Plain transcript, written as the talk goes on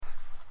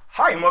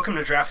Hi, and welcome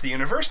to Draft the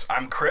Universe.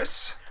 I'm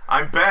Chris.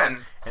 I'm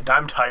Ben. And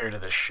I'm tired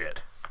of this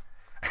shit.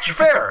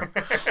 Jafar!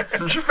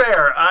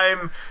 Jafar,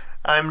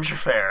 I'm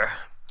Jafar.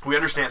 We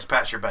understand it's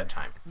past your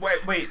bedtime.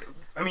 Wait.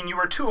 I mean, you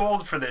were too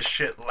old for this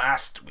shit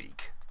last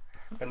week.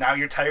 But now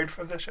you're tired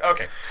for this shit?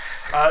 Okay.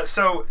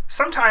 So,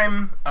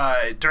 sometime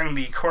during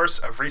the course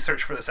of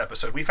research for this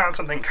episode, we found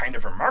something kind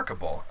of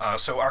remarkable.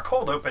 So our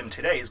cold open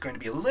today is going to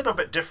be a little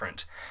bit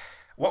different.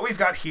 What we've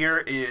got here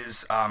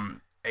is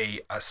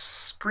a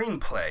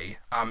screenplay.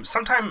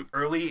 Sometime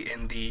early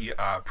in the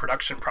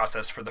production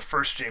process for the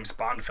first James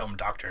Bond film,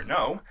 Dr.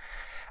 No,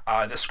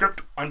 the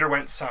script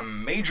underwent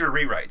some major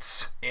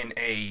rewrites in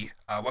a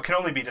what can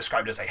only be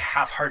described as a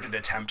half-hearted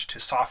attempt to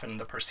soften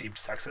the perceived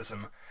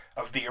sexism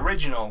of the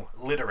original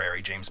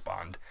literary James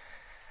Bond.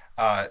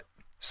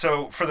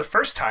 So for the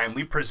first time,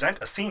 we present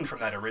a scene from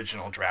that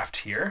original draft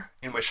here,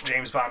 in which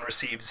James Bond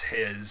receives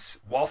his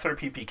Walther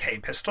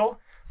PPK pistol,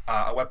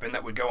 a weapon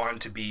that would go on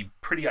to be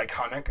pretty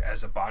iconic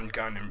as a Bond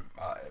gun, and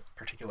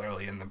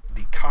particularly in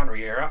the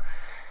Connery era.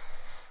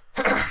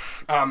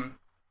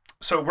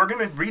 So we're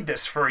going to read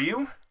this for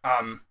you.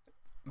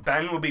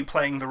 Ben will be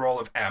playing the role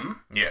of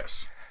M.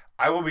 Yes.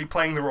 I will be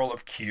playing the role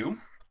of Q.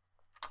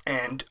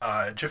 And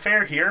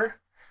Jafar here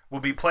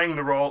will be playing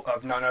the role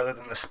of none other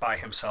than the spy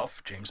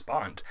himself, James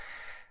Bond.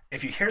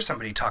 If you hear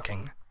somebody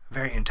talking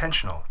very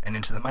intentional and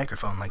into the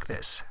microphone like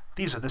this,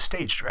 these are the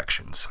stage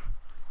directions.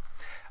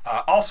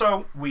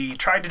 Also, we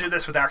tried to do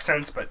this with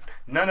accents, but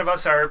none of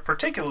us are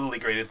particularly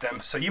great at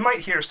them, so you might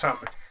hear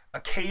some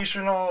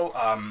occasional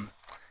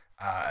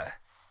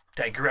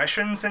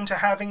digressions into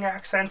having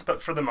accents,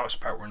 but for the most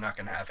part, we're not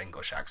going to have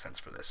English accents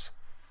for this.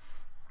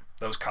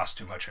 Those cost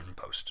too much in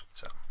post,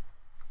 so.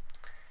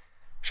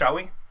 Shall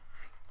we?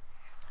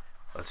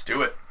 Let's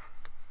do it.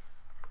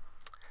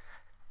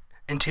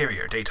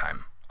 Interior,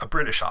 daytime. A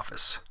British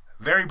office.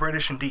 Very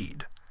British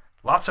indeed.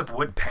 Lots of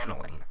wood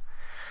paneling.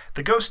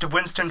 The ghost of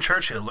Winston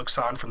Churchill looks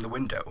on from the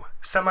window,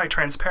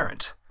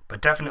 semi-transparent,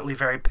 but definitely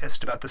very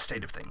pissed about the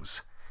state of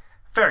things.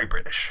 Very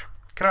British.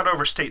 Cannot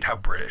overstate how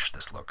British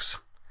this looks.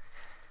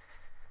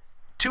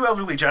 Two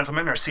elderly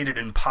gentlemen are seated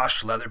in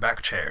posh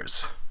leatherback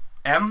chairs.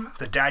 M,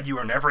 the dad you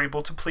are never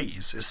able to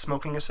please, is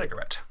smoking a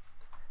cigarette.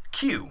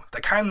 Q,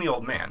 the kindly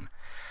old man,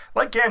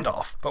 like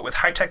Gandalf, but with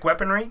high-tech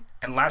weaponry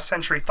and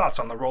last-century thoughts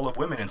on the role of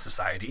women in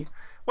society,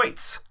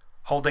 waits,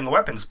 holding a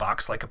weapons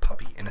box like a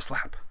puppy in his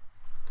lap.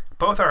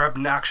 Both are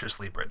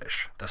obnoxiously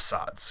British, the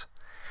sods.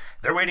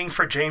 They're waiting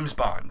for James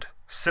Bond,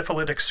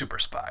 syphilitic super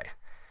spy.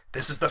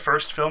 This is the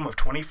first film of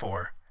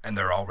 24, and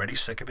they're already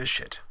sick of his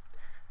shit.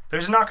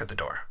 There's a knock at the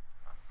door.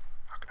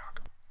 Knock,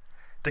 knock.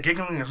 The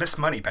giggling of Miss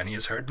Moneypenny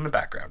is heard in the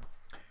background.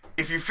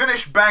 If you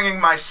finish banging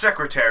my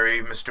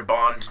secretary, Mr.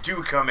 Bond,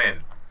 do come in.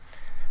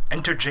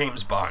 Enter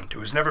James Bond,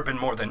 who has never been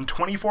more than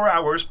 24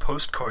 hours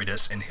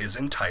post-coitus in his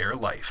entire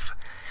life.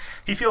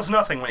 He feels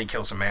nothing when he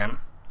kills a man,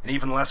 and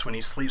even less when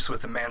he sleeps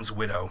with a man's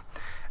widow.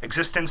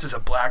 Existence is a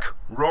black,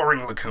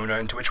 roaring lacuna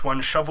into which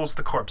one shovels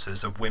the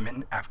corpses of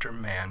women after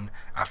man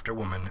after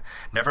woman,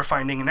 never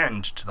finding an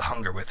end to the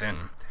hunger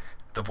within.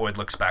 The void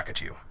looks back at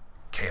you.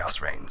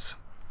 Chaos reigns.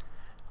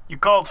 You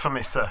called for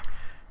me, sir.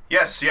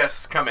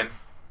 Yes, come in.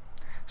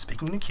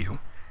 Speaking to Q.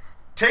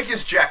 Take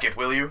his jacket,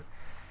 will you?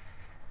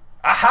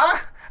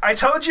 Aha! I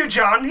told you,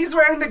 John, he's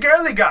wearing the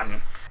girly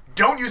gun.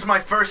 Don't use my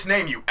first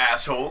name, you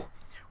asshole.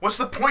 What's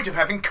the point of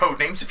having code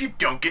names if you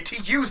don't get to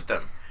use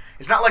them?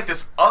 It's not like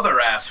this other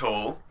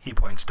asshole, he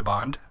points to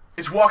Bond,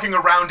 is walking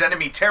around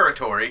enemy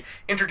territory,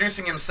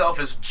 introducing himself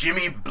as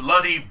Jimmy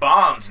Bloody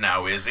Bond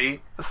now, is he?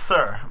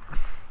 Sir.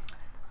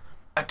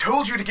 I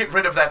told you to get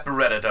rid of that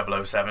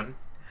Beretta, 007.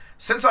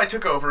 Since I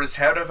took over as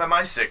head of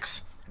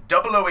MI6,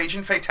 00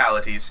 agent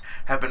fatalities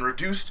have been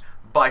reduced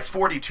by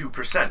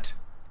 42%.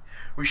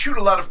 We shoot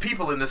a lot of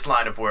people in this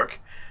line of work,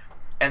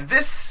 and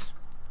this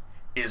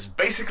is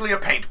basically a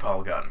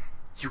paintball gun.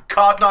 You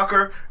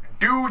codknocker,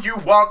 do you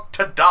want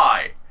to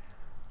die?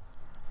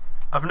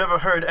 I've never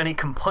heard any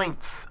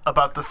complaints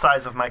about the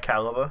size of my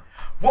caliber.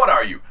 What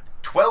are you,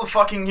 12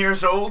 fucking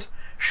years old?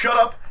 Shut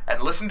up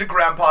and listen to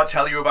Grandpa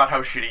tell you about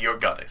how shitty your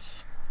gun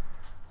is.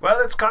 Well,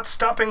 it's got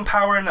stopping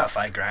power enough,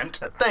 I grant.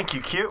 Thank you,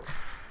 Q.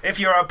 If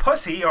you're a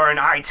pussy or an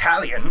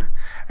Italian,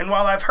 and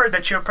while I've heard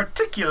that you're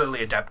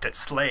particularly adept at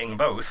slaying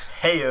both,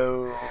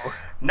 Heyo.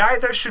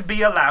 Neither should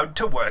be allowed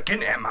to work in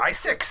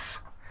MI6.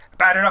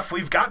 Bad enough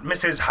we've got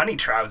Mrs.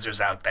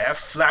 Honeytrousers out there,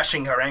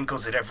 flashing her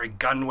ankles at every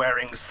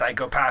gun-wearing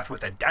psychopath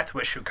with a death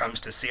wish who comes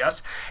to see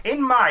us.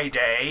 In my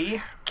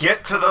day...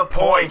 Get to the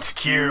point,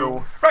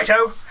 Q.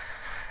 Righto.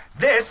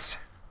 This...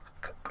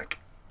 click,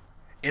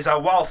 is a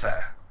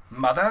Walther.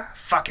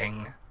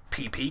 Motherfucking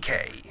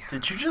PPK.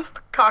 Did you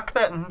just cock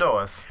that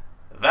indoors?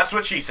 That's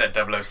what she said,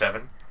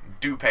 007.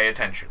 Do pay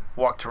attention.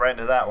 Walked right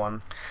into that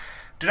one.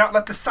 Do not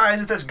let the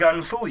size of this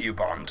gun fool you,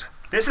 Bond.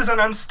 This is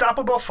an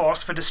unstoppable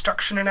force for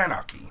destruction and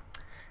anarchy.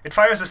 It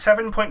fires a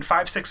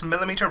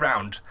 7.56mm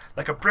round,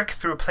 like a brick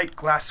through a plate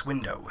glass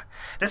window.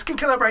 This can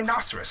kill a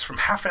rhinoceros from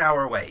half an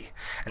hour away,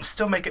 and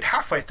still make it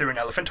halfway through an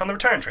elephant on the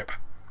return trip.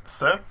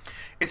 Sir?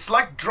 It's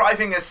like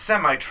driving a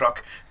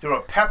semi-truck through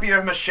a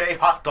papier-mâché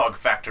hot dog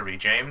factory,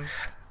 James.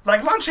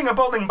 Like launching a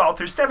bowling ball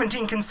through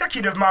 17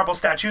 consecutive marble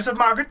statues of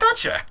Margaret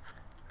Thatcher.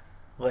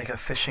 Like a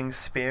fishing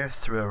spear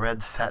through a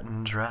red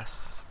satin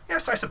dress.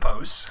 Yes, I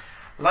suppose.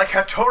 Like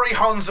Hattori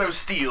Hanzo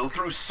steel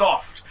through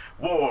soft,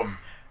 warm,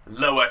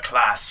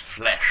 lower-class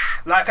flesh.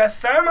 Like a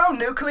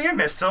thermonuclear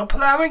missile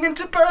plowing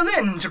into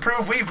Berlin to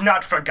prove we've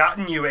not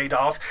forgotten you,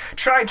 Adolf.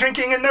 Try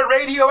drinking in the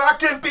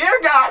radioactive beer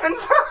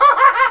gardens.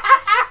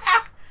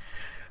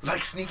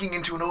 Like sneaking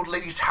into an old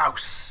lady's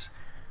house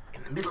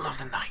in the middle of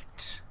the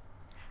night,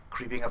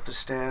 creeping up the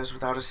stairs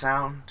without a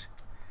sound,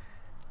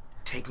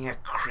 taking a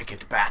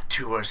cricket bat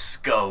to her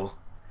skull,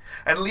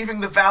 and leaving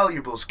the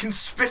valuables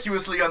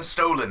conspicuously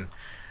unstolen,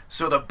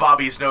 so the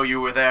bobbies know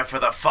you were there for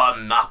the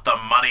fun, not the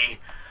money.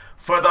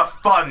 For the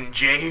fun,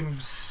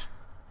 James.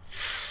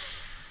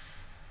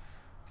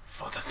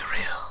 For the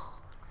thrill.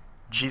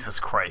 Jesus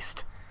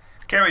Christ.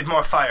 Carried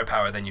more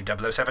firepower than you,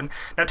 007.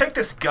 Now take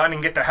this gun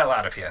and get the hell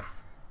out of here.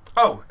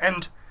 Oh,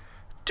 and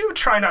do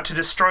try not to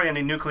destroy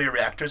any nuclear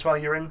reactors while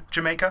you're in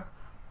Jamaica.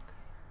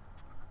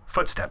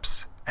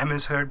 Footsteps.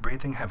 Emma's heard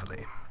breathing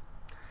heavily.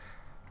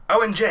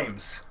 Oh, and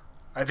James,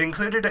 I've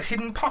included a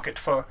hidden pocket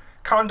for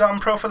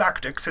condom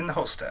prophylactics in the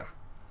holster.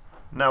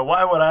 Now,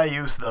 why would I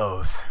use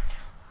those?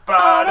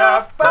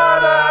 Ba-da,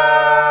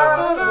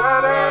 ba-da,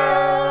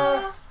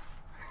 ba-da.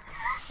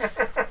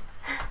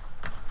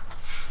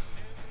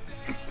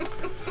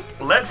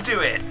 Let's do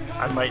it.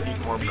 I might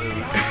need more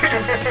booze.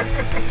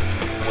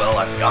 Well,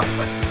 I've got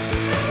one.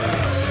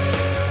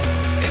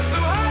 It's so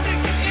hard to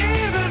get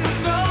even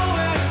with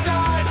nowhere to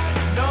start,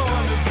 no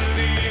one to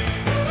believe.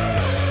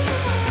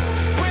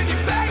 When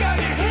you're back on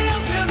your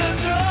heels, you're not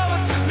sure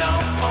what to know.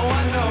 Oh,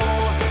 I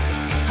know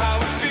how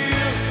it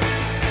feels.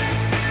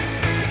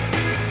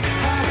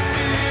 How it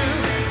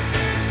feels.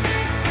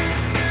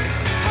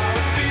 How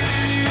it feels.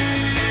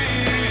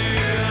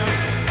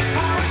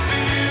 How it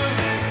feels.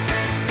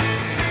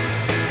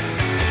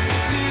 In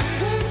the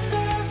distance,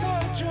 there's a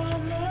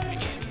drummer.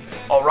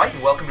 Alright,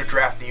 and welcome to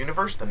Draft the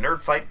Universe, the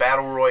Nerd Fight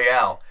Battle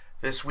Royale.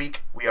 This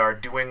week, we are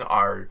doing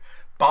our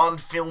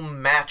Bond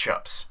film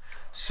matchups.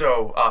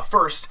 So,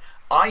 first,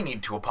 I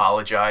need to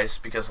apologize,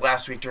 because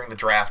last week during the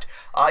draft,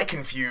 I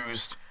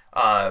confused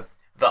the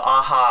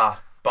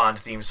Aha Bond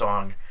theme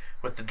song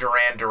with the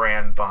Duran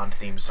Duran Bond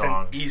theme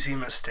song. An easy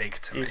mistake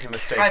to Easy make.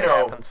 mistake. I that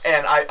know, happens.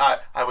 and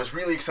I was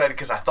really excited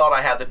because I thought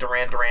I had the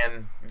Duran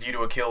Duran View to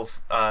a Kill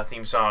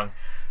theme song,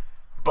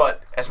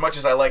 but as much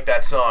as I like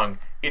that song,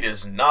 it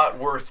is not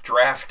worth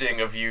drafting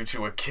a View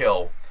to a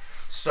Kill.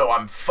 So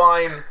I'm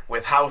fine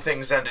with how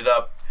things ended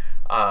up.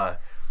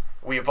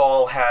 We've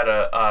all had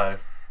a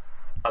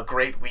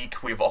great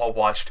week. We've all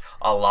watched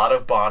a lot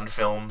of Bond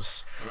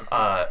films.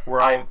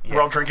 We're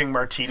all drinking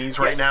martinis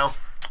right Yes. now.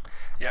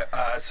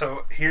 Yeah,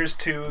 so here's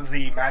to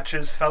the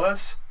matches,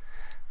 fellas.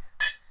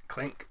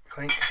 Clink,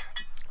 clink.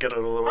 Get it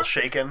a little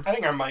shaken. I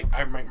think our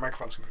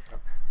microphone's going to pick it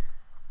up.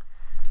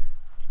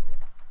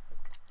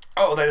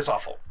 Oh, that is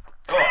awful.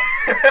 Oh.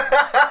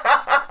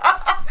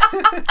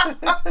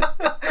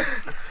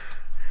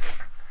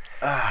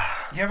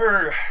 You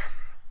ever...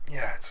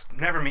 Yeah, it's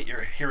never meet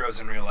your heroes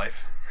in real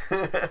life.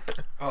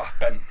 Oh,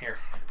 Ben, here.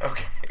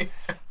 Okay.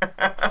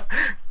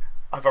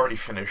 I've already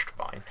finished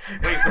mine.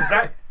 Wait, was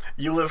that...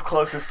 You live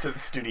closest to the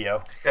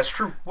studio. That's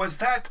true. Was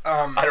that...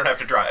 I don't have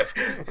to drive.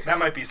 That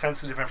might be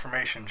sensitive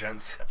information,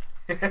 gents.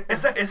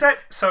 Is that...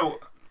 So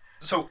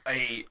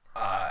a...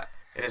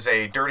 It is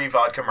a dirty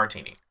vodka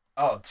martini.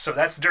 Oh, so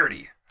that's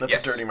dirty. That's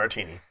Yes. a dirty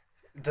martini.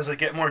 Does it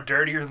get more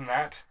dirtier than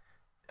that?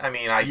 I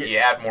mean, you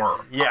add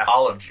more Yeah.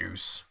 olive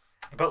juice.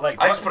 But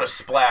like... I just put a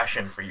splash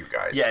in for you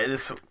guys. Yeah,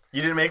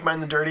 you didn't make mine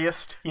the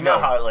dirtiest? You know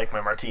No. how I like my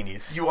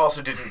martinis. You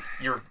also didn't.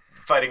 You're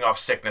fighting off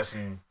sickness,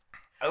 and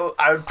I would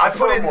I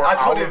prefer put in- more I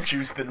put olive in-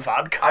 juice than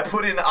vodka. I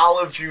put in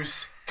olive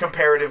juice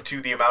comparative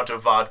to the amount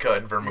of vodka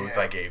and vermouth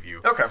Yeah. I gave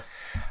you. Okay.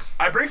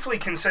 I briefly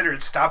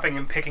considered stopping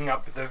and picking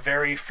up the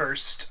very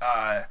first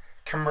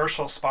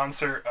commercial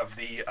sponsor of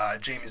the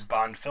James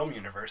Bond film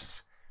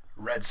universe,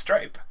 Red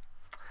Stripe.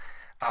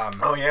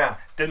 Oh yeah.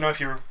 Didn't know if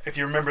you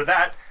remember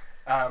that.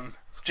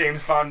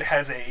 James Bond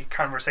has a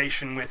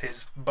conversation with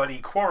his buddy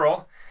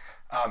Quarrel,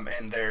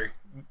 and their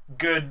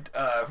good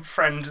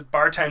friend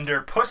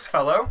bartender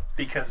Pussfellow,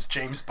 because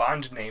James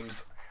Bond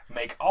names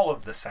make all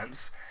of the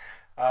sense,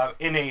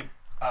 in a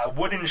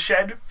wooden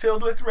shed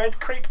filled with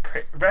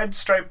red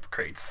stripe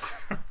crates.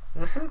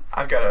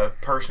 I've got a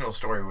personal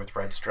story with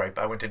Red Stripe.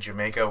 I went to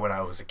Jamaica when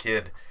I was a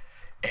kid,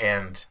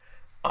 and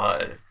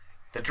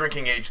the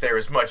drinking age there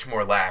is much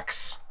more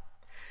lax.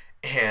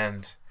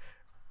 And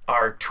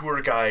our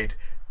tour guide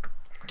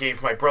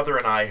gave my brother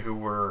and I, who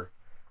were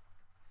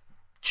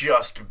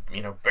just,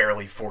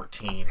 barely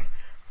 14,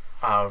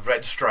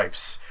 red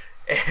stripes.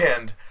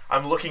 And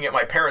I'm looking at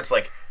my parents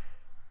like,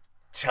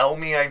 tell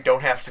me I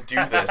don't have to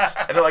do this.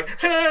 And they're like,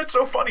 hey, it's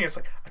so funny. It's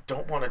like, I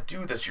don't want to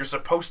do this. You're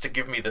supposed to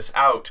give me this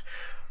out.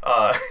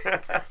 I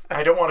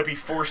don't want to be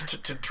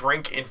forced to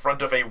drink in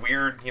front of a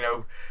weird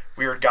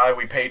guy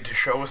we paid to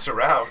show us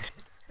around.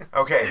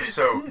 Okay,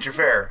 so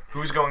Jafar,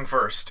 who's going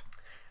first?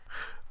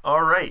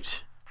 All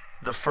right.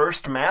 The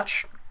first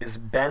match is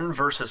Ben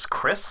versus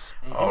Chris.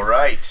 All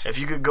right. If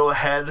you could go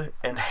ahead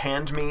and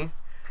hand me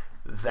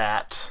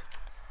that.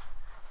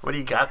 What do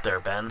you got there,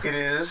 Ben? It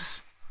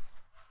is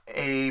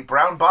a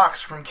brown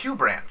box from Q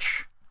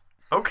Branch.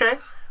 Okay.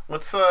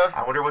 Let's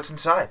I wonder what's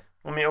inside.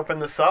 let me open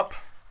this up.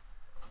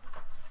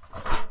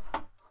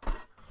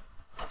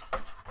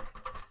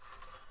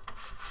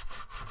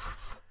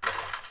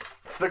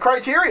 It's the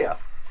criteria.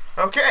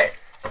 Okay.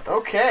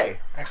 Okay.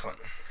 Excellent.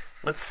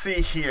 Let's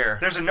see here.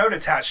 There's a note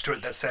attached to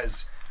it that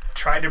says,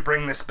 try to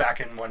bring this back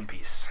in one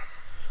piece.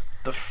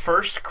 The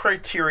first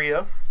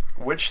criteria,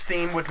 which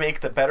theme would make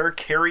the better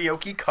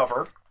karaoke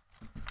cover?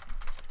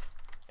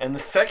 And the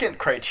second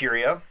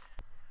criteria,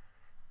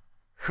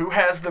 who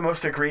has the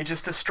most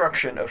egregious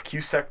destruction of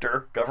Q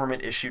Sector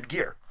government-issued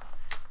gear?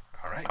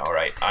 All right. All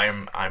right.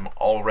 I'm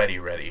already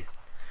ready.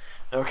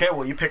 Okay,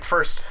 well, you pick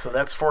first, so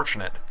that's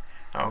fortunate.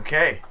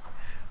 Okay.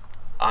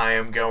 I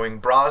am going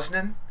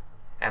Brosnan,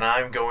 and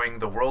I'm going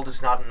The World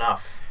Is Not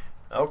Enough.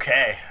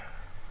 Okay.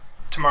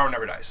 Tomorrow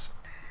Never Dies.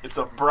 It's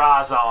a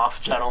bras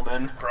off,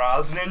 gentlemen.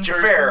 Brosnan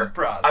versus Fair.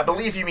 Brosnan. I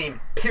believe you mean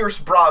Pierce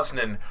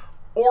Brosnan,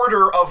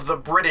 Order of the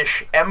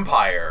British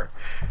Empire.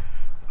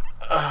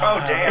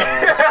 Oh,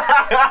 damn.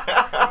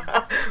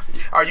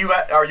 Are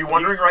you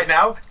wondering right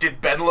now, did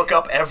Ben look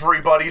up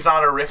everybody's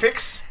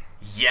honorifics?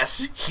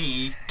 Yes,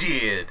 he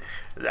did.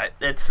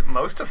 It's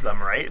most of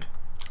them, right?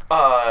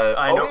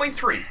 know. Only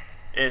 3.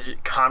 Is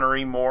it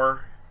Connery,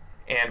 Moore,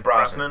 And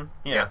Brosnan.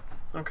 Brosnan? Yeah.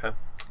 Okay.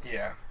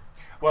 Yeah.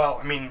 Well,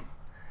 I mean,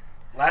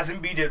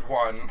 Lazenby did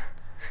 1.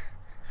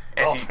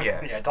 And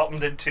Dalton, Dalton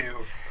did 2.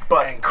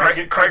 But and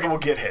Craig will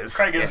get his.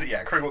 Craig is,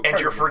 Craig will. And Craig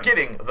you're will get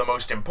forgetting the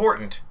most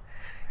important.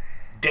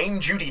 Dame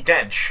Judi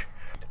Dench,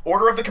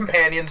 Order of the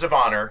Companions of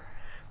Honor,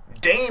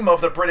 Dame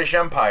of the British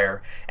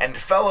Empire, and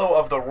Fellow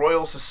of the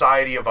Royal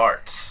Society of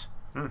Arts.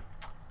 it.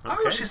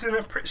 Oh, she's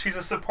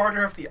a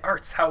supporter of the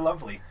arts. How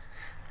lovely.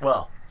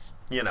 Well,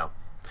 you know.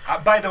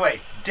 By the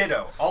way,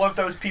 ditto. All of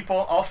those people,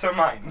 also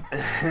mine.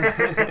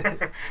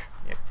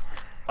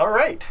 All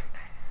right.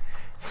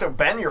 So,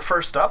 Ben, you're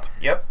first up.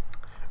 Yep.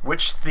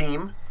 Which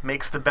theme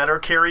makes the better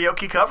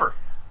karaoke cover?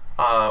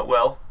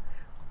 Well,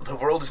 The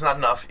World Is Not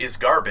Enough is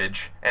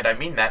garbage, and I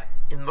mean that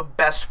in the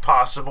best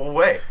possible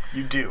way.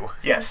 You do.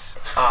 Yes.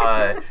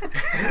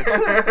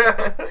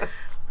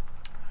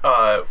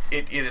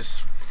 It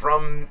is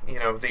from,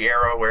 the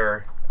era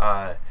where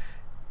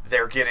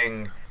they're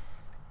getting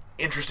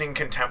interesting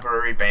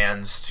contemporary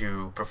bands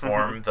to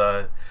perform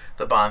the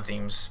Bond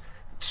themes.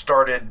 It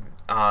started,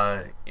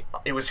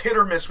 it was hit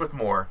or miss with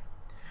Moore.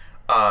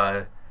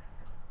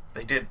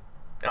 They did,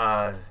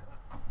 I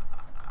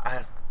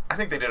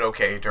think they did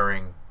okay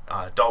during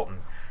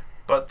Dalton.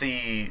 But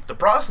the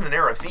Brosnan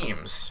era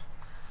themes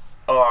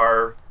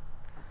are,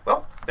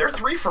 well, they're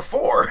 3 for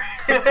 4.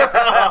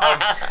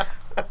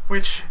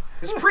 Which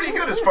is pretty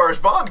good as far as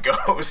Bond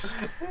goes.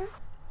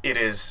 It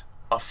is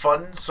a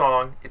fun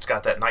song. It's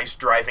got that nice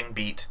driving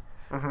beat.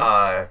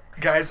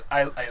 Guys,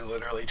 I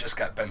literally just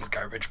got Ben's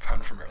garbage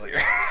pun from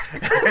earlier.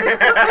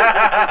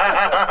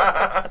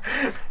 A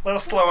little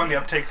slow on the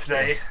uptake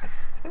today.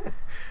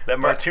 That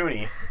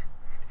Martuni.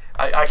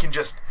 I can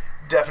just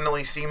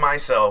definitely see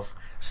myself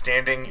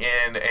standing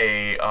in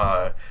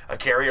a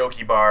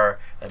karaoke bar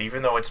that,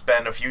 even though it's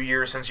been a few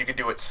years since you could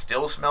do it,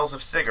 still smells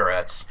of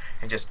cigarettes,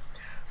 and just,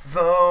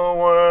 the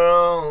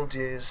world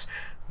is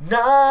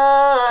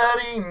not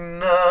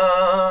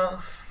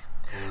enough,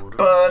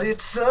 but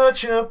it's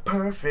such a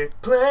perfect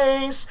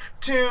place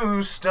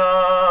to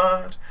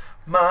start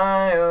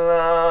my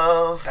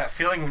love. That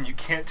feeling when you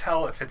can't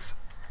tell if it's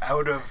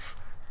out of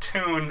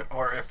tune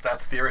or if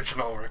that's the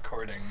original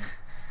recording.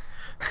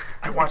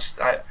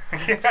 Yeah,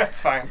 Yeah,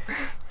 it's fine.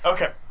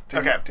 Okay.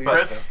 Do Chris.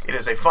 your stuff.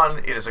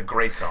 it is a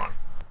great song.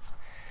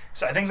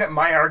 So I think that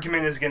my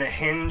argument is going to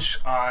hinge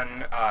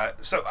on.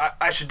 So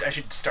I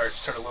should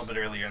start a little bit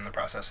earlier in the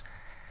process.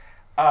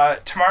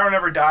 Tomorrow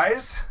Never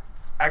Dies,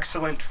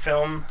 excellent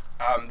film.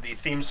 The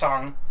theme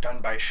song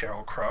done by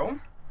Sheryl Crow.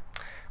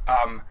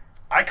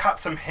 I caught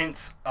some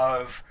hints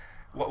of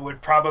what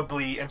would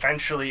probably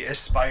eventually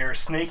aspire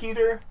Snake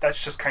Eater.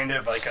 That's just kind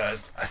of like a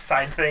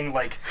side thing.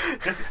 Like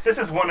this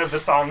is one of the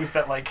songs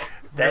that like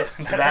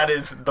That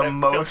is the that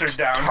most filtered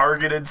down.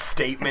 targeted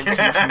statement you've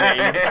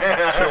made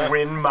to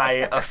win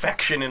my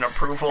affection and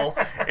approval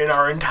in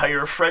our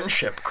entire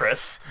friendship,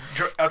 Chris.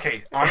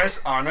 Okay,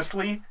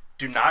 honestly,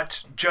 do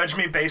not judge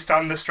me based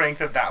on the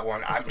strength of that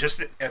one.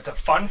 It's a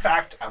fun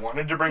fact. I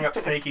wanted to bring up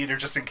Snake Eater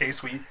just in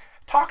case we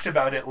talked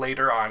about it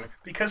later on,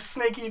 because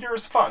Snake Eater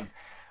is fun.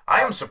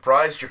 I am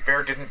surprised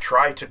Jafar didn't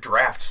try to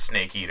draft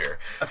Snake Eater.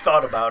 I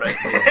thought about it.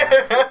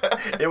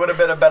 It would have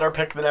been a better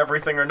pick than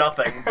Everything or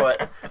Nothing,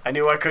 but I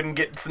knew I couldn't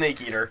get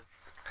Snake Eater.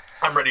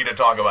 I'm ready to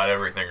talk about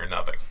everything or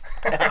nothing.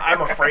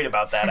 I'm afraid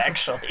about that,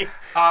 actually.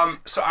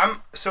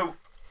 So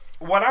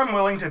what I'm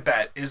willing to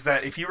bet is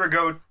that if you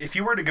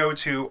were to go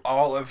to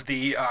all of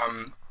the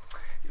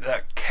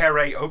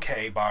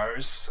karaoke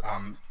bars,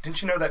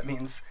 didn't you know that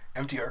means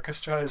Empty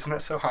Orchestra, isn't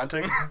that so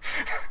haunting?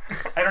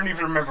 I don't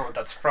even remember what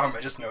that's from. I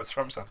just know it's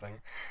from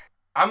something.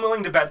 I'm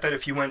willing to bet that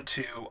if you went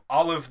to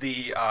all of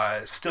the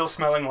Still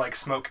Smelling Like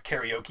Smoke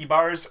karaoke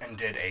bars and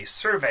did a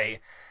survey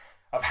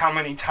of how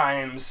many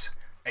times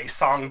a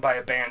song by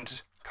a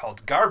band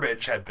called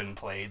Garbage had been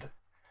played,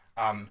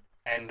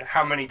 and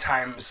how many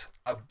times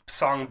a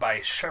song by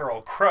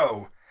Sheryl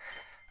Crow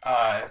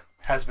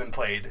has been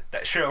played,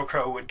 that Sheryl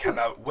Crow would come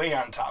out way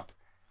on top.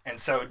 And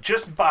so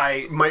just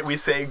by... Might we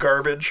say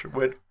Garbage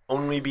would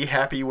only be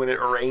happy when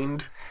it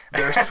rained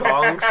their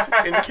songs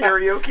in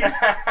karaoke?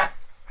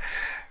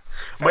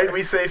 Might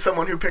we say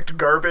someone who picked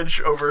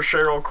Garbage over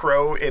Sheryl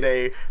Crow in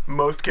a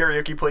most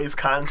karaoke plays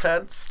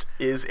contest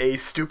is a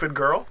stupid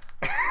girl?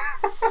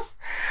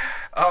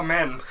 Oh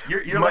man,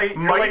 you're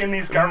laying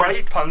these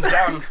garbage puns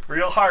down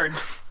real hard.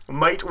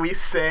 Might we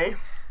say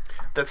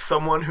that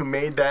someone who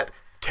made that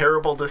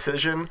terrible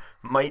decision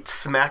might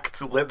smack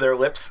their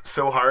lips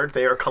so hard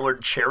they are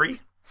colored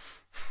cherry?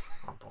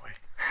 Oh boy.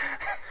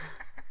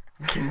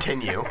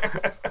 Continue.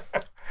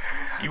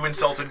 You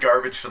insulted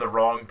Garbage to the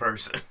wrong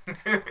person.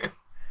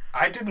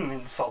 I didn't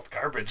insult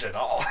Garbage at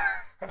all.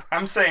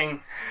 I'm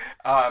saying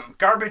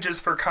Garbage is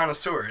for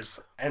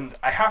connoisseurs, and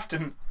I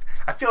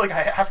feel like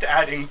I have to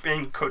add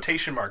in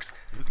quotation marks,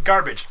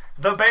 Garbage,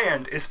 the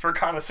band, is for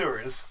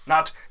connoisseurs,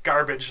 not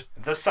Garbage,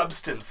 the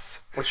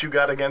substance. What you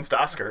got against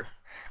Oscar?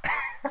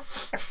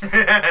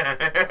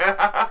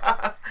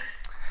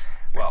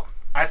 Well,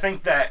 I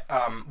think that,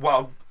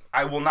 while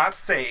I will not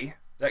say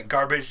that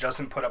Garbage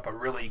doesn't put up a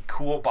really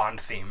cool Bond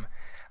theme,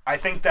 I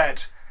think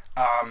that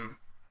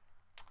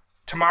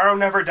Tomorrow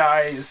Never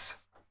Dies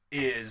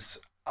is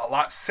a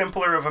lot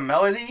simpler of a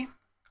melody.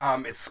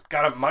 It's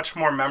got a much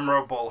more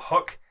memorable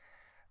hook.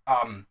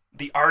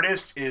 The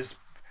artist is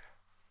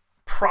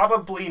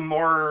probably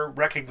more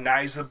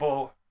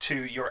recognizable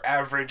to your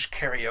average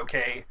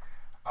karaoke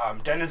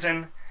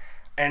denizen.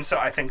 And so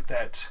I think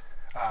that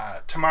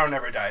Tomorrow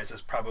Never Dies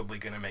is probably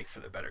going to make for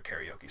the better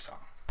karaoke song.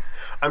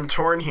 I'm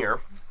torn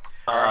here.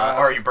 Or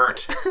are you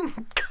burnt?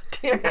 God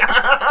damn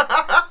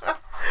it.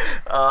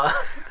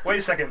 Wait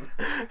a second.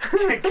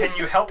 Can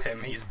you help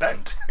him? He's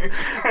bent.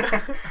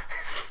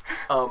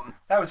 That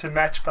was a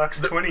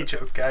Matchbox 20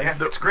 joke, guys.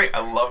 Yeah, that's great. I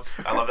love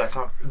that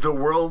song. The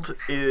World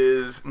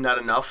Is Not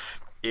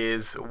Enough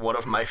is one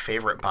of my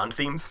favorite Bond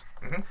themes.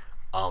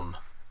 Mm-hmm.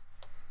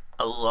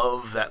 I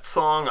love that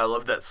song. I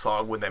loved that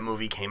song when that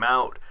movie came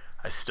out.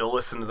 I still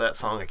listen to that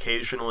song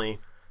occasionally.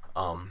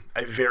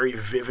 I very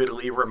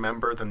vividly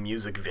remember the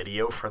music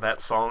video for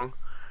that song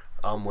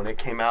when it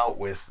came out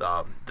with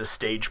the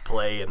stage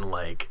play and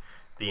like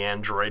the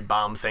android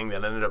bomb thing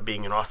that ended up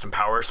being an Austin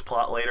Powers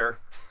plot later.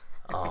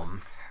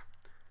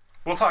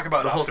 We'll talk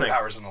about whole Austin thing.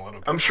 Powers in a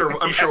little bit. I'm sure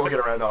we'll get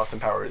around to Austin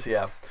Powers,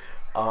 yeah.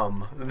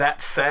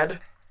 That said,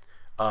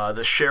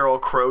 the Sheryl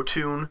Crow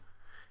tune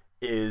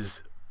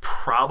is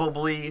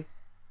probably...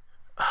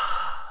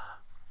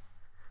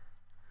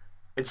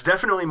 it's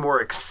definitely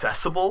more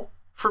accessible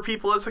for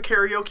people as a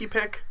karaoke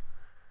pick.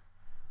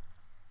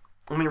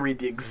 Let me read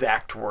the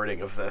exact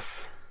wording of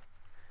this.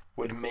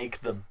 Would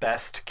make the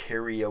best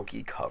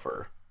karaoke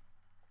cover.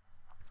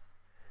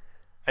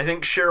 I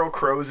think Sheryl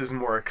Crow's is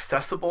more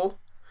accessible,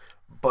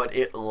 but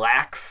it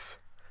lacks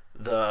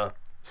the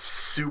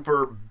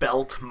super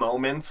belt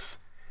moments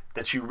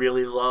that you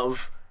really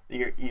love.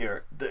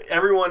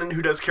 Everyone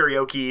who does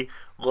karaoke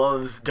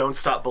loves Don't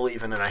Stop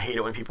Believin', and I hate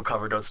it when people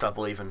cover Don't Stop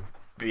Believin',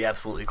 to be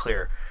absolutely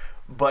clear.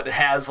 But it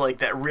has like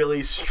that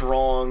really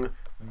strong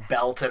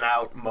belting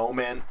out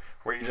moment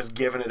where you're just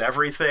giving it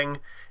everything,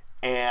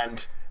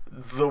 and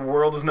The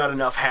World Is Not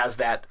Enough has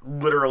that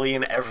literally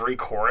in every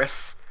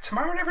chorus.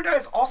 Tomorrow Never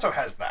Dies also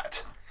has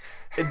that.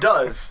 It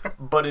does,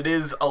 but it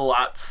is a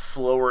lot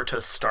slower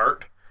to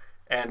start,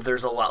 and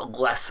there's a lot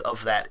less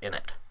of that in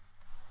it.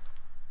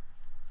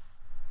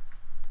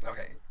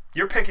 Okay.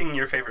 You're picking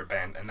your favorite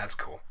band, and that's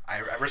cool. I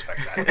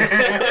respect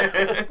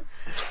that.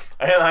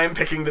 I am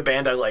picking the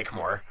band I like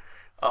more.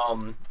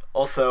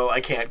 Also, I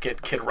can't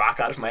get Kid Rock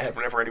out of my head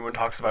whenever anyone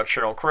talks about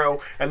Sheryl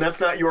Crow, and that's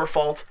not your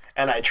fault,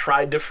 and I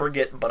tried to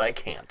forget, but I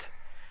can't.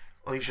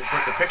 Well, you should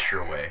put the picture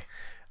away.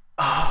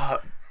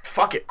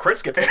 Fuck it,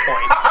 Chris gets the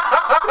point.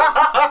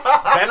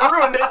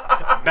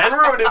 Ben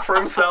ruined it for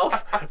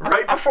himself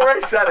right before I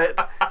said it.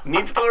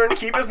 Needs to learn to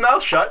keep his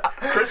mouth shut.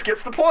 Chris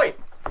gets the point.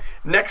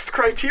 Next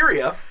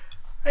criteria.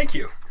 Thank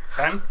you,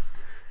 Ben.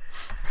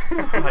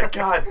 Oh my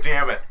god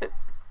damn it.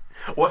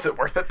 Was it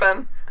worth it,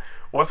 Ben?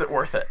 Was it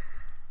worth it?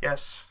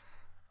 Yes.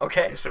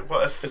 Okay. Yes, it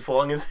was. As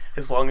long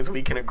as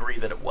we can agree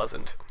that it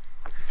wasn't.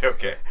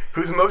 Okay.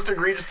 Whose most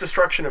egregious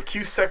destruction of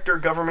Q Sector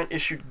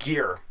government-issued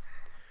gear?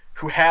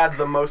 Who had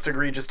the most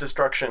egregious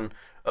destruction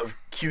of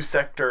Q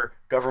Sector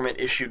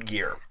government-issued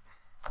gear?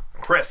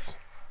 Chris.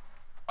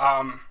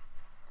 I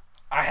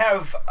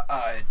have,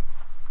 I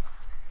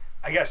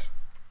guess,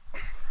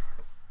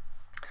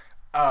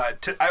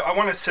 I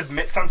want to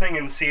submit something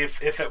and see if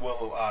the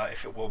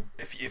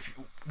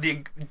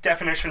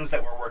definitions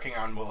that we're working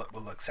on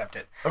will accept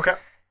it. Okay.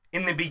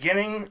 In the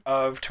beginning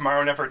of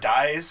Tomorrow Never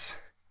Dies,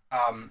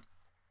 an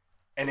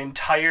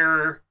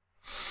entire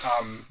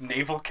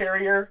naval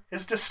carrier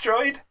is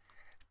destroyed.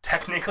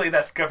 Technically,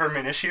 that's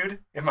government issued.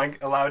 Am I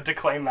allowed to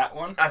claim that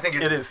one? I think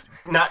It is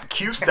not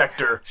Q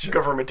sector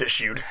government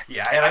issued.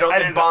 Yeah, and I don't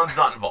think didn't- Bond's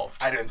not involved.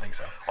 I didn't think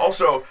so.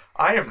 Also,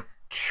 I am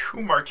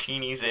 2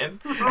 martinis in,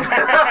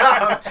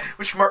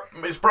 which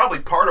is probably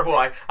part of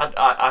why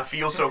I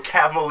feel so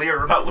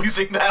cavalier about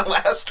losing that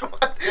last one.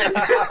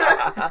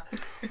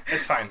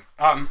 It's fine.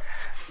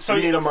 So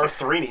You need a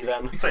Marthrini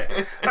then. So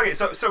yeah. Okay,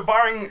 so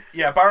borrowing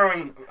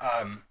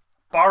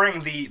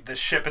the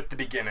ship at the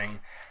beginning,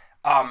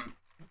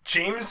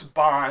 James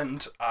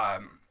Bond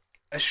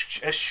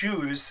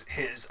eschews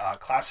his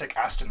classic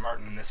Aston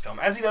Martin in this film,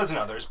 as he does in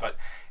others, but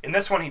in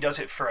this one he does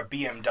it for a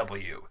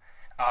BMW.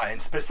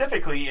 And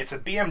specifically, it's a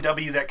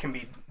BMW that can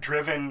be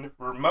driven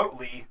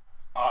remotely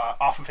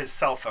off of his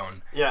cell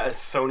phone. Yeah, a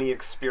Sony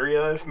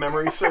Xperia, if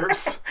memory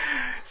serves.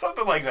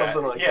 Something like that.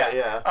 Something like that,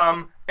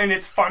 yeah. And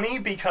it's funny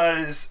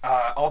because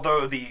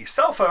although the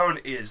cell phone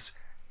is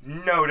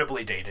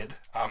notably dated,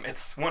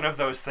 it's one of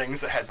those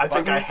things that has I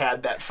buttons. think I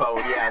had that phone,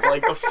 yeah.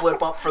 Like the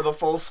flip up for the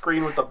full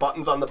screen with the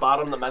buttons on the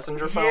bottom, the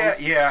messenger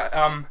phones.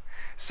 Yeah.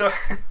 So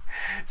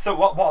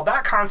while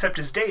that concept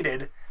is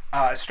dated,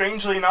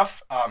 strangely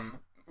enough,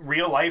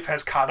 real life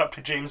has caught up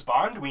to James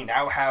Bond. We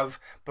now have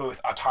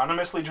both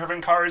autonomously driven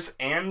cars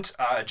and,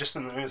 just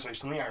in the news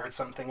recently, I heard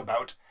something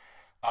about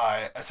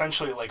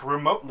essentially like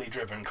remotely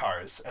driven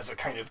cars as a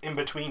kind of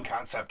in-between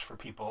concept for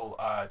people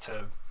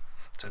to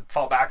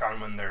fall back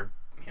on when their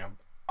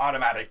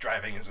automatic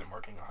driving isn't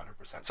working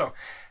 100%. So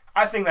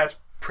I think that's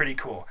pretty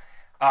cool.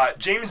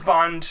 James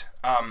Bond,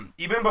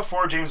 even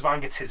before James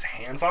Bond gets his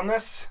hands on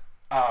this,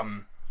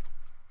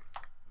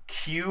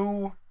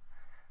 Q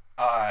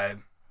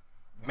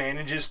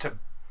manages to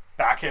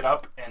back it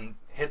up and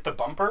hit the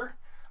bumper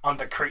on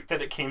the crate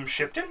that it came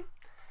shipped in.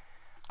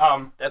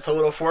 That's a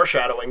little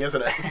foreshadowing,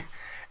 isn't it?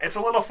 It's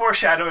a little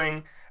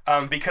foreshadowing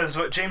because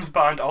what James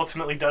Bond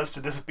ultimately does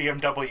to this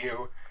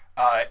BMW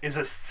is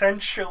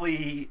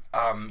essentially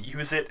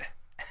use it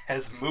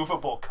as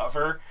movable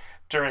cover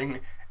during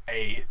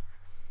a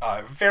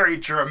very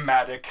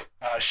dramatic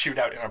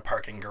shootout in a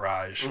parking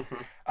garage.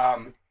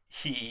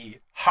 He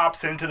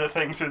hops into the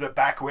thing through the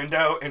back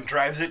window and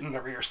drives it in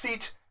the rear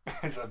seat.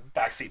 He's a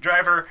backseat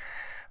driver.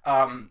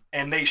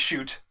 And they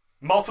shoot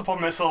multiple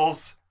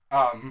missiles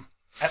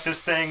at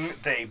this thing.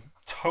 They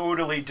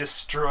totally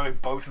destroy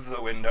both of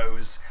the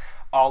windows,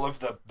 all of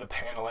the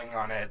paneling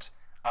on it.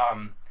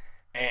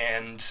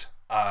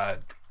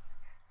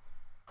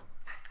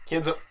 He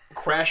ends up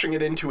crashing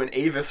it into an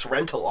Avis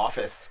rental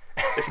office,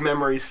 if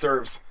memory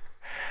serves.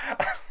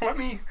 Let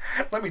me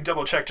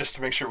double check just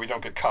to make sure we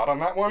don't get caught on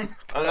that one.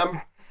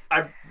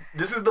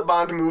 This is the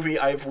Bond movie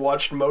I've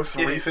watched most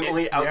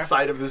recently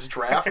outside of this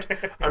draft.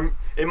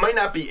 It might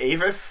not be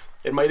Avis.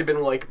 It might have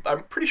been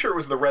I'm pretty sure it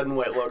was the red and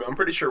white logo. I'm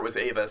pretty sure it was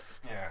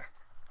Avis. Yeah.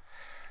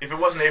 If it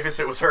wasn't Avis,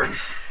 it was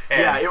hers.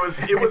 And Yeah, it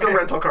was a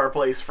rental car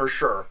place for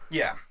sure.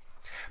 Yeah.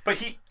 But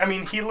he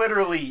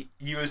literally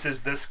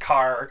uses this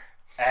car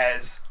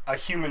as a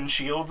human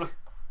shield,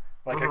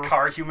 like a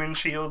car human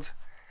shield.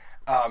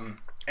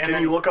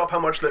 Can you look up how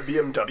much that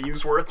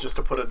BMW's worth just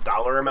to put a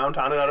dollar amount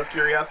on it out of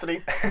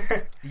curiosity?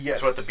 Yes.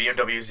 It's what, the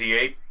BMW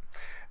Z8?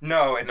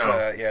 No, it's No.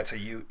 it's a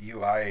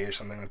UI or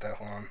something like that.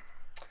 Hold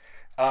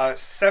on.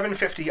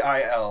 750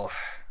 IL.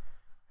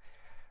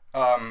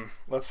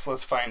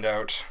 Let's find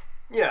out.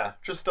 Yeah,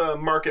 just a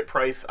market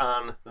price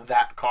on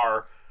that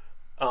car.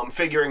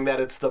 Figuring that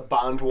it's the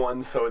Bond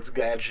one, so it's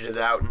gadgeted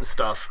out and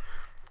stuff.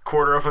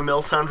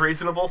 $250,000 sound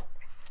reasonable?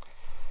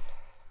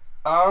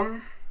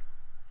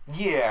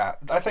 Yeah,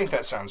 I think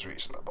that sounds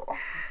reasonable.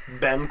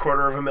 Ben,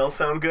 $250,000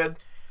 sound good?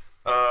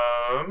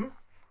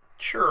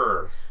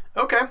 Sure.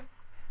 Okay.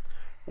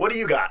 What do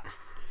you got?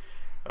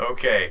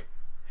 Okay.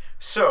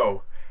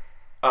 So,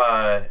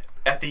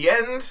 at the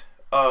end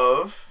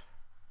of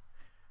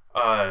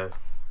The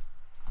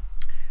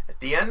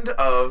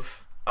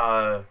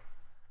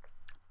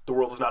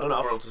World Is Not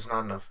Enough. World Is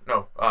Not Enough.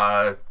 No.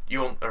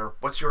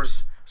 What's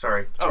yours?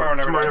 Sorry. Tomorrow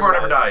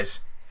Never Dies.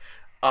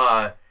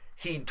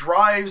 He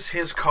drives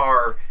his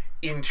car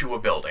into a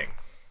building.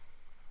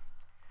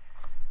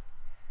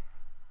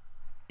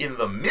 In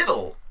the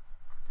middle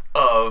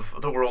of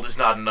The World Is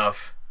Not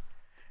Enough,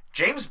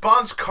 James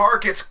Bond's car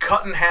gets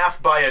cut in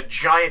half by a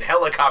giant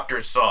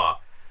helicopter saw.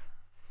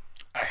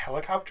 A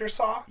helicopter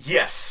saw?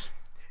 Yes.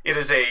 It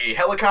is a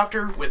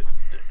helicopter with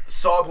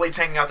saw blades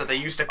hanging out that they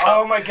used to cut.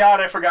 Oh my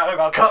god, I forgot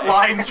about Cut that.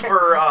 lines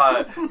for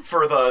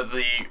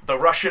the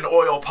Russian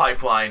oil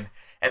pipeline,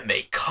 and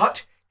they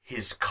cut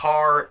his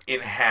car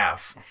in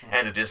half.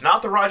 And it is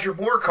not the Roger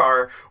Moore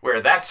car where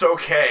that's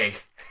okay.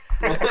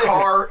 The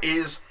car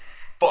is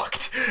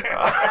fucked.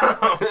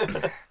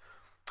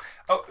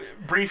 Oh,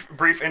 brief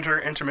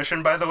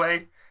intermission, by the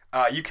way.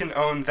 You can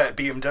own that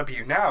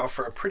BMW now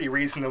for a pretty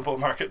reasonable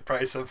market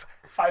price of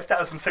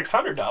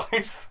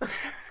 $5,600.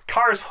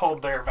 Cars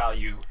hold their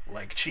value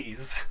like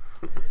cheese,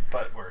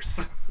 but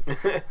worse.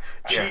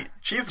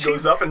 Cheese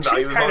goes up in value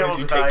cheese as long kinda as you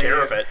holds take care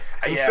value. of it.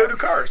 And Yeah. so do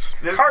cars.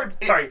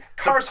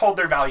 Cars hold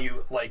their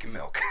value like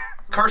milk.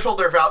 Cars hold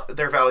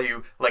their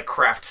value like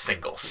craft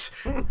singles.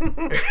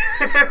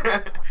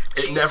 It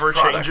never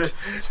product.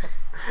 changes.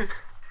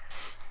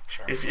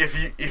 If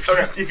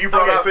you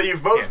brought Okay, up, so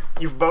you've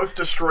both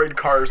destroyed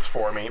cars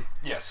for me.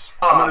 Yes.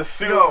 I'm gonna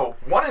assume no,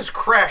 one is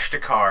crashed a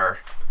car.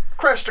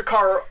 crashed a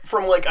car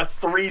from like a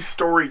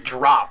 3-story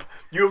drop.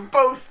 You have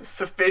both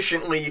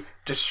sufficiently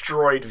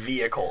destroyed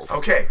vehicles.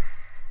 Okay,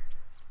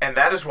 and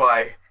that is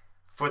why,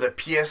 for the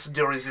pièce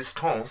de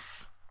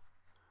résistance,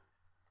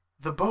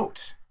 the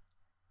boat.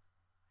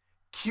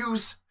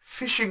 Q's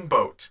fishing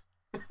boat.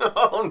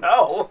 Oh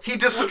no! He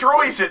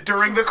destroys it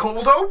during the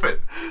cold open.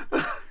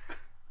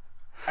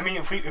 I mean,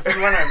 if we want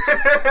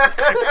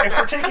to, if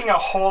we're taking a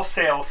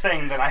wholesale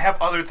thing, then I have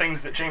other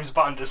things that James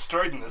Bond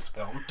destroyed in this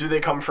film. Do they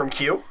come from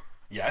Q?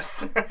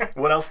 Yes.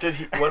 What else did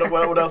he?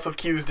 What else of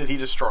Q's did he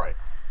destroy?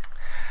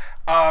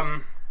 I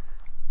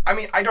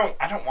mean, I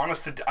don't want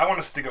us to. I want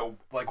us to go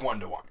like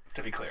 1-to-1.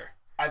 To be clear,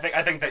 I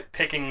think that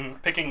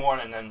picking one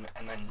and then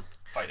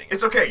fighting it.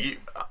 It's okay.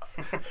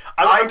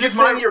 I'm just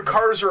saying your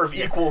cars are of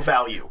equal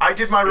value. I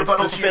did my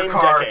rebuttal It's the to your same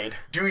car. decade.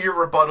 Do your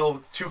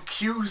rebuttal to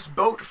Q's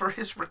boat for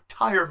his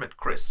retirement,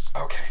 Chris.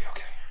 Okay.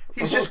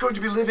 He's just going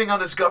to be living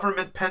on his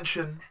government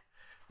pension,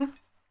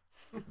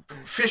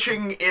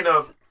 fishing in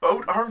a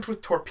boat armed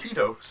with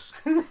torpedoes.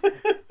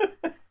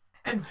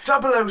 And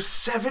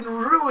 007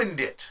 ruined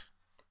it.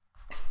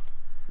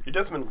 Your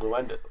Desmond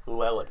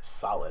Llewellyn is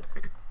solid.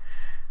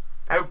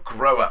 Oh,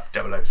 grow up,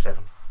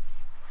 007.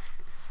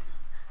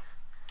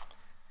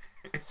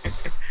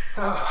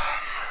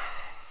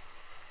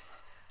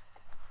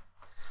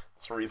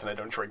 That's the reason I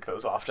don't drink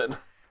those often.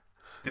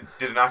 Did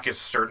it not get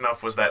stirred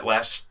enough? Was that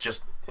last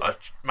just a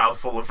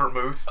mouthful of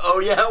vermouth? Oh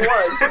yeah, it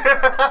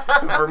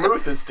was.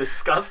 Vermouth is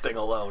disgusting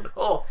alone.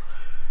 Oh.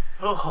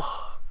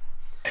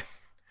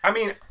 I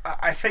mean,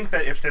 I think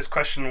that if this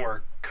question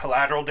were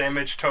collateral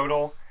damage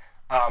total,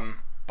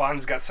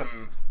 Bond's got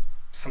some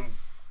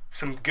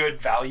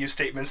good value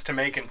statements to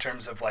make in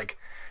terms of like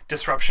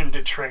disruption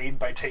to trade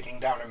by taking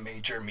down a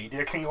major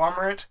media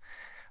conglomerate.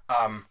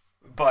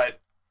 But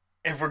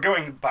if we're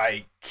going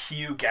by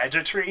Q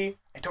gadgetry,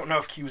 I don't know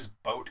if Q's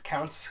boat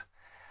counts.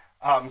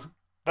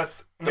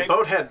 The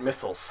boat had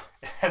missiles.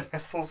 had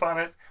missiles on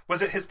it.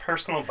 Was it his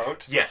personal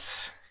boat?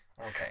 Yes.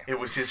 Okay. It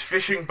was his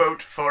fishing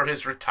boat for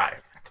his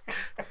retirement.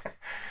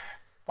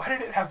 Why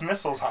did it have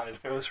missiles on it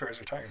if it was for his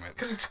retirement?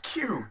 Because it's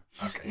Q.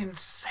 He's Okay.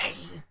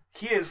 insane.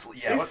 He is.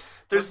 Yeah.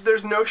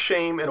 There's no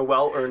shame in a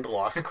well-earned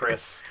loss,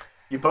 Chris.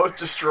 You both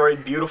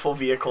destroyed beautiful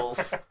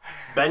vehicles.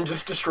 Ben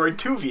just destroyed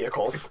 2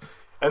 vehicles,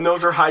 and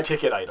those are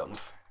high-ticket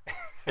items.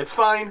 It's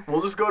fine.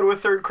 We'll just go to a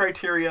third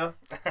criteria.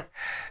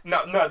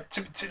 No.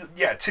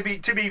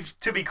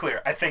 To be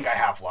clear, I think I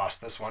have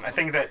lost this one. I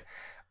think that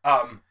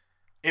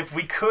if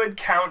we could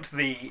count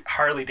the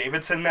Harley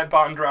Davidson that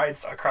Bond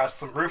rides across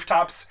some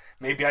rooftops,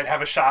 maybe I'd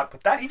have a shot.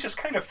 But that he just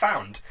kind of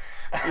found.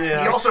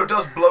 Yeah. He also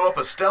does blow up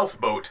a stealth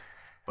boat,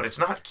 but it's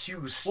not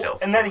Q's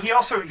stealth. And then he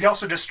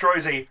also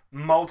destroys a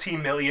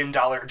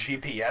multi-million-dollar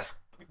GPS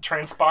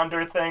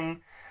transponder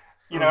thing.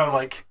 You know,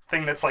 like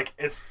thing that's like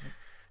it's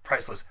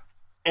priceless.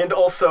 And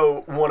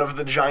also one of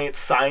the giant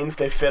signs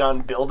they fit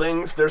on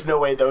buildings. There's no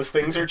way those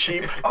things are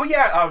cheap. Oh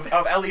yeah, of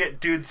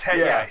Elliot Dude's head.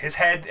 Yeah. Yeah, his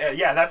head.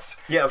 Yeah, that's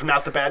Yeah, of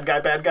not the bad guy.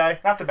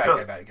 not the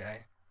bad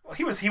guy. Well,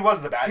 he was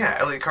the bad guy. Yeah,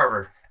 Elliot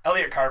Carver.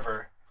 Elliot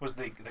Carver was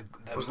the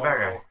Was the bad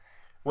guy. mogul.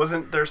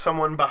 Wasn't there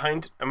someone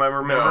behind? Am I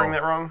remembering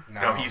that wrong?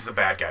 No, he's the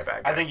bad guy.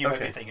 I think you might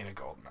Okay. be thinking of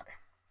Goldeneye.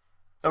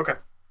 Okay.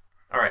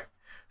 All right.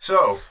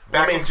 So,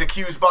 back me- into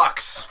Q's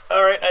box.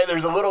 All right,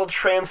 there's a little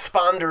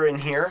transponder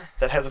in here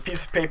that has a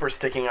piece of paper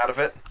sticking out of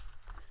it.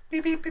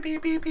 Beep, beep, beep,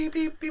 beep, beep, beep,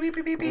 beep, beep, beep,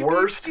 beep, beep,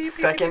 Worst beep, beep,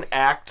 second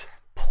act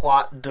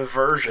plot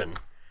diversion.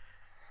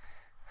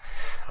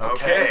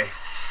 Okay.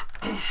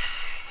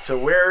 So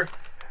where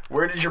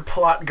did your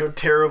plot go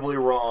terribly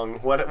wrong?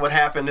 What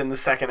happened in the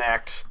second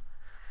act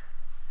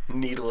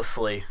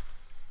needlessly?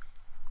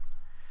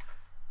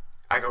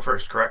 I go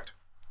first, correct?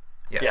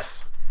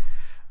 Yes.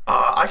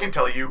 I can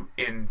tell you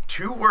in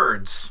 2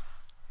 words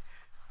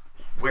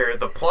where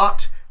the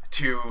plot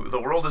to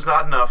The World Is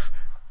Not Enough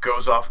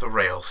goes off the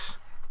rails.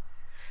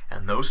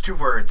 And those 2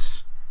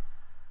 words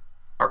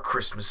are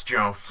Christmas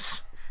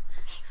Jones.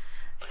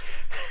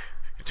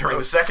 During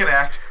the second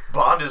act,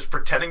 Bond is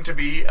pretending to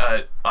be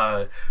a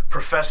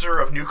professor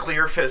of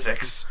nuclear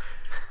physics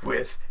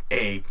with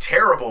a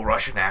terrible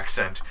Russian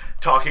accent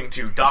talking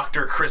to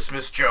Dr.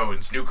 Christmas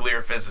Jones,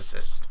 nuclear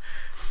physicist.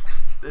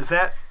 Is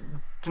that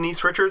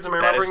Denise Richards? Am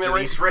I That is remembering that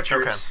Denise right?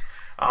 Richards.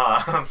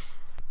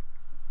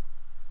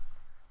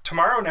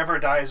 Tomorrow Never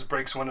Dies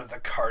breaks one of the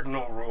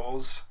cardinal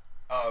rules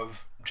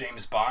of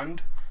James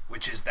Bond,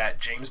 which is that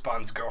James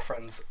Bond's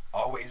girlfriends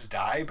always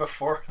die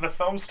before the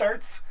film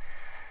starts.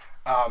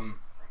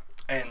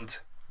 And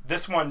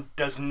this one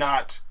does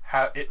not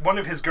have it. One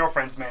of his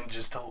girlfriends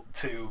manages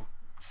to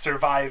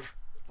survive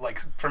like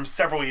from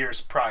several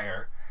years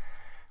prior.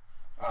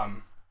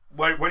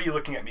 What are you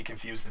looking at me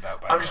confused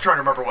about? By the I'm way? just trying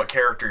to remember what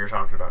character you're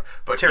talking about.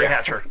 But Terry yeah.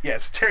 Hatcher.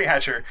 Yes, Terry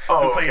Hatcher,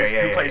 Oh, who plays okay,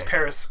 yeah, who yeah, plays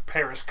yeah.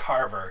 Paris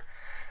Carver,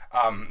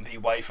 the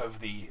wife of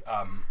the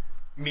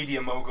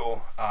media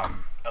mogul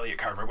Elliot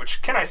Carver.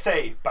 Which, can I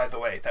say, by the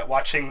way, that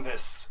watching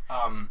this,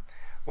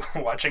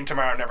 watching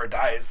Tomorrow Never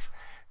Dies,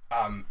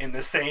 in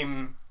the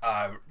same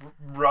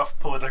rough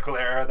political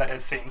era that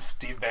has seen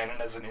Steve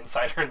Bannon as an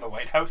insider in the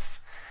White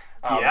House.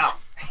 Yeah.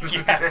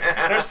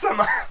 Yeah,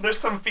 there's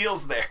some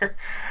feels there,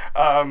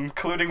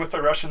 colluding with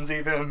the Russians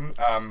even.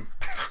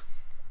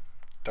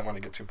 Don't want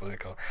to get too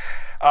political.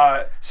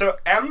 So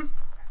M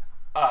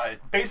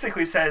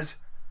basically says,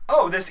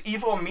 "Oh, this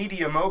evil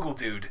media mogul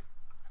dude.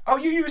 Oh,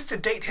 you used to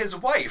date his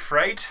wife,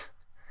 right?"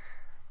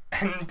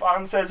 And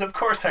Bond says, "Of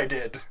course I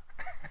did."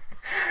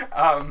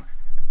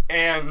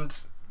 And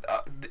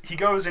he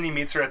goes and he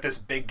meets her at this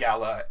big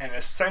gala, and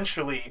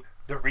essentially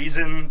the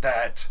reason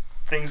that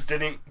things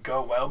didn't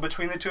go well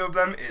between the two of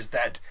them is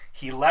that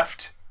he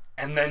left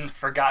and then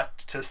forgot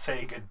to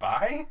say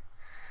goodbye.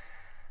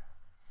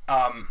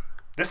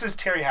 This is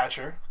Terry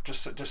Hatcher,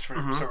 just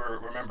for so we're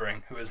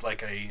remembering, who is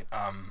like a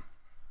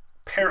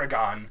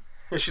paragon.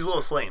 Yeah, she's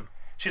Lois Lane.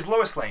 She's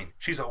Lois Lane.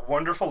 She's a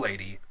wonderful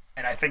lady,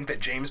 and I think that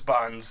James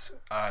Bond's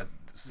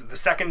the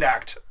second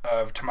act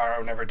of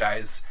Tomorrow Never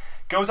Dies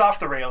goes off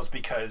the rails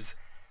because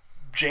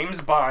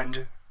James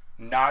Bond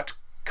not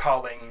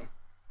calling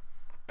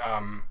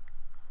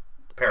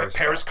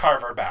Paris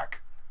Carver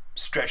back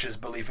stretches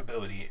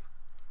believability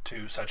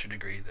to such a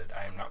degree that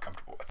I am not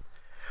comfortable with.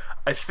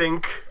 I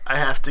think I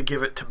have to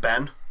give it to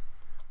Ben.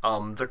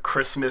 The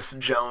Christmas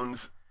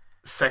Jones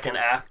second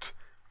act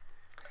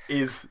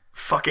is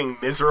fucking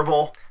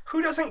miserable.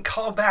 Who doesn't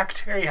call back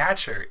Terry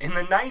Hatcher in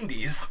the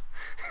 90s?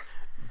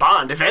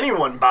 Bond, if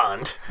anyone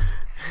Bond.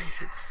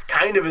 It's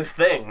kind of his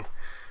thing.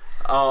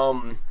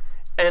 And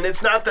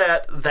it's not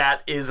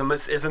that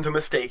isn't a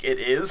mistake, it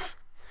is.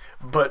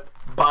 But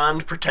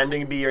Bond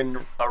pretending to be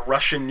a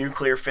Russian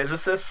nuclear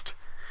physicist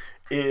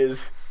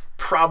is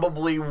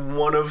probably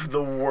one of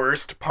the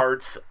worst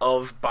parts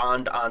of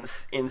Bond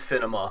in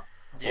cinema.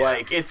 Yeah.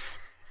 Like, it's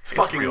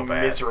fucking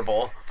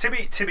miserable.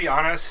 To be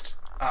honest,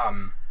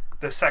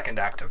 the second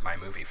act of my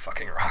movie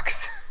fucking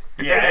rocks.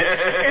 Yeah,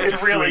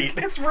 it's really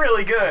sweet. It's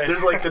really good.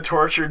 There's like the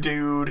torture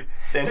dude,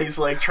 then he's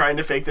like trying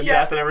to fake the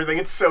death and everything.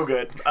 It's so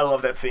good. I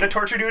love that scene. The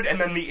torture dude,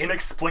 and then the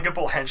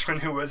inexplicable henchman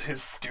who was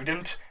his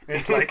student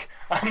is like,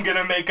 "I'm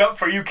gonna make up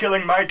for you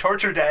killing my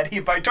torture daddy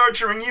by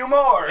torturing you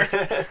more."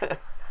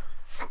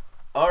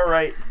 All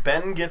right,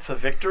 Ben gets a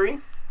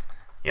victory.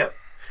 Yep.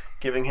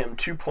 Giving him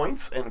 2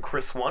 points, and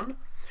Chris 1.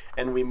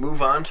 And we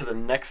move on to the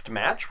next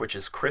match, which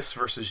is Chris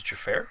versus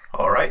Jafar.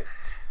 All right.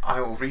 I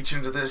will reach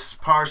into this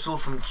parcel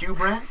from Q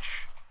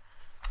Branch.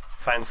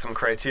 Find some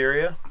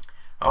criteria.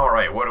 All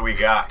right, what do we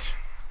got?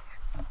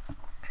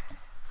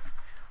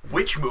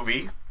 Which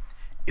movie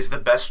is the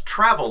best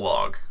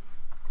travelogue?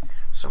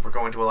 So we're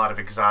going to a lot of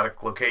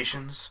exotic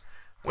locations.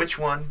 Which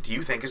one do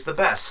you think is the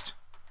best?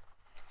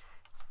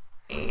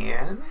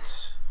 And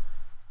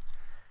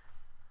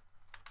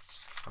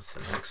what's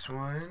the next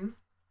one?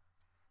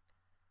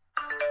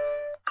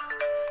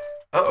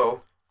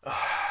 Uh-oh.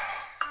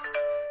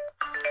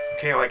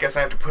 Okay, well, I guess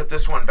I have to put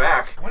this one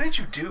back. What did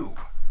you do?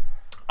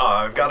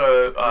 I've got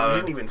a... we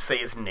didn't even say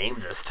his name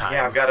this time.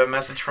 Yeah, I've got a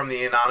message from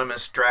the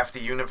anonymous Draft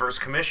the Universe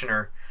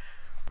commissioner.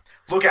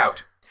 Look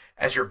out.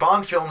 As your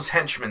Bond film's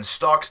henchman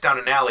stalks down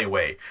an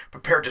alleyway,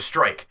 prepared to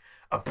strike,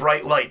 a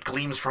bright light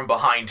gleams from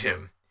behind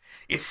him.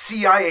 It's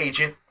CIA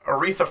agent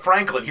Aretha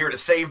Franklin here to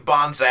save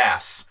Bond's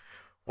ass.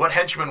 What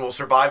henchman will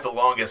survive the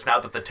longest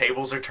now that the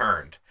tables are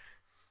turned?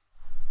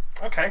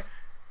 Okay.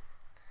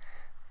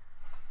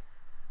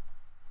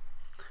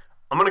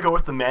 I'm going to go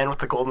with the man with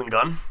the golden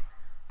gun.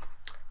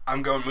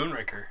 I'm going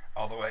Moonraker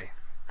all the way.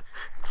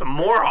 It's a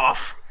more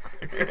off.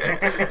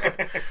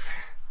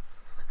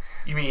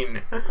 You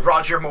mean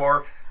Roger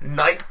Moore,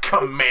 Knight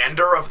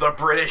Commander of the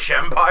British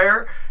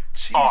Empire?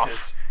 Jesus.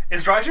 Off.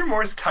 Is Roger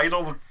Moore's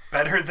title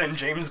better than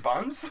James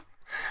Bond's?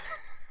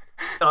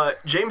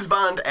 James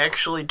Bond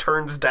actually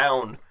turns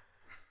down,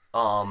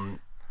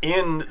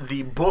 in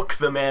the book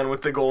The Man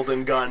with the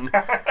Golden Gun,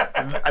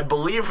 I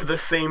believe the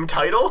same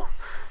title.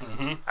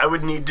 Mm-hmm. I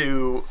would need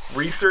to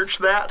research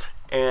that,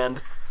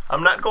 and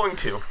I'm not going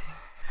to.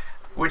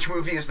 Which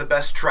movie is the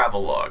best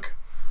travelogue?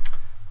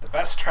 The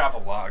best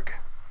travelogue.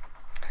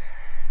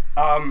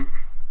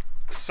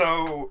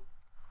 So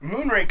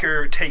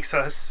Moonraker takes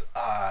us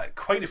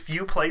quite a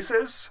few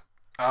places.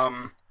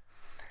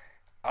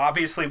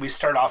 Obviously, we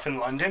start off in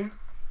London.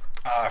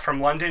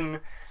 From London,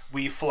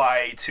 we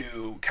fly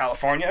to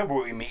California,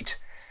 where we meet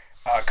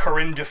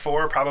Corinne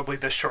Dufour, probably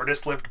the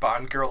shortest-lived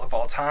Bond girl of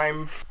all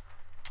time.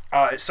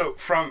 So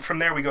from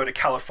there, we go to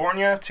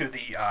California to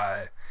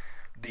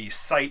the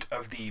site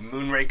of the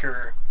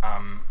Moonraker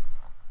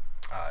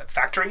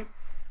factory.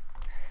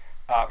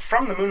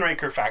 From the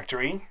Moonraker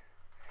factory,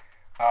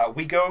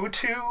 we go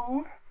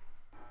to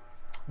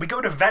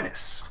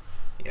Venice.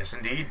 Yes,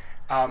 indeed.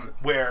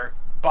 Where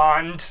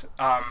Bond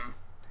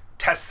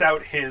tests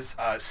out his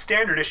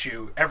standard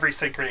issue. Every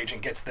secret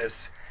agent gets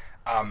this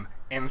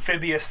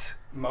amphibious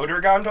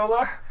motor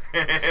gondola,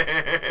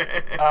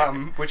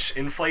 which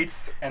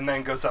inflates and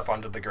then goes up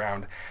onto the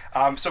ground.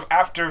 So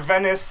after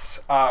Venice,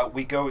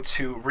 we go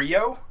to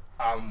Rio,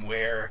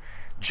 where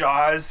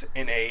Jaws,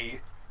 in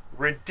a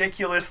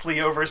ridiculously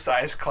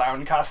oversized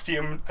clown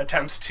costume,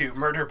 attempts to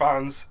murder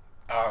Bond's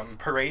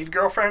parade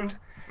girlfriend.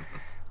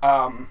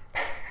 From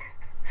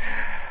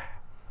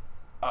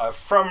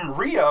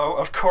Rio,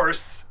 of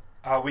course,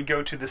 we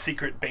go to the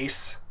secret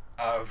base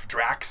of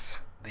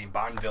Drax, the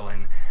Bond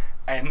villain,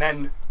 and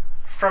then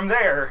from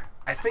there,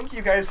 I think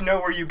you guys know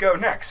where you go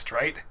next,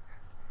 right?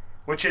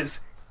 Which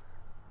is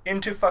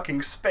into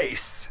fucking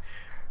space,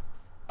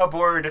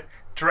 aboard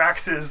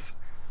Drax's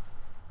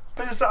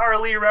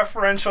bizarrely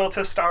referential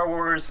to Star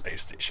Wars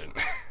space station.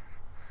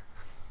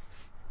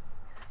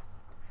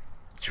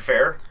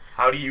 Jafar,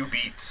 how do you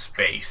beat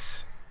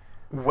space?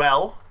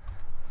 Well,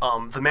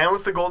 The Man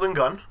with the Golden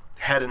Gun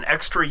had an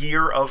extra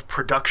year of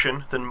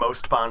production than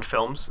most Bond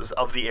films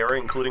of the era,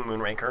 including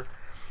Moonraker.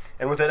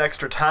 And with that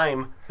extra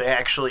time, they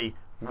actually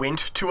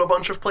went to a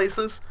bunch of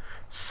places.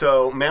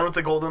 So Man with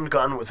the Golden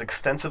Gun was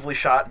extensively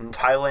shot in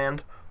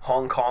Thailand,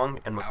 Hong Kong,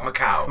 and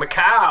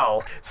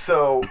Macau.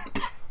 So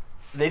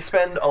they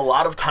spend a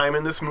lot of time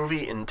in this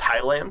movie in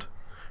Thailand.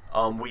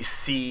 We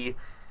see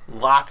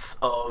lots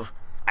of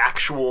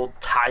actual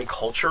Thai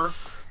culture.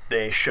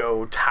 They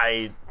show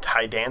Thai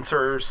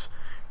dancers.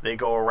 They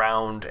go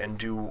around and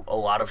do a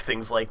lot of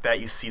things like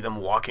that. You see them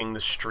walking the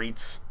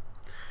streets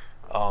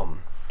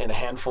in a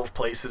handful of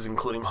places,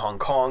 including Hong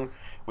Kong.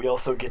 We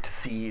also get to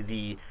see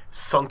the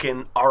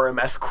sunken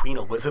RMS Queen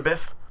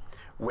Elizabeth,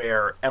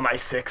 where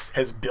MI6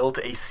 has built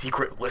a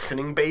secret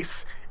listening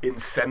base in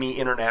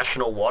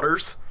semi-international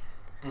waters.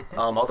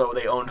 Although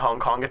they owned Hong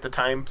Kong at the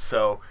time,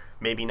 so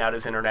maybe not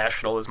as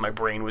international as my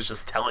brain was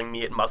just telling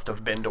me it must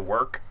have been to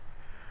work.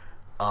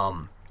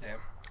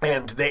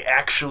 And they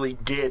actually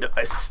did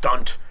a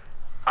stunt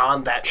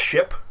on that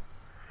ship.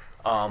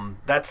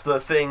 That's the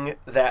thing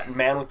that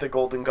Man with the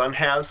Golden Gun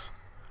has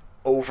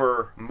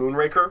over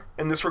Moonraker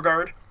in this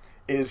regard,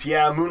 is,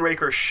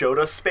 Moonraker showed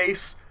us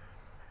space.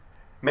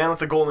 Man with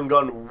the Golden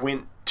Gun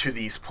went to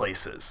these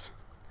places.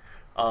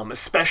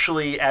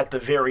 Especially at the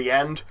very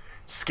end,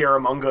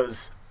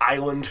 Scaramunga's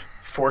island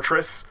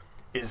fortress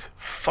is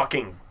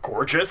fucking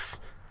gorgeous.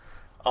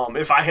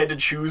 If I had to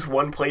choose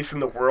one place in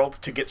the world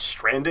to get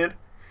stranded,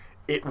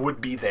 it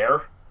would be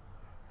there.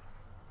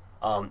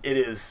 It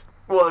is,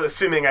 well,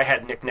 assuming I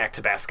had Knick Knack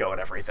Tabasco and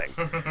everything.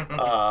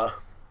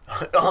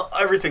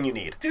 Everything you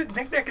need. Dude,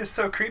 Knick Knack is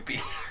so creepy.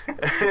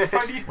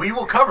 We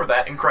will cover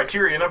that in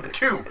criteria number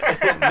 2.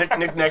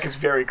 Knick Knack is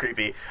very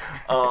creepy.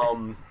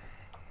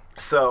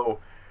 So,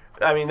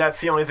 I mean,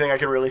 that's the only thing I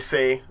can really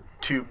say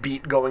to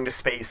beat going to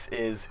space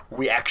is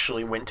we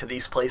actually went to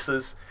these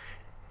places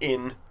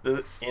in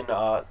the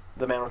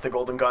Man with the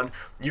Golden Gun.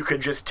 You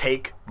could just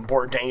take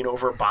Bourdain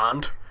over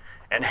Bond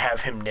and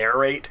have him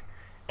narrate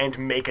and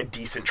make a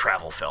decent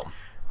travel film.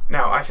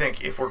 Now, I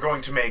think if we're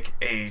going to make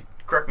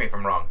correct me if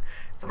I'm wrong,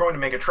 if we're going to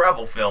make a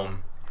travel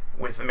film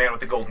with the Man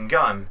with the Golden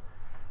Gun,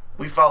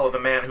 we follow the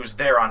man who's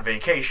there on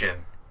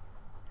vacation.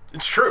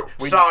 It's true.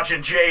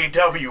 Sergeant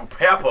J.W.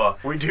 Pepper.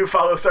 We do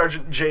follow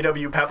Sergeant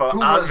J.W. Pepper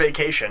on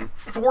vacation.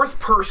 4th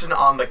person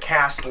on the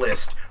cast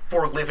list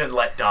for Live and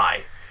Let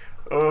Die.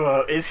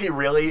 Is he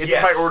really? It's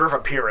Yes. by order of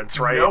appearance,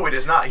 right? No, it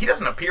is not. He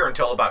doesn't appear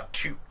until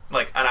about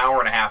an hour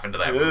and a half into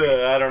that movie.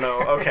 I don't know.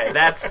 Okay,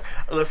 that's...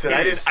 Listen,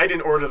 I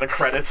didn't order the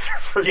credits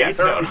for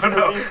either of these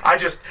movies.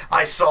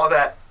 I saw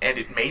that, and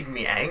it made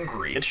me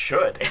angry. It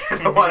should.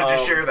 And I wanted to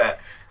share that.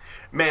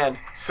 Man,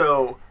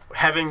 so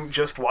having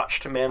just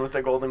watched Man with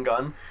the Golden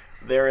Gun,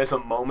 there is a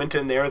moment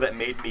in there that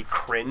made me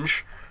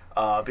cringe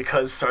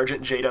because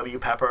Sergeant J.W.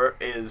 Pepper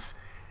is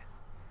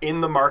in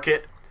the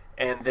market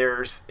and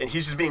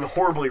he's just being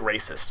horribly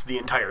racist the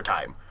entire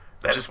time.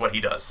 That is what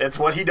he does. That's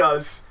what he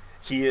does.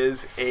 He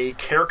is a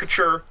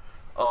caricature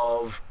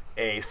of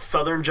a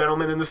Southern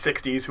gentleman in the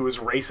 60s who is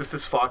racist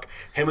as fuck.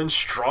 Him and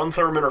Strawn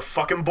Thurmond are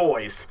fucking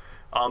boys.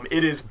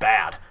 It is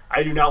bad.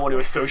 I do not want to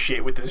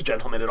associate with this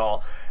gentleman at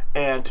all.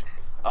 And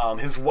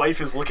his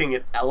wife is looking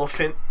at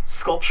elephant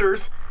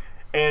sculptures,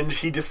 and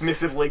he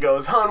dismissively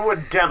goes, "Hon, we're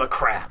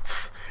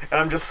Democrats." And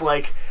I'm just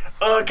like,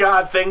 oh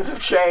god, things have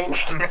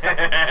changed.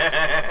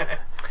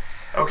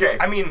 Okay.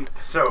 I mean,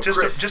 so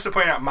just to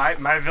point out,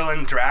 my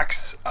villain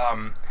Drax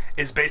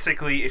is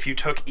basically if you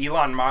took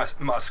Elon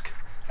Musk,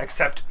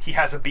 except he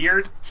has a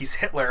beard, he's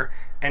Hitler,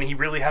 and he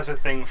really has a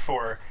thing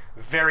for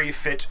very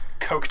fit,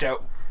 coked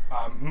out,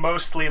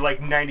 mostly like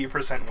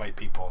 90% white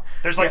people.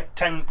 There's like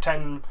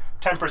 10%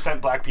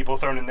 black people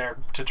thrown in there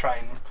to try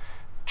and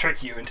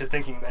trick you into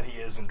thinking that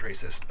he isn't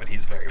racist, but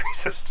he's very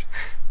racist.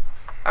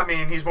 I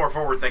mean, he's more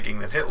forward-thinking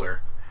than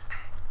Hitler.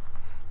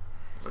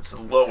 That's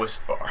the lowest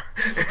bar.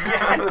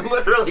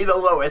 Literally the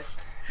lowest.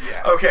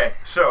 Yeah. Okay,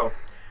 so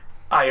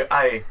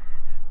I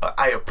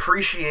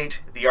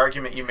appreciate the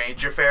argument you made,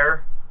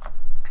 Jafar,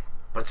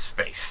 but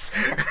space.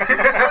 He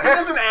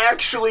doesn't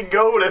actually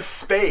go to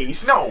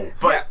space. No,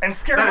 but Yeah, and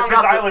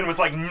Scaramunga's Island was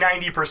like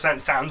 90%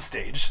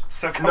 soundstage,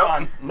 so come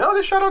on. No,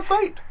 they shot on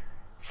site.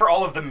 For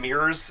all of the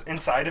mirrors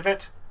inside of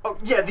it. Oh,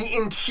 yeah, the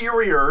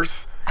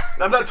interiors.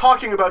 I'm not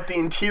talking about the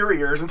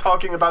interiors. I'm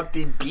talking about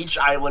the beach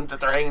island that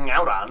they're hanging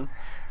out on.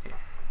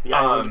 The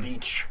island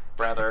beach.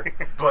 rather.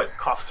 But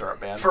Cough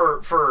syrup band.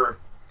 for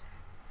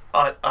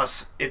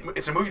us,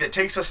 it's a movie that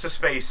takes us to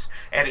space,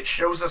 and it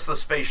shows us the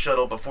space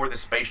shuttle before the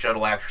space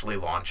shuttle actually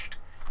launched.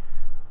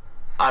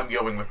 I'm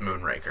going with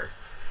Moonraker.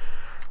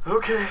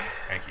 Okay.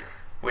 Thank you.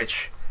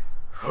 Which,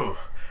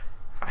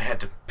 I had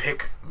to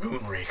pick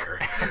Moonraker.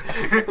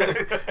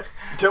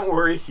 Don't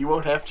worry, you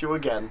won't have to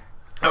again.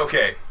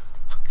 Okay.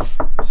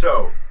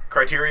 So,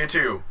 criteria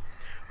 2.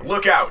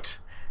 Look out!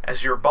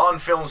 As your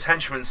Bond film's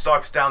henchman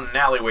stalks down an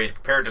alleyway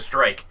prepared to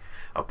strike,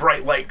 a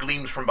bright light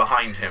gleams from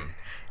behind him.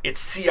 It's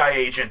CIA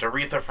agent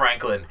Aretha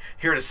Franklin,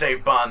 here to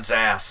save Bond's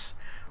ass.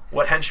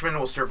 What henchman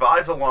will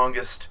survive the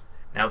longest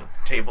now that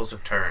the tables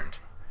have turned?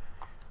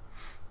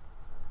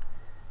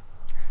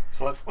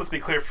 So let's be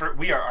clear.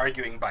 We are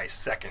arguing by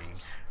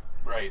seconds,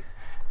 right?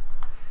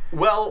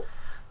 Well,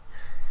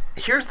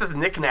 here's the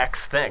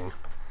Knickknacks thing.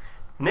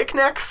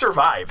 Knickknacks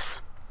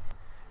survives.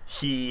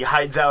 He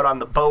hides out on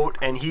the boat,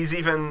 and he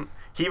even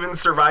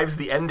survives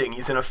the ending.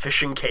 He's in a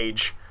fishing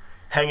cage,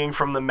 hanging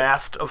from the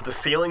mast of the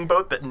sailing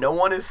boat that no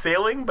one is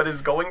sailing, but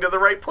is going to the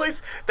right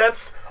place.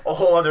 That's a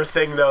whole other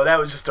thing, though. That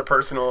was just a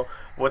personal,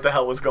 what the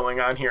hell was going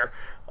on here?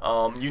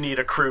 You need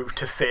a crew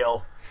to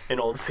sail an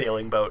old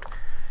sailing boat,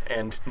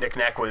 and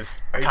Knick-Knack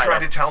was Are you tied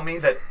trying up. to tell me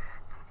that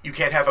you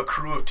can't have a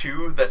crew of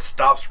 2 that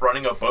stops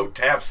running a boat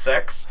to have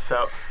sex?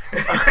 So,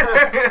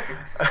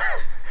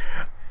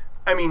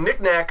 I mean,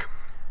 Knick-Knack,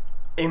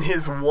 in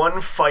his one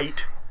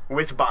fight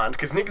with Bond,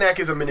 because Knick-Knack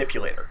is a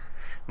manipulator.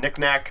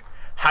 Knick-Knack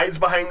hides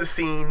behind the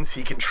scenes.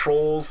 He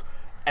controls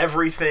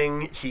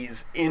everything.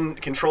 He's in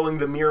controlling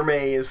the mirror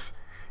maze.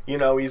 You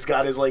know, he's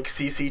got his, like,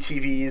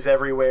 CCTVs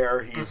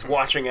everywhere. He's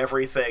watching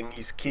everything.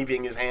 He's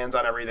keeping his hands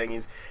on everything.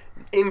 He's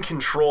in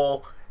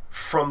control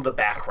from the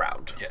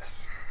background.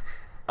 Yes.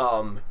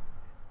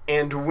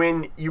 And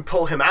when you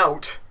pull him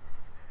out,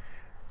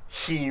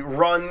 he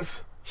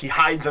runs, he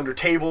hides under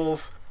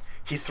tables,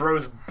 he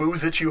throws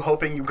booze at you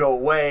hoping you go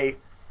away.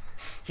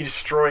 He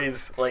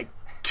destroys, like,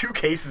 2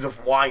 cases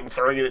of wine,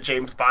 throwing it at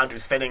James Bond,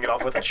 who's fending it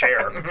off with a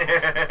chair.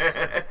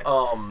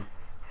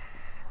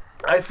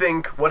 I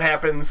think what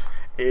happens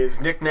is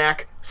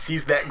Knick-Knack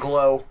sees that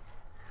glow,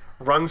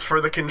 runs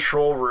for the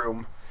control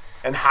room,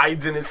 and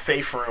hides in his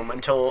safe room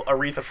until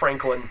Aretha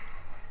Franklin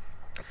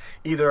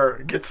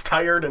either gets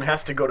tired and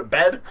has to go to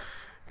bed,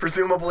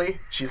 presumably.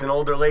 She's an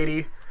older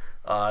lady.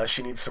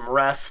 She needs some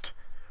rest.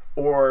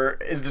 Or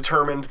is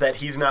determined that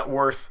he's not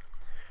worth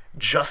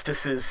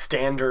justice's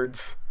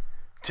standards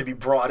to be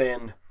brought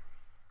in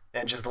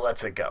and just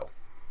lets it go.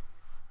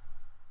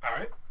 All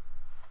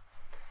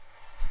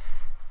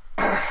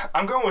right.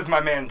 I'm going with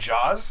my man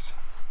Jaws.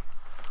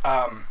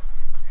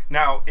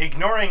 Now,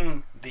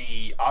 ignoring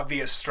the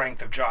obvious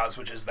strength of Jaws,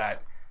 which is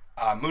that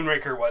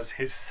Moonraker was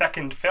his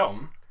second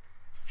film,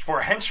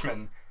 for a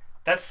henchman,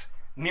 that's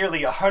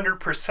nearly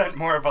 100%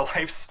 more of a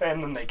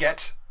lifespan than they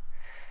get.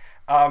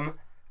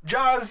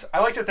 Jaws, I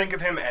like to think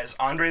of him as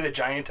Andre the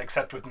Giant,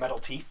 except with metal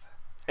teeth.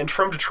 And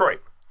from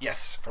Detroit.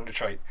 Yes, from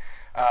Detroit.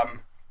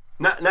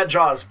 Not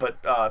Jaws,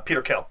 but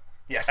Peter Kill.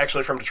 Yes.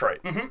 Actually from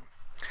Detroit.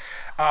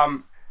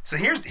 So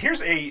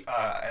here's a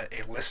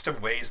list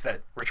of ways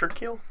that Richard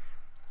Kiel?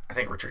 I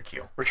think Richard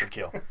Kiel. Richard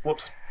Kiel.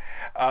 Whoops.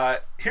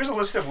 here's a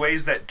list of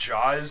ways that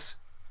Jaws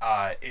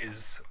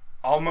is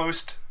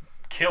almost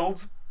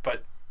killed,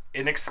 but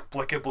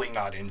inexplicably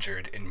not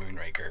injured in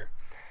Moonraker.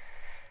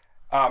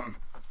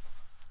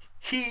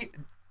 He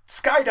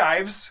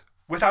skydives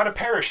without a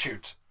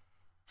parachute.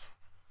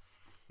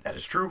 That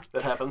is true.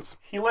 That happens.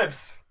 He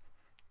lives.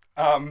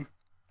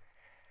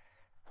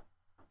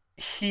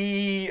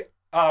 He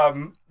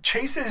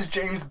chases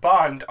James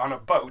Bond on a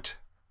boat.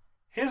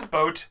 His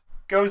boat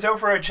goes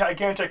over a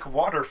gigantic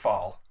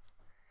waterfall.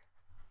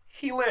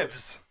 He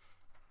lives.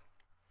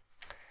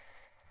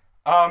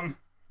 Let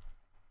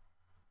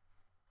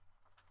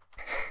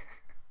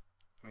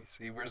me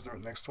see. Where's the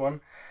next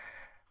one?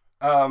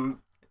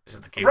 Is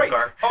it the cable Right.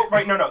 car? Oh,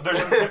 right. No. There's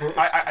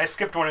I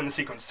skipped one in the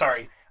sequence.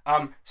 Sorry.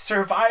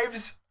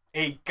 Survives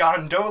a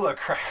gondola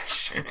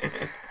crash.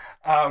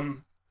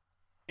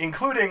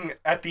 Including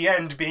at the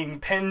end being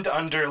pinned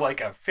under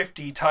like a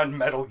 50-ton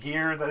Metal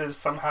Gear that is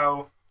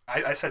somehow...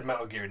 I said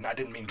Metal Gear, and I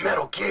didn't mean to.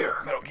 Metal Gear.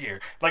 Metal Gear.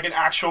 Like an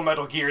actual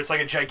Metal Gear. It's like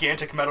a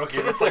gigantic Metal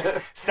Gear that's like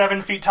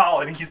 7 feet tall,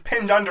 and he's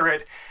pinned under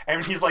it,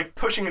 and he's like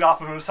pushing it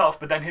off of himself,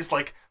 but then his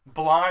like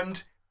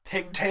blonde,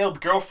 pigtailed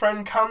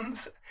girlfriend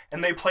comes,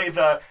 and they play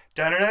the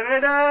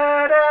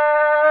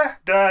da-da-da-da-da,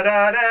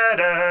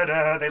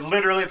 da-da-da-da-da. They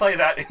literally play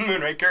that in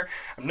Moonraker.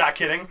 I'm not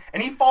kidding.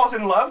 And he falls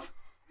in love,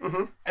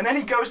 and then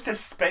he goes to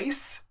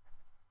space,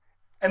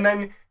 and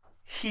then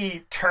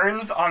he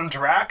turns on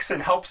Drax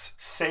and helps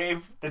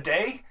save the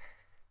day.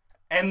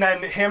 And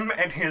then him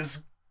and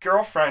his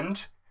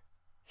girlfriend,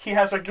 he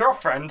has a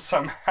girlfriend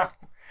somehow.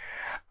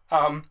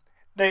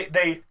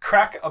 They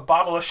crack a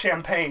bottle of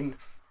champagne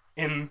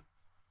in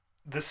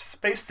the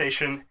space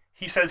station.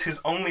 He says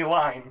his only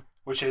line,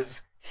 which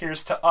is,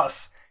 "Here's to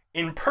us,"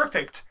 in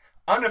perfect,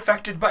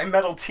 unaffected by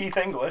metal teeth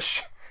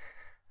English.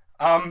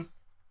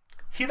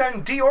 He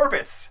then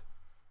deorbits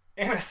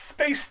in a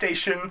space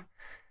station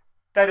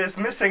that is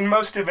missing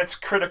most of its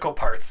critical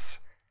parts.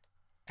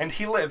 And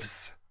he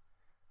lives.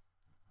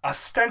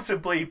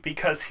 Ostensibly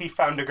because he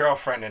found a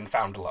girlfriend and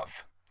found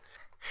love.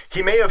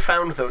 He may have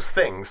found those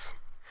things,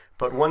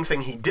 but one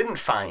thing he didn't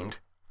find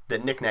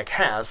that Nick Nack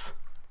has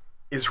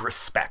is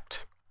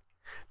respect.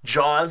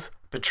 Jaws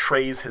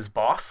betrays his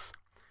boss,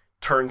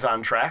 turns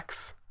on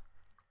tracks.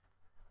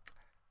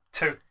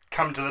 To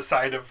come to the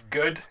side of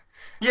good.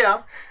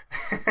 Yeah.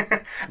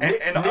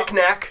 and Nick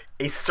Nack,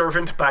 a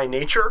servant by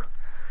nature,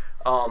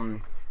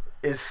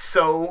 is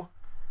so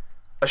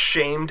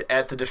ashamed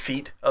at the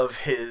defeat of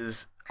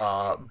his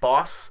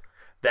boss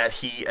that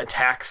he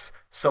attacks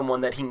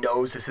someone that he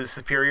knows is his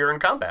superior in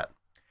combat.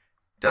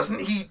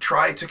 Doesn't he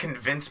try to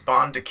convince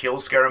Bond to kill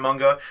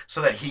Scaramanga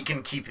so that he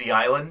can keep the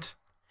island?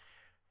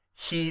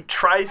 He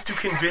tries to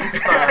convince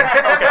Bond.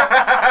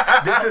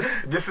 Okay,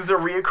 this is a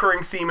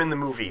reoccurring theme in the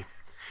movie,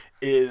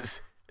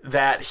 is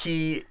that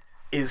he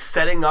is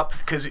setting up,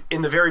 because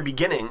in the very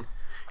beginning,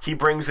 he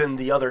brings in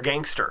the other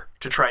gangster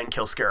to try and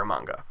kill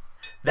Scaramanga.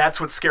 That's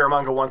what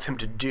Scaramanga wants him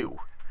to do.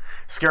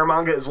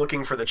 Scaramanga is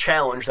looking for the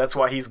challenge. That's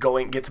why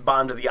gets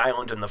Bond to the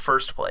island in the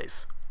first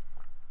place.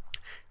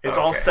 It's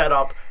all set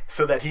up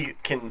so that he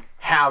can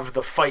have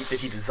the fight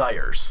that he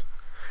desires.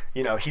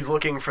 You know, he's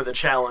looking for the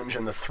challenge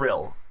and the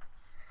thrill.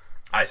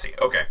 I see.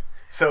 Okay.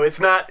 So it's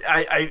not...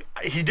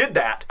 he did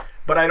that,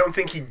 but I don't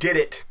think he did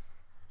it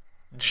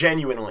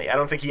genuinely. I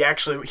don't think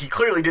he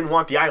clearly didn't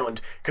want the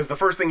island, because the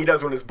first thing he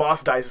does when his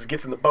boss dies is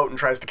gets in the boat and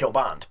tries to kill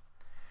Bond.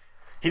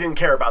 He didn't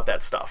care about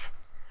that stuff.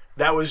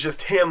 That was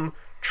just him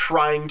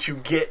trying to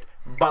get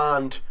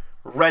Bond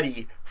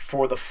ready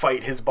for the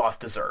fight his boss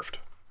deserved.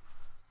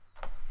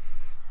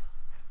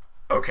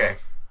 Okay.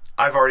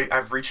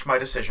 I've reached my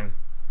decision.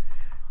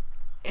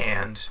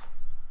 And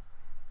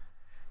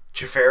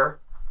Jafar,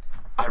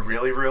 I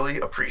really, really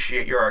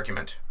appreciate your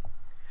argument.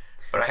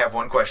 But I have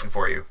one question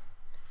for you.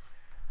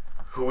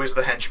 Who is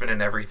the henchman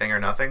in Everything or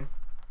Nothing?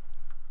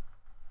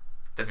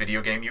 The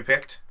video game you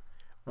picked?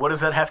 What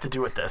does that have to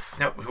do with this?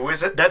 No, who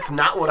is it? That's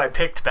not what I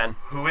picked, Ben.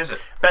 Who is it?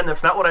 Ben,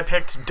 that's not what I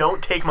picked.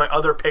 Don't take my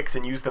other picks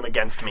and use them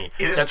against me.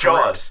 It is That's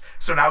Jaws.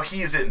 So now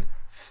he's in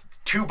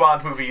 2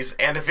 Bond movies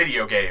and a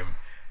video game.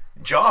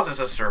 Jaws is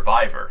a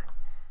survivor.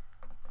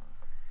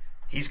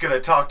 He's going to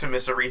talk to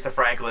Miss Aretha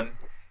Franklin.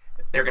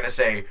 They're going to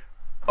say,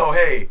 oh,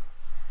 hey,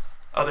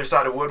 other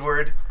side of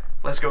Woodward,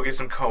 let's go get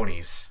some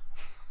conies.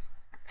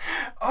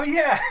 Oh,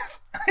 yeah.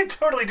 I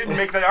totally didn't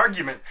make that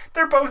argument.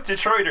 They're both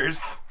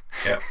Detroiters.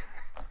 Yep.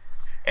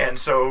 And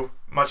so,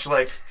 much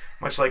like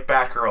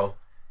Batgirl,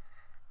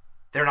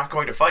 they're not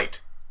going to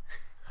fight.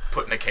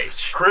 Put in a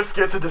cage. Chris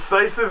gets a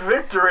decisive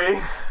victory.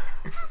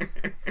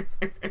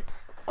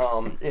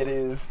 It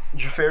is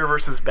Jafar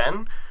versus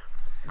Ben.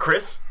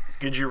 Chris,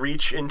 could you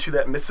reach into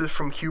that missive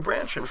from Q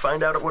Branch and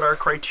find out what our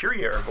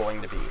criteria are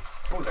going to be?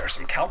 Oh, there are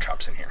some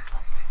caltrops in here.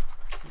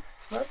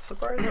 It's not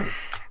surprising.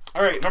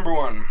 All right, number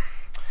 1.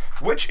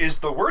 Which is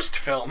the worst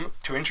film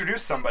to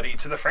introduce somebody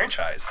to the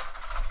franchise?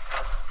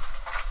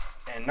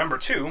 And number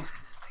 2,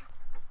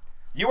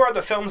 you are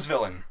the film's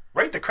villain.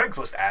 Write the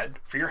Craigslist ad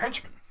for your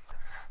henchman.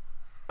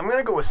 I'm going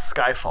to go with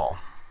Skyfall.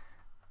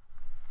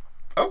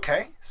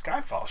 Okay,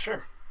 Skyfall,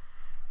 sure.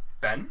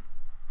 Ben?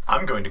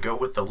 I'm going to go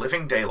with The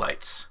Living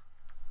Daylights.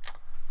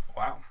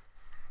 Wow.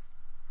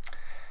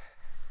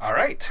 All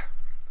right.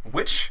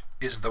 Which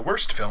is the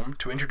worst film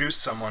to introduce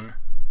someone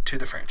to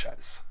the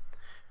franchise?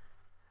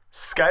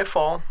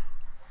 Skyfall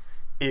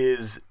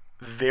is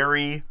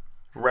very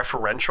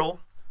referential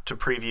to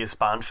previous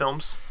Bond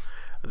films.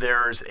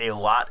 There's a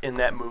lot in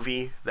that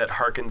movie that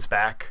harkens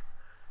back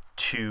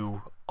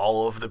to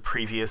all of the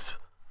previous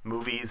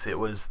movies. It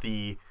was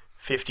the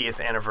 50th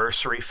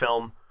anniversary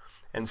film,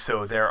 and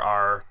so there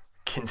are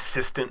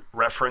consistent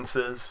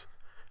references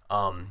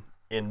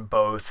in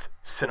both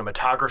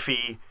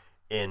cinematography,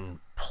 in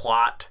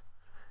plot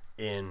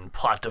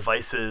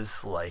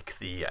devices like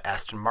the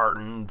Aston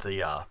Martin,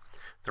 the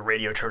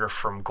radio trigger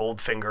from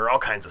Goldfinger, all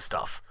kinds of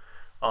stuff,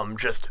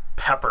 just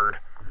peppered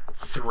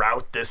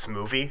throughout this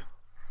movie.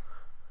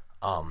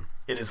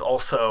 It is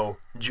also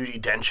Judi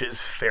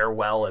Dench's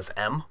farewell as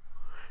M,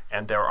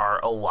 and there are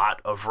a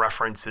lot of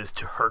references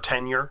to her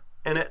tenure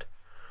in it.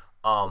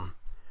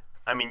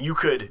 I mean, you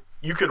could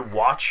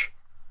watch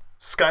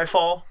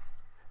Skyfall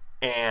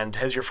and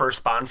as your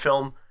first Bond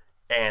film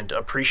and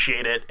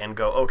appreciate it and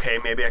go, okay,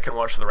 maybe I can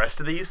watch the rest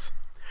of these,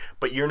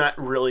 but you're not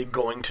really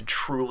going to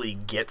truly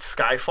get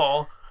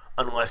Skyfall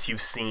unless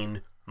you've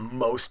seen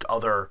most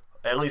other,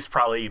 at least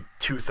probably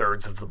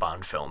 2/3 of the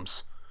Bond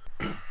films.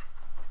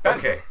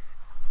 Okay.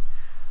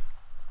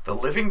 The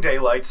Living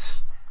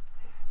Daylights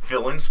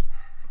villain's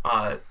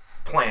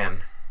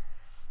plan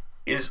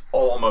is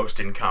almost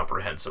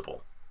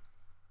incomprehensible.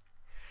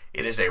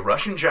 It is a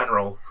Russian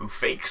general who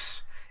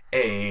fakes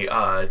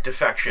a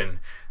defection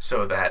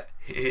so that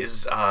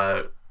his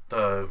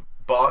the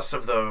boss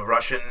of the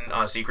Russian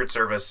Secret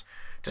Service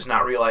does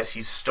not realize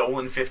he's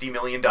stolen $50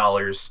 million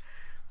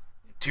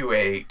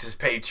to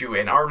pay to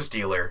an arms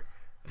dealer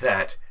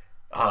that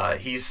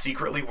he's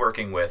secretly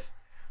working with,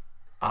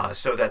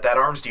 so that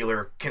arms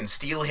dealer can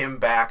steal him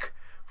back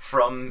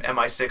from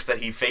MI6 that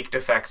he faked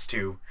defects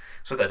to,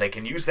 so that they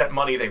can use that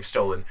money they've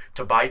stolen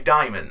to buy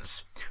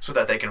diamonds, so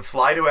that they can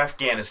fly to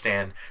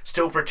Afghanistan,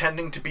 still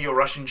pretending to be a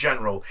Russian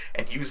general,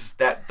 and use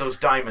those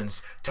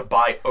diamonds to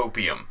buy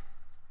opium.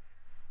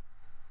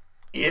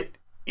 It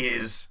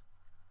is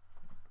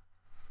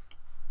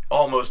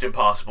almost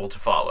impossible to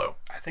follow.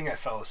 I think I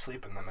fell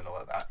asleep in the middle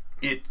of that.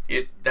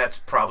 That's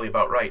probably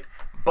about right.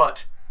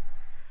 But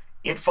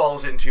it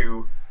falls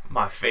into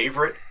my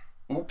favorite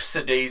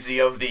oops-a-daisy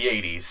of the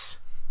 80s.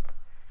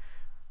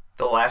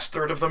 The last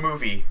third of the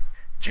movie,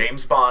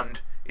 James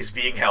Bond is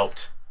being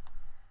helped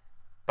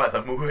by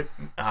the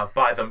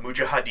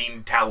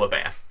Mujahideen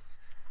Taliban.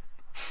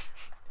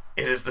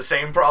 It is the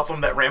same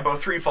problem that Rambo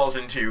 3 falls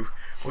into,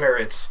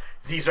 where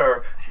these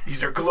are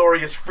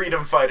glorious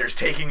freedom fighters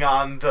taking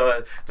on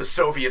the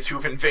Soviets who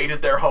have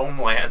invaded their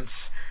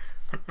homelands.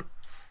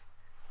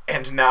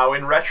 And now,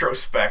 in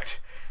retrospect,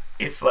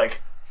 it's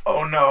like,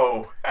 oh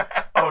no,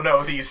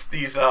 these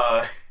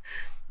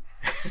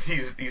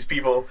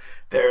people,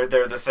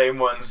 they're the same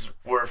ones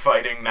we're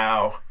fighting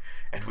now,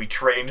 and we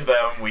trained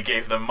them, we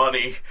gave them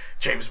money.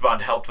 James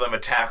Bond helped them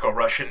attack a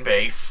Russian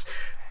base.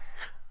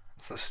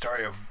 It's the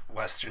story of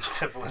Western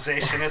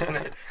civilization, isn't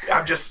it?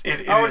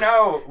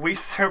 No, we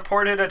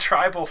supported a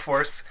tribal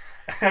force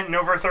and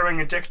overthrowing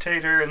a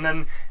dictator, and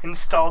then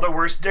installed a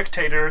worse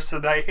dictator, so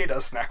they hate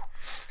us now.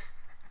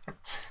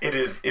 It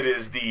is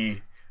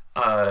the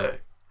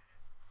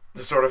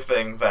sort of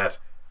thing that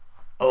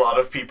a lot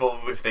of people,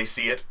 if they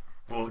see it,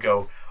 will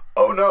go,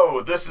 oh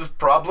no, this is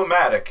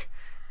problematic.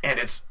 And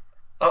it's,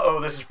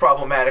 this is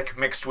problematic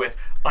mixed with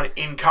an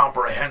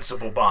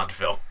incomprehensible Bond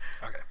film.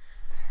 Okay.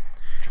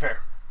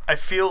 Fair. I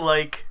feel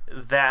like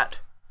that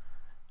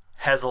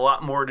has a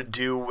lot more to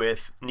do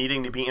with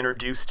needing to be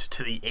introduced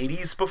to the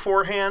 80s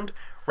beforehand,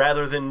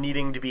 rather than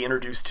needing to be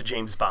introduced to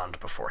James Bond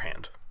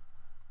beforehand.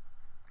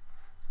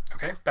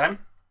 Okay, Ben?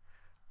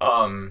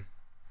 I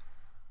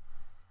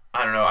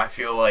don't know, I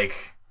feel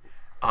like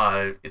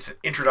it's an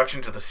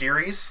introduction to the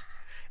series,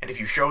 and if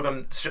you show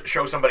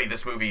somebody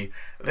this movie,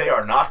 they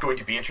are not going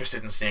to be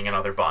interested in seeing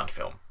another Bond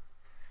film.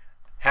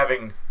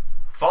 Having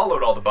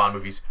followed all the Bond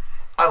movies,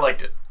 I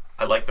liked it.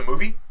 I liked the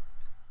movie,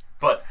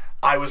 but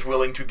I was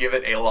willing to give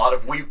it a lot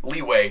of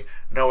leeway,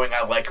 knowing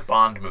I like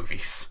Bond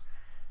movies.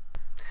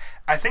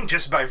 I think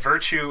just by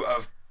virtue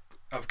of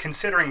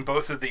considering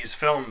both of these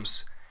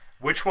films,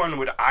 which one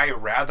would I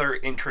rather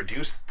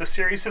introduce the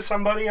series to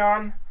somebody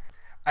on?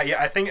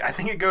 I think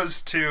it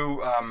goes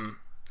to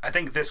I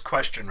think this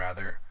question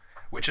rather,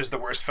 which is the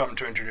worst film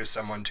to introduce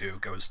someone to,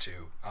 goes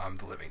to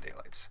The Living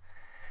Daylights.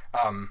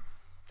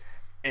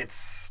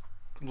 It's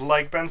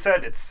like Ben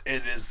said, it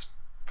is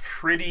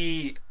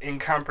pretty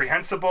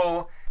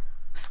incomprehensible.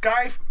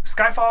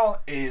 Skyfall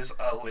is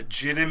a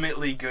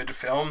legitimately good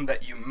film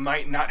that you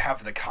might not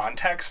have the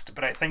context,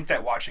 but I think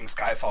that watching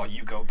Skyfall,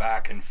 you go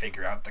back and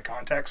figure out the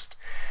context.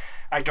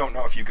 I don't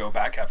know if you go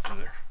back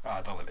after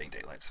The Living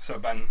Daylights. So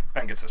Ben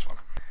gets this one.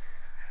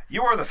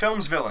 You are the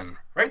film's villain.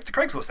 Write the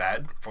Craigslist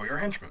ad for your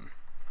henchman.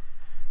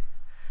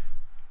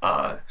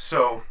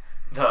 So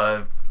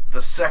the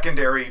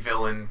secondary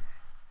villain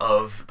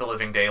of The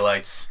Living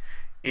Daylights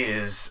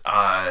is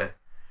the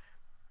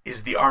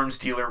arms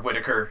dealer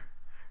Whitaker,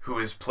 who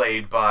is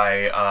played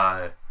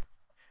by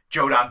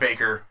Joe Don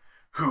Baker,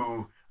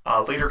 who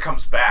later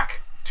comes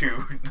back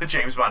to the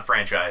James Bond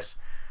franchise.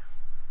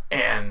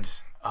 And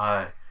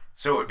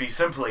so it would be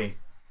simply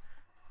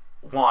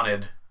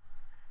wanted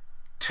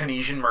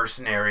Tunisian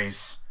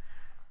mercenaries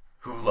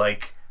who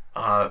like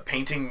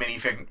painting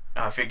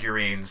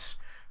figurines,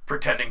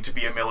 pretending to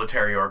be a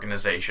military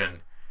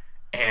organization,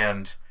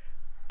 and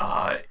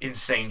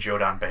insane Joe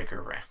Don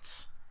Baker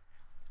rants.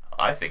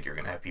 I think you're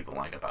going to have people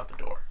lined up out the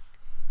door.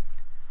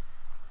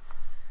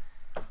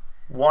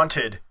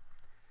 Wanted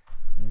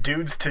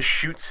dudes to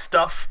shoot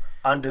stuff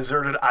on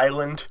deserted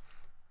island.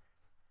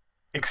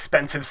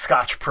 Expensive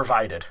scotch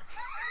provided.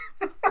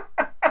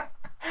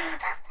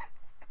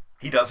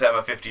 He does have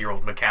a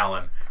 50-year-old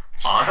Macallan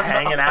on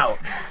Hanging out.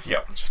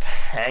 Yep. Just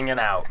hanging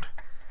out.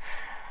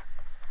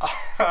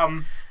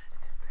 I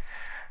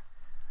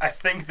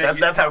think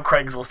That's how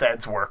Craigslist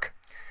ads work.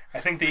 I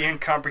think the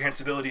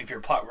incomprehensibility of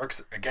your plot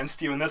works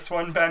against you in this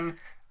one, Ben.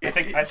 I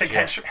think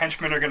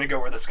henchmen are going to go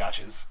where the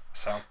scotch is.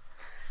 So,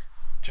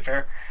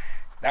 Jafar,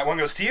 that one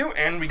goes to you,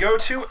 and we go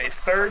to a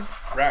third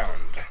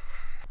round.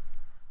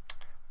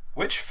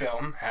 Which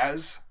film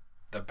has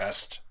the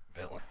best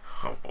villain?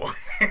 Oh boy.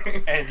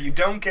 And you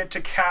don't get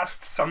to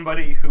cast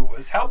somebody who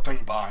was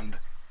helping Bond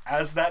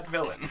as that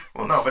villain.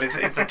 Well, no, but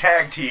it's a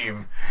tag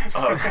team.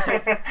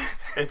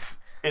 It's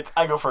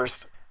I go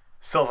first.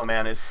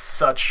 Silverman is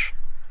such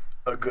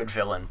a good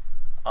villain.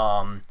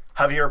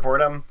 Javier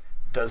Bardem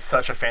does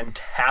such a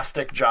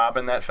fantastic job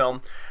in that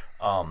film.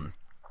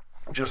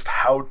 Just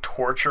how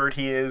tortured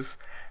he is,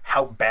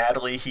 how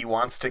badly he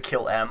wants to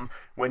kill M.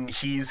 When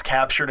he's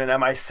captured in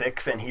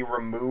MI6 and he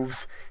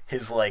removes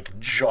his like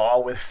jaw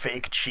with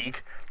fake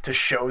cheek to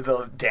show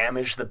the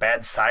damage the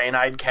bad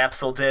cyanide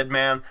capsule did,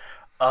 man.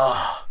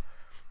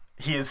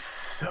 He is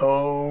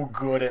so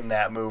good in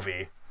that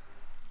movie.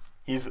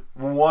 He's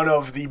one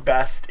of the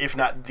best, if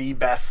not the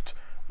best,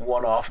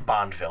 one-off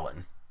Bond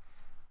villain.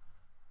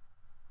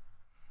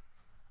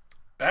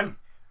 Ben?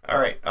 All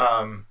right.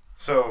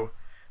 So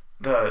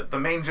the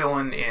main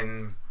villain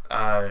in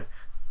The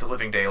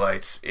Living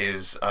Daylights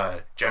is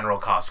General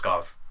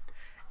Koskov,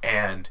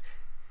 and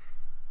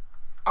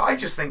I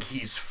just think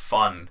he's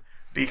fun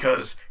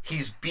because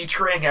he's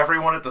betraying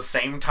everyone at the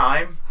same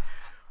time.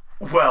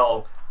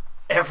 Well,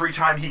 every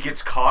time he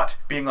gets caught,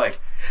 being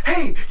like,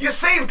 "Hey, you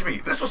saved me!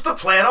 This was the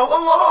plan all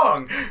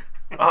along!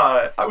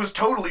 I was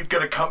totally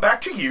gonna come back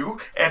to you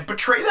and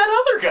betray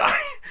that other guy!"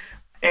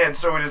 And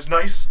so it is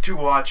nice to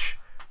watch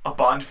a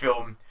Bond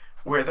film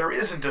where there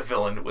isn't a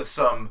villain with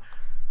some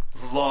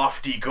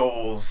lofty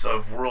goals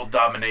of world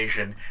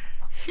domination.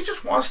 He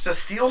just wants to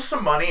steal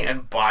some money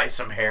and buy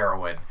some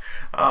heroin.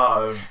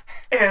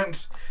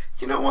 And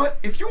you know what?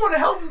 If you want to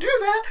help him do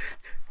that,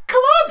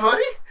 come on,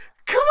 buddy!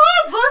 Come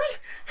on, buddy!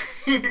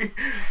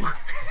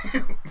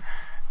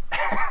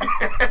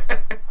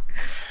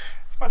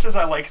 As much as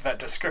I like that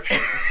description.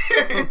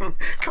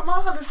 Come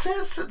on,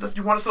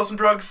 you want to sell some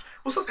drugs?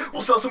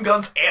 We'll sell some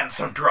guns and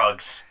some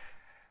drugs.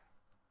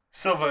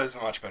 Silva is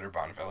a much better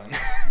Bond villain.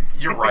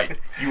 You're right.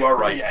 You are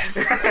right.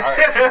 Yes.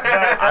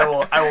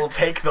 I will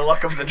take the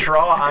luck of the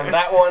draw on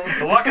that one.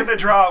 The luck of the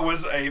draw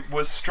was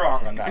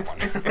strong on that one.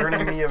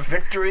 Earning me a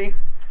victory,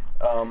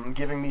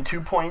 giving me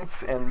 2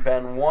 points, and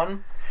Ben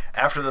 1.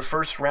 After the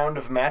first round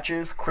of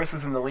matches, Chris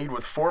is in the lead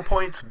with 4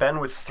 points, Ben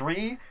with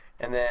 3,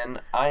 and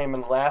then I am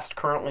in last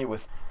currently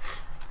with...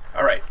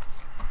 All right.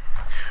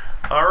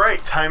 All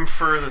right, time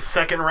for the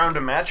second round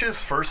of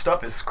matches. First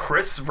up is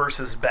Chris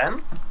versus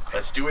Ben.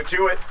 Let's do it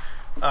to it.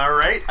 All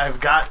right, I've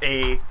got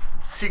a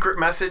secret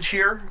message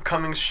here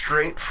coming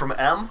straight from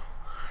M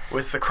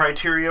with the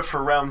criteria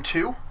for round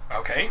 2.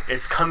 Okay.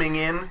 It's coming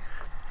in.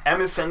 M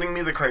is sending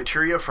me the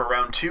criteria for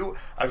round 2.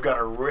 I've got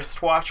a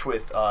wristwatch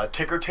with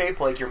ticker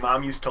tape like your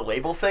mom used to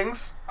label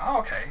things. Oh,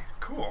 okay.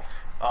 Cool.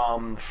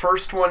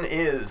 First one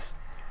is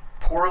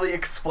poorly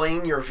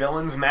explain your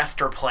villain's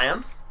master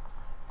plan.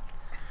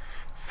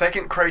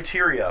 Second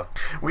criteria.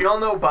 We all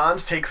know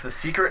Bond takes the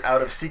secret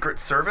out of Secret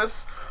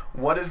Service.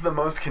 What is the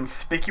most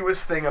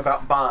conspicuous thing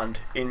about Bond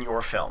in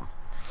your film?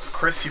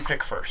 Chris, you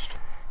pick first.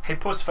 Hey,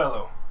 puss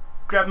fellow,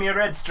 grab me a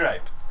red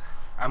stripe.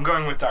 I'm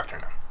going with Dr.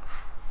 No.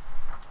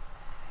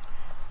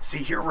 See,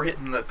 here we're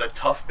hitting the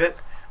tough bit.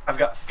 I've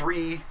got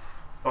 3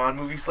 Bond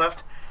movies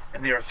left,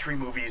 and there are 3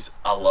 movies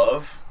I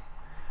love,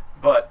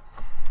 but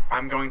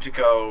I'm going to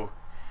go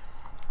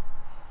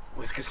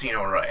with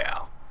Casino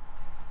Royale.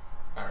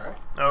 All right.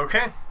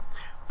 Okay.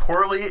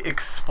 Poorly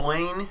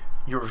explain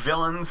your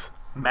villain's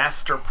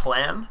master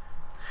plan.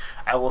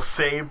 I will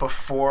say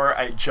before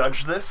I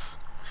judge this,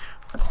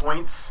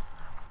 points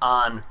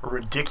on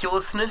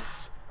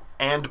ridiculousness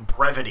and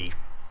brevity.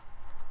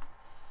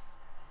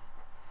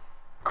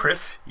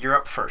 Chris, you're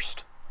up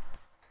first.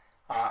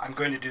 I'm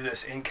going to do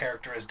this in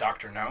character as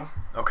Dr. No.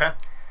 Okay.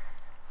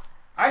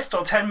 I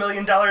stole $10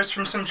 million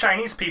from some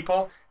Chinese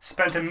people,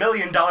 spent $1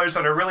 million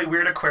on a really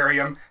weird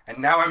aquarium, and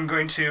now I'm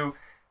going to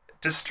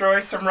destroy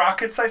some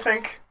rockets, I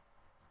think.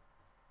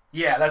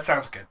 Yeah, that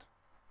sounds good.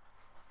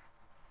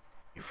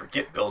 You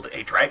forget build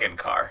a dragon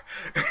car.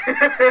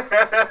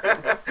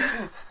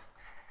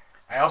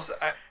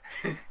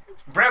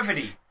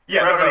 Brevity.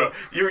 Yeah, Brevity.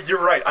 no.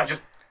 You're right.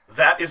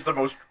 That is the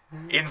most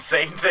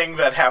insane thing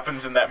that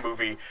happens in that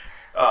movie.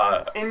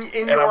 In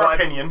your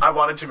opinion. I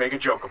wanted to make a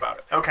joke about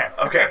it. Okay.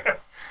 Okay.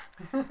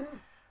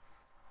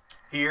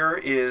 Here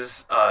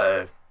is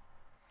why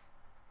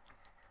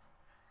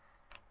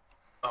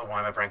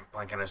am I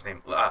blanking on his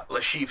name?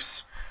 Le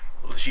Chiffre's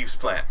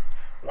plan.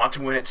 Want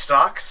to win at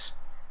stocks?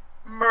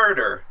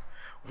 Murder.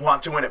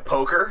 Want to win at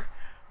poker?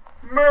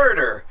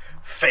 Murder.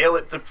 Fail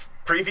at the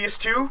previous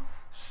 2?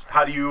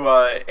 How do you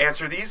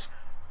answer these?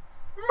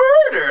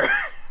 Murder.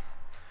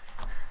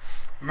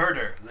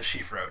 Murder, Le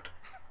Chiffre wrote.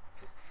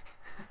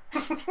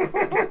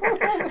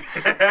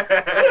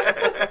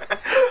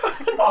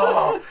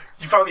 Oh,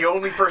 you found the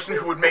only person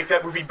who would make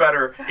that movie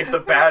better if the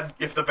bad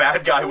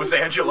guy was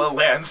Angela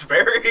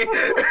Lansbury.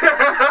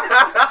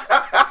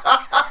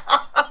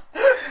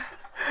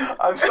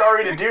 I'm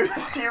sorry to do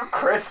this to you,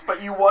 Chris,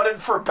 but you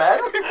wanted for Ben?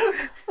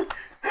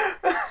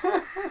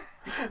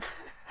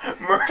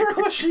 Murder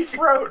Le Chiffre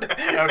Road.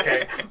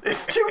 Okay.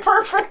 It's too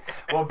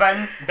perfect. Well,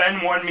 Ben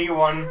won me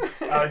one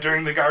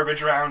during the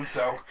garbage round,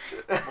 so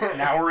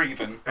now we're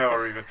even.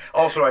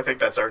 Also, I think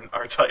that's our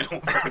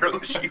title, Murder Le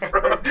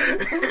Chiffre Road.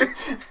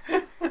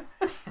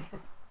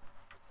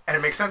 And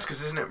it makes sense,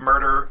 because isn't it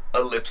Murder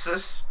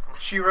Ellipsis,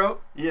 she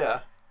wrote?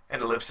 Yeah.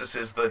 And ellipsis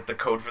is the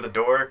code for the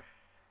door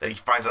that he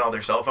finds on all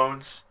their cell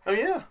phones. Oh,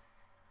 yeah.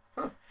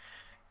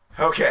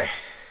 Okay.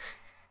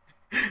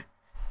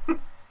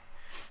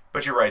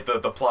 But you're right, the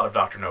plot of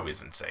Dr. No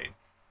is insane.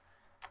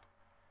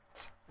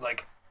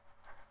 Like,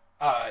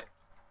 I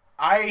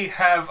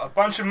have a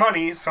bunch of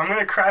money, so I'm going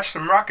to crash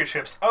some rocket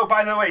ships. Oh,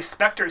 by the way,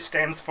 Spectre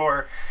stands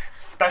for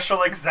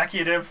Special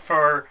Executive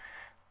for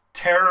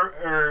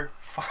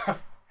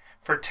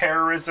for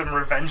Terrorism,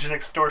 Revenge, and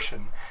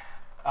Extortion.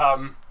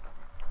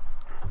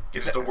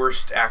 It is the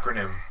worst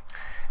acronym.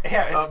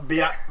 Yeah, it's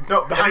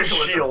Behind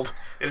Initialism. Shield.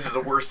 It is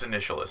the worst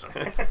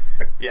initialism.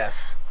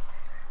 Yes.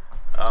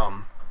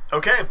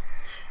 Okay.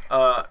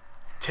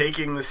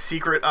 Taking the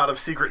secret out of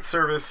Secret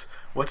Service,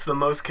 what's the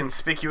most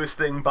conspicuous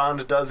thing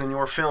Bond does in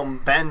your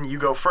film? Ben, you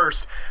go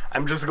first.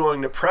 I'm just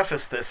going to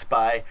preface this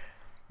by,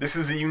 this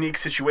is a unique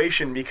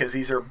situation because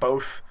these are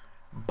both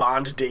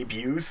Bond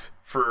debuts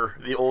for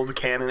the old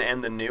canon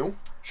and the new.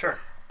 sure.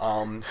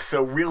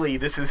 So really,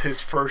 this is his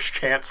first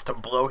chance to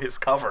blow his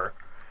cover.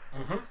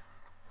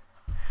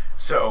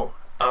 So,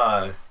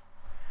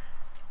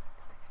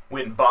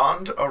 when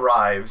Bond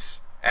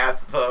arrives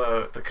at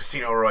the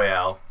Casino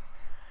Royale,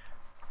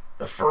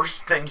 the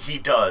first thing he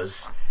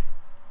does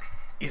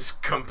is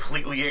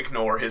completely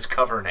ignore his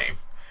cover name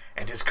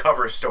and his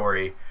cover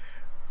story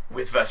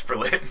with Vesper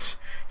Lynd.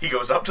 He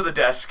goes up to the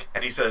desk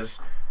and he says,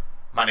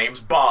 "My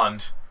name's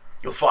Bond.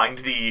 You'll find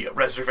the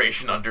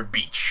reservation under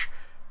Beach."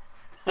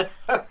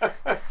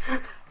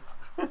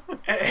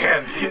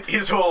 And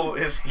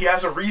he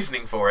has a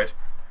reasoning for it,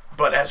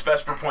 but as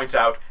Vesper points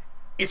out,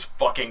 it's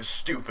fucking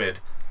stupid.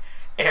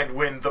 And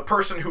when the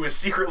person who is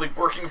secretly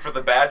working for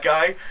the bad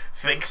guy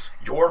thinks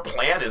your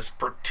plan is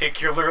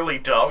particularly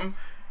dumb,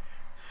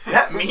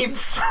 that means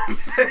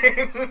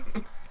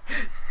something.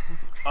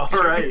 All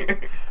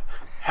right.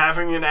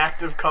 Having an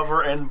active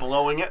cover and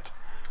blowing it.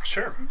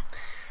 Sure.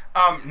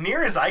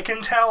 Near as I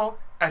can tell,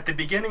 at the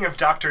beginning of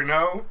Dr.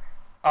 No,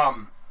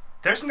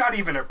 there's not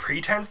even a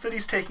pretense that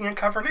he's taking a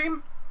cover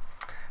name.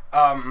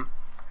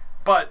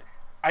 But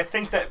I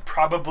think that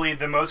probably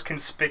the most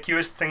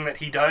conspicuous thing that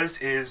he does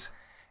is,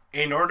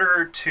 in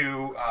order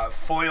to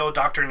foil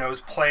Dr.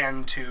 No's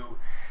plan to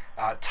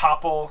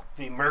topple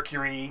the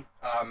Mercury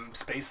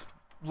space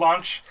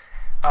launch,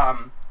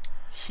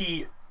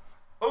 he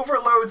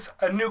overloads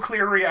a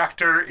nuclear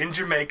reactor in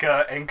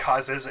Jamaica and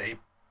causes a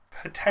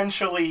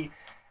potentially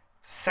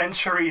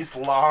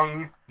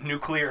centuries-long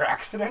nuclear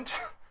accident.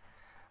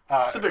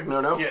 It's a big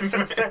no-no. Yeah,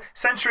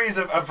 centuries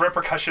of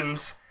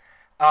repercussions.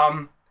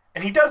 And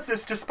he does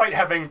this despite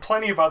having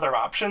plenty of other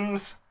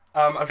options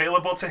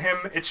available to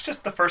him. It's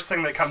just the first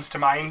thing that comes to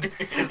mind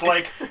is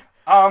like,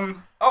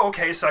 oh,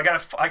 okay, so I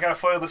gotta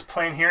foil this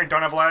plan here.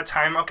 Don't have a lot of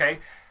time. Okay.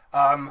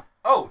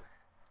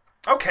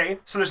 Okay,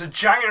 so there's a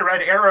giant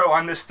red arrow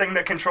on this thing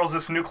that controls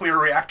this nuclear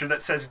reactor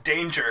that says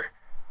danger.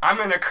 I'm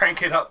gonna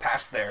crank it up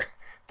past there.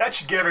 That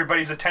should get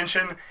everybody's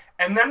attention,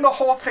 and then the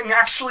whole thing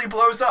actually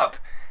blows up.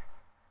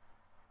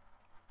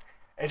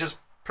 It just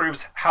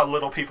proves how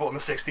little people in the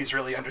 60s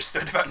really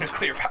understood about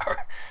nuclear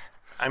power.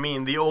 I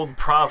mean, the old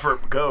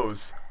proverb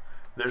goes,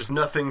 there's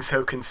nothing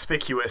so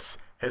conspicuous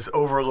as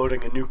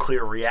overloading a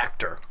nuclear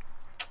reactor.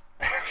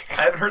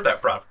 I haven't heard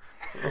that proverb.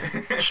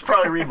 You should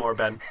probably read more,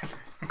 Ben.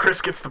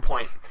 Chris gets the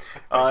point.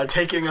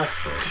 Taking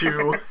us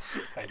to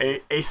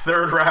a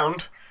third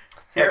round.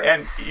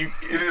 And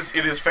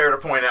it is fair to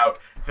point out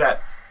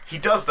that he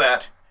does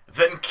that,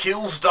 then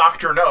kills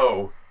Dr.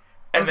 No,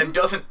 and then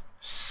doesn't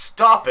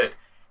stop it.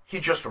 He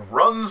just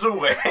runs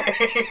away.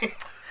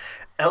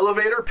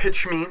 Elevator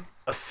pitch me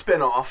a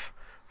spin-off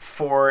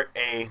for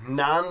a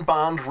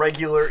non-Bond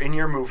regular in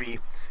your movie,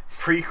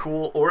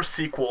 prequel or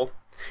sequel.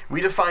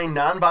 We define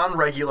non-Bond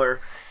regular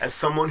as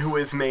someone who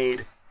has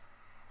made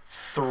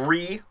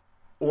 3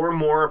 or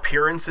more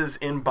appearances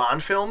in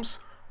Bond films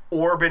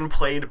or been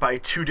played by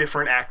 2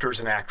 different actors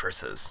and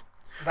actresses.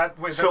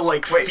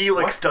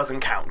 Felix doesn't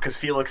count because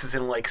Felix is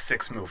in like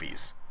 6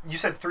 movies. You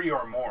said 3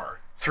 or more.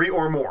 3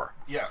 or more.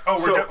 Yeah.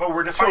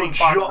 We're defining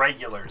Bond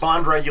regulars.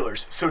 Bond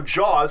regulars. So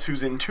Jaws,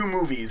 who's in 2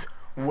 movies,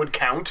 would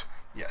count.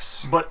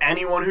 Yes. But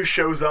anyone who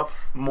shows up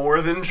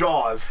more than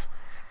Jaws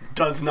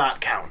does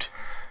not count.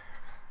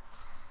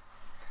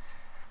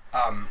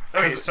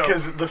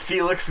 Because the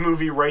Felix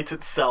movie writes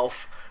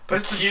itself. But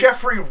it's the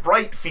Jeffrey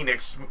Wright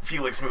Felix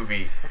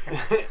movie.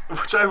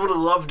 Which I would have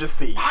loved to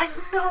see. I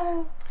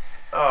know.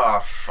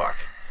 Oh, fuck.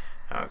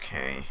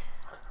 Okay.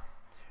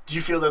 Do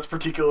you feel that's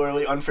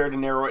particularly unfair to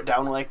narrow it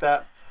down like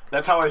that?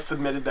 That's how I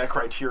submitted that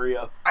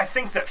criteria. I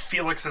think that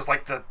Felix is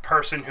like the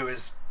person who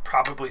is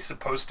probably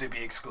supposed to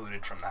be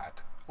excluded from that.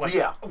 Like,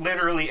 yeah.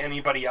 Literally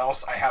anybody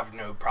else I have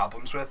no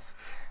problems with.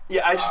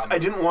 Yeah, I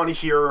didn't want to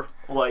hear,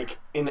 like,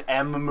 an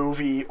M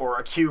movie or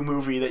a Q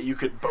movie that you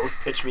could both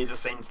pitch me the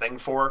same thing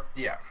for.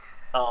 Yeah.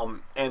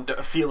 And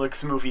a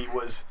Felix movie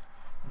was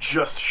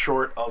just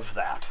short of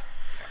that.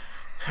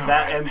 All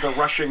that right. and the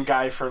Russian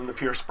guy from the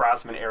Pierce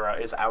Brosnan era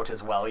is out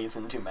as well. He's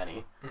in too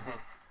many. Mm-hmm.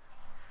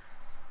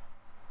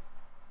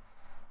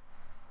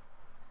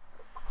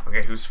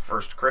 Okay, who's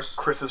first? Chris?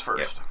 Chris is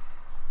first.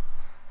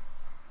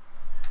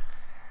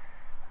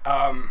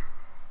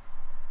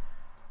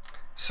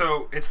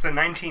 So it's the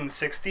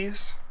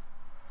 1960s,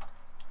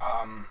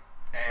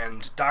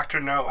 and Dr.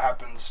 No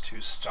happens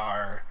to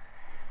star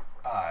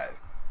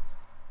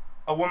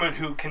a woman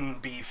who can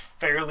be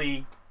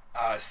fairly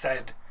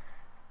said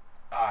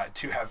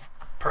to have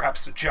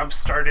perhaps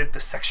jump-started the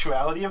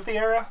sexuality of the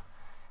era.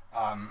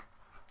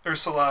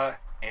 Ursula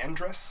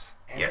Andress?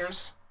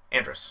 Yes.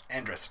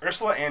 Andress.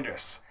 Ursula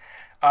Andress.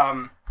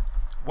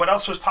 What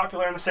else was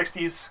popular in the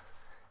 60s?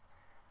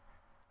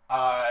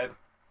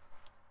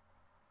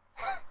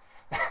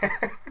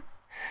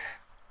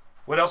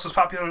 What else was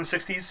popular in the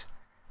 60s?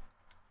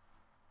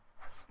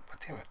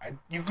 Damn it.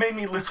 You've made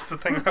me lose the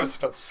thing I was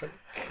about to say.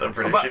 The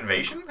British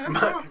invasion? I don't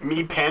know.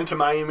 Me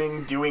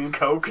pantomiming, doing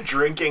coke,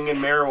 drinking, and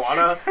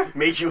marijuana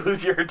made you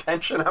lose your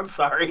attention. I'm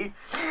sorry.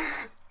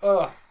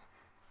 What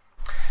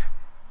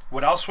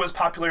else was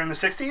popular in the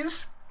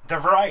 60s? The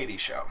variety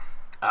show.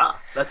 Ah,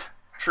 that's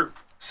true.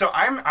 So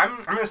I'm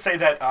going to say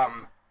that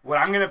what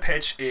I'm going to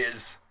pitch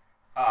is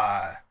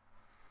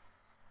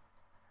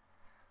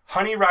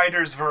Honey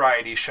Rider's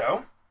variety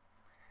show.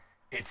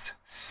 It's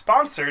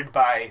sponsored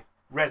by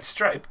Red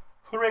Stripe.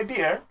 Hooray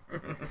beer.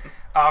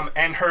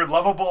 And her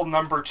lovable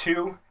number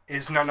 2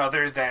 is none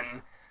other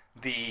than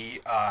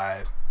the,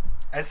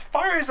 as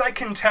far as I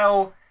can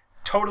tell,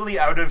 totally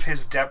out of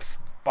his depth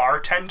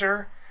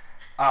bartender,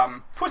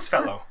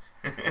 Pussfellow.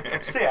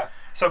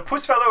 So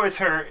Pussfellow is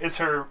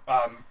her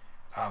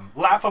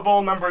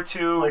laughable number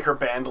 2. Like her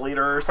band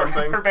leader or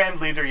something? Her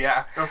band leader,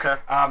 yeah. Okay.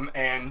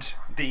 And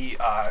the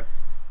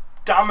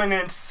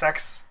dominant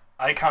sex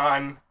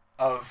icon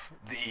of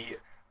the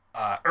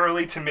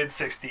early to mid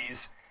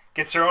 60s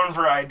gets her own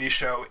variety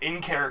show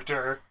in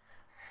character.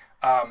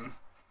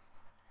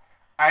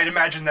 I'd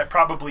imagine that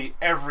probably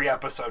every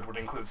episode would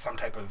include some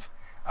type of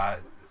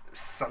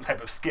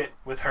skit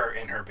with her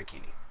in her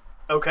bikini.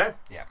 Okay.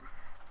 Yeah.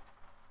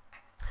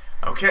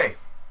 Okay.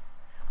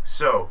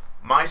 So,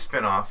 my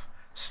spin-off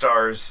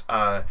stars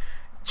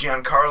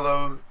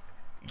Giancarlo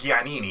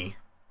Giannini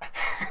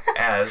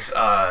as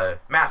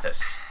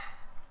Mathis.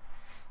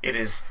 It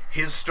is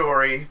his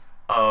story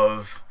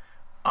of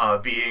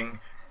being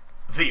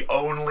the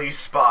only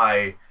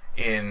spy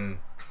in,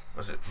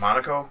 was it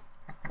Monaco?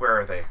 Where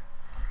are they?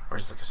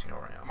 Where's the Casino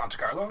Royale? Monte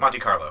Carlo? Monte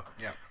Carlo.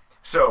 Yeah.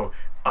 So,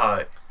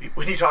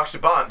 when he talks to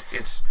Bond,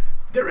 it's,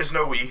 there is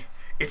no we,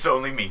 it's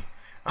only me.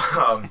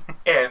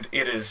 And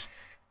it is,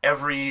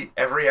 every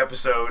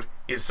episode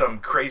is some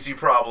crazy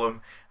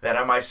problem that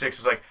MI6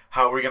 is like,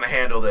 how are we going to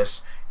handle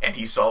this? And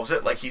he solves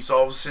it like he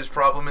solves his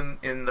problem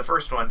in the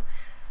first one.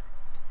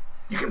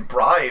 You can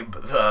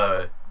bribe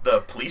the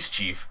police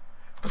chief,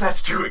 but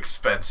that's too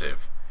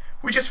expensive.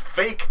 We just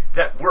fake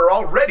that we're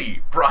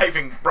already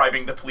bribing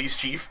the police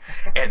chief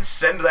and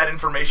send that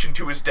information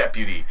to his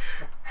deputy.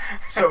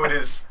 So it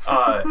is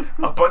a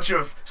bunch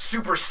of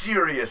super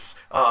serious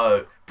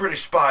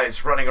British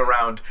spies running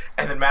around,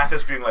 and then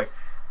Mathis being like,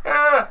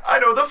 I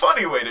know the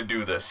funny way to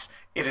do this.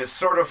 It is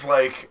sort of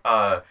like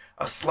a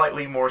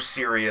slightly more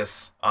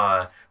serious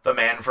The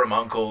Man from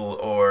U.N.C.L.E.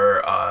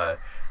 or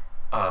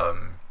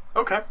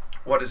Okay.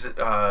 what is it?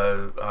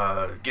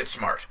 Get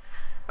Smart.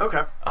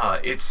 Okay.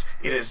 It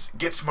is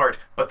Get Smart,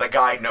 but the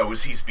guy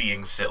knows he's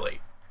being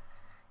silly.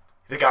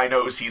 The guy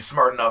knows he's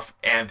smart enough,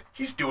 and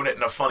he's doing it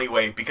in a funny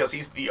way because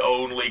he's the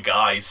only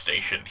guy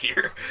stationed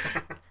here.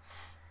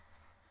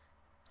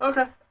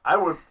 Okay. I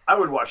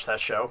would watch that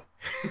show.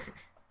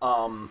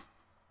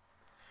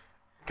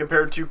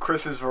 Compared to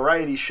Chris's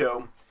variety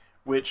show,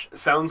 which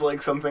sounds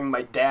like something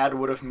my dad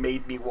would have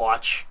made me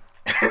watch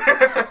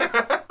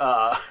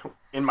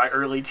in my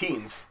early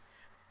teens.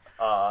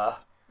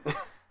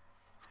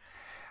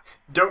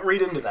 Don't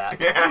read into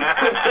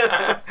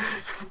that.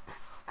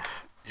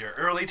 Your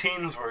early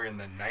teens were in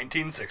the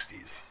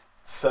 1960s.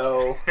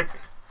 So,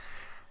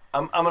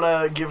 I'm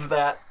gonna give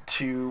that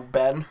to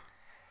Ben.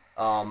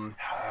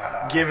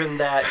 Given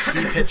that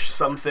he pitched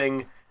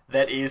something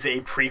that is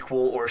a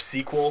prequel or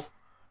sequel,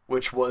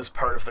 which was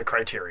part of the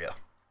criteria.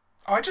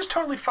 Oh, I just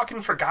totally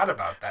fucking forgot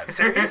about that.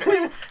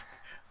 Seriously?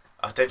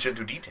 Attention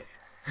to detail.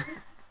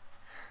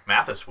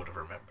 Mathis would have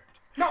remembered.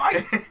 No,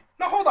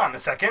 hold on a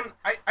second.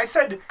 I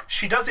said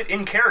she does it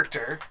in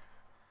character.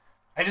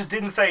 I just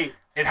didn't say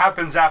it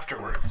happens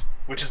afterwards,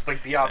 which is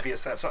like the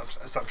obvious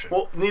assumption.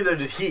 Well, neither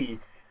did he.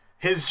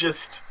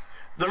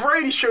 The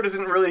variety show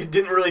didn't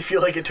really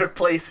feel like it took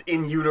place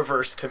in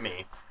universe to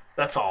me.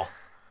 That's all.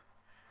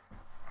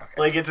 Okay.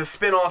 Like, it's a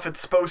spin-off, it's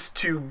supposed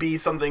to be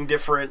something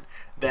different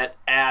that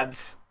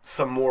adds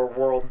some more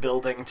world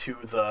building to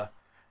the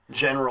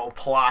general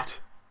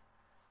plot.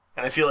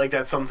 And I feel like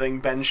that's something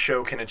Ben's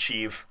show can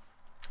achieve.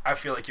 I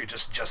feel like you're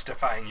just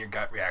justifying your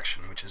gut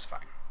reaction, which is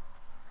fine.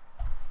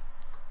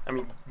 I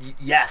mean,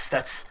 yes,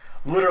 that's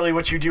literally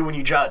what you do when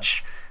you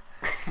judge.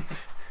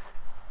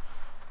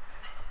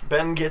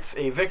 Ben gets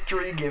a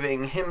victory,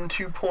 giving him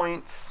 2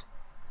 points,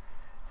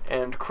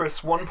 and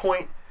Chris 1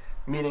 point,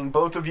 meaning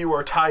both of you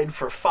are tied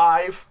for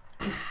 5.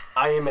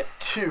 I am at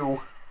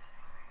 2.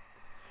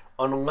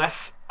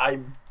 Unless I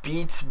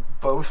beat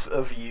both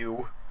of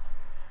you,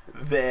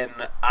 then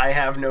I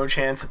have no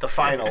chance at the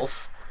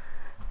finals.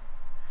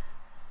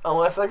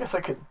 Unless, I guess I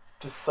could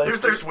just...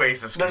 There's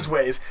ways. There's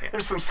ways. Yeah.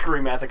 There's some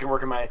screwing math that can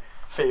work in my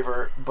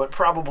favor, but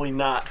probably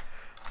not.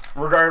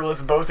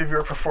 Regardless, both of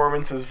your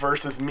performances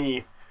versus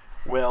me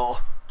will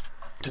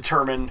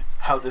determine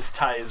how this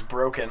tie is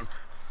broken.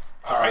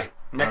 All right.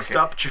 Next Okay.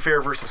 up,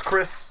 Jafar versus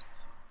Chris.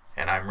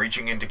 And I'm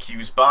reaching into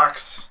Q's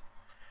box.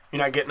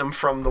 You're not getting them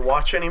from the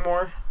watch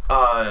anymore?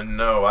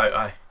 No,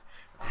 I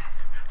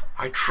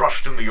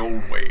trust in the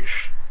old ways.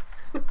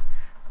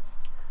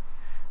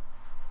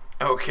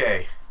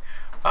 Okay.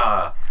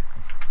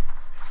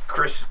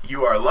 Chris,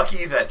 you are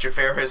lucky that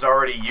Jafar has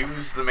already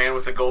used the man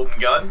with the golden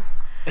gun.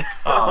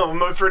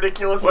 Most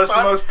ridiculous What's the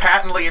stunt? most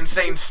patently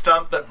insane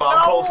stunt that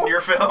Bob pulls in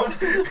your film?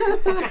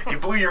 You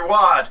blew your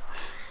wad.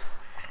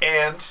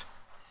 And,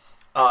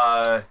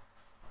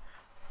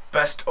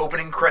 best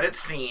opening credit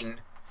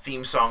scene,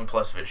 theme song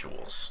plus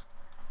visuals.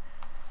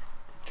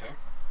 Okay.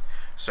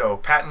 So,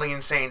 patently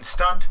insane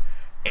stunt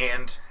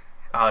and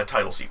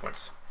title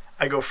sequence.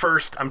 I go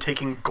first. I'm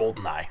taking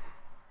Goldeneye.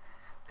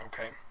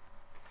 Okay.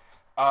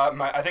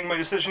 I think my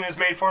decision is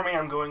made for me.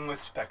 I'm going with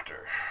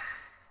Spectre.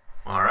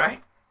 All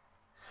right.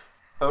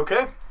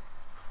 Okay.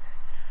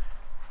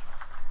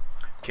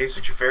 Okay, so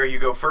Jafar, you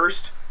go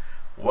first.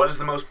 What is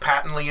the most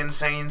patently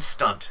insane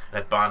stunt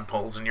that Bond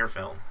pulls in your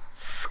film?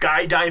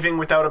 Skydiving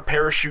without a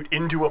parachute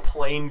into a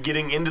plane,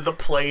 getting into the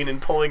plane,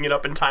 and pulling it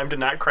up in time to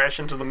not crash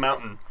into the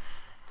mountain.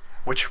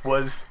 Which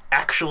was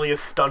actually a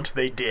stunt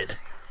they did.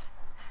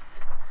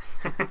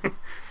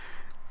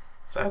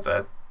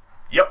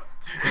 Yep.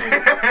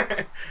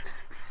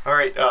 All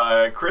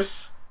right,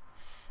 Chris.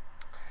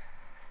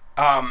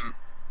 I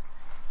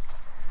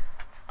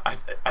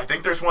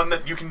think there's one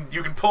that you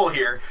can pull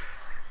here.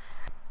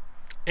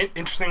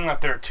 Interesting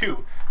enough, there are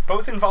two,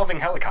 both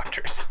involving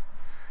helicopters.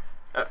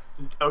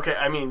 Okay,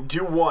 I mean,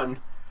 do one,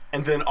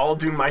 and then I'll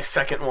do my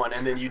second one,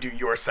 and then you do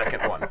your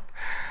second one.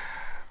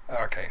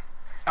 Okay.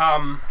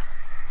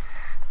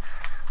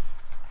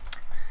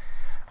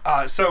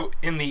 So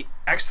in the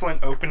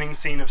excellent opening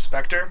scene of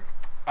Spectre,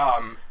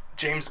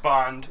 James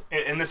Bond,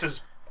 and this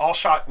is all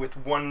shot with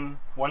one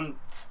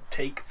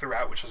take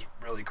throughout, which is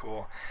really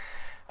cool.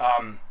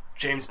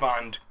 James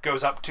Bond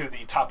goes up to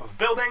the top of a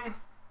building,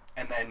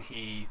 and then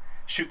he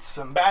shoots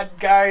some bad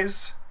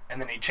guys,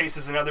 and then he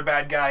chases another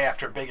bad guy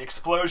after a big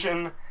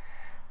explosion,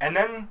 and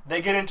then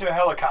they get into a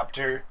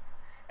helicopter,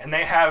 and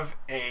they have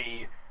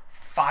a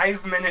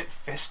 5-minute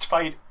fist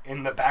fight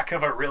in the back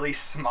of a really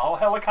small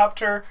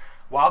helicopter,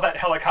 while that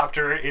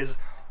helicopter is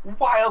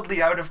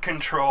wildly out of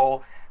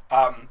control,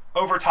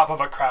 over top of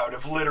a crowd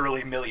of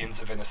literally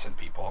millions of innocent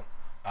people.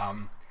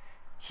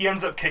 He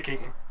ends up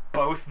kicking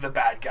both the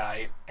bad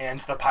guy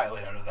and the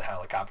pilot out of the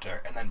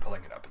helicopter, and then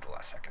pulling it up at the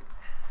last second.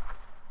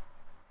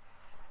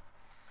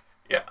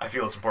 Yeah, I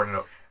feel it's important to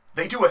know.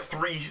 They do a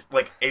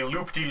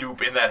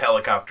loop-de-loop in that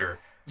helicopter.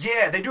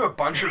 Yeah, they do a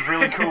bunch of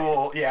really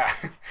cool, yeah.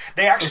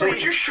 They actually...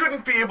 Which you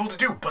shouldn't be able to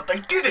do, but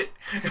they did it!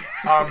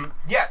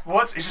 Yeah,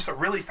 well, it's just a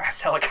really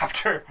fast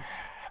helicopter.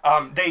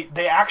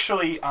 They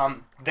actually,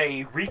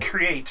 they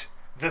recreate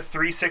the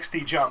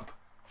 360 jump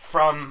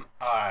from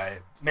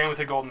Man with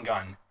a Golden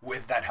Gun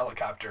with that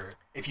helicopter.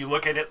 If you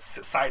look at it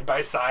side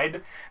by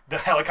side, the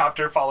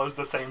helicopter follows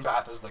the same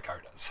path as the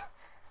car does.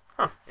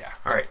 Huh. Yeah.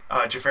 All right,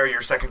 Jafar,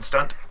 your second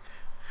stunt.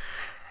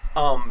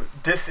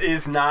 This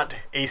is not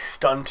a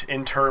stunt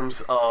in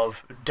terms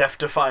of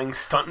death-defying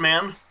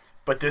stuntman,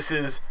 but this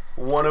is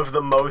one of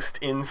the most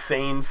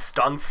insane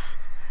stunts,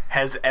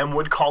 as M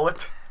would call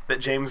it,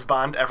 that James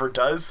Bond ever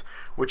does,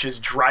 which is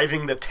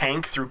driving the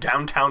tank through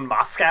downtown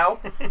Moscow.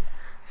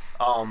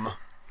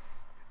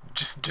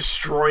 Just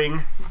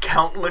destroying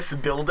countless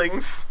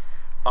buildings,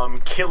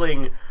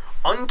 killing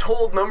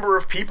untold number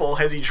of people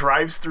as he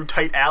drives through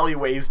tight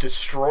alleyways,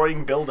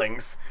 destroying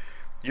buildings.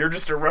 You're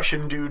just a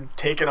Russian dude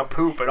taking a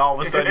poop, and all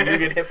of a sudden you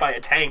get hit by a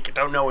tank and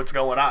don't know what's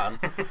going on.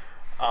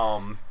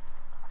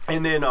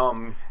 And then,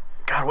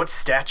 God, what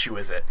statue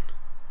is it?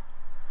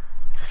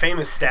 It's a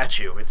famous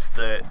statue. It's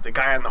the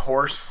guy on the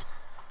horse.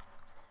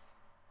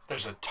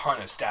 There's a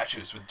ton of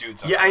statues with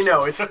dudes on Yeah, I know.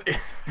 horses. It's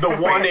the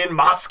one in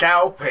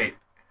Moscow. Wait,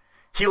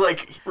 He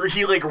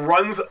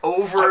runs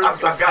over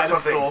I've the got pedestal.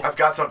 something. I've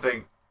got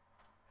something.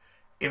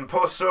 In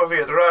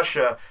post-Soviet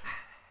Russia,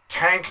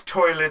 tank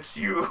toilets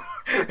you.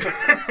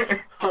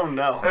 Oh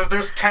no.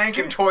 There's tank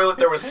and toilet.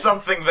 There was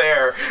something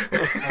there.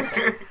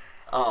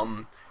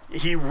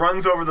 He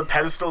runs over the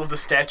pedestal of the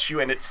statue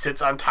and it sits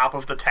on top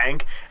of the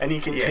tank, and he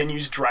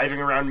continues driving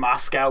around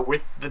Moscow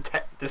with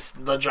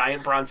the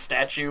giant bronze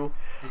statue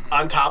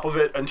on top of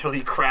it until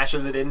he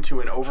crashes it into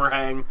an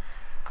overhang.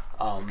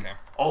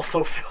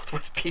 Also filled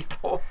with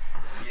people.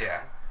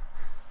 Yeah.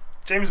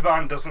 James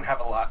Bond doesn't have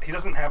a lot. He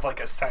doesn't have like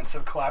a sense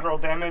of collateral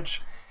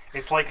damage.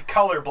 It's like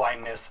color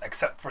blindness,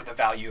 except for the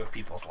value of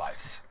people's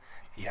lives.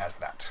 He has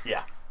that.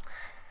 Yeah.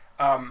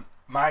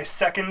 My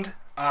second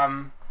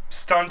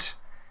stunt,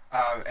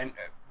 and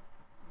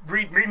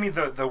read me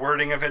the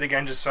wording of it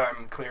again, just so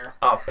I'm clear.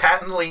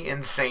 Patently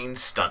insane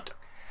stunt.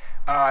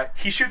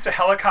 He shoots a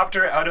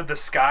helicopter out of the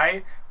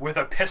sky with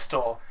a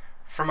pistol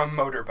from a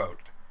motorboat.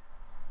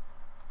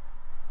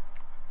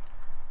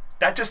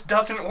 That just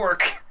doesn't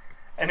work.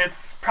 And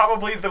it's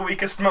probably the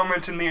weakest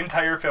moment in the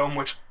entire film,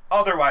 which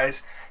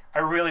otherwise I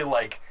really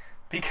like,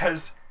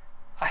 because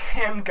a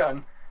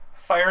handgun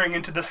firing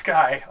into the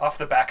sky off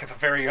the back of a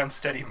very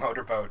unsteady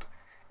motorboat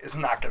is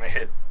not going to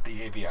hit the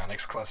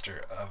avionics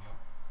cluster of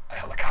a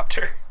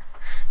helicopter.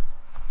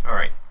 All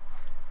right.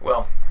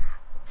 Well,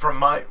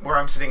 from where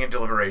I'm sitting in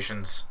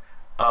deliberations,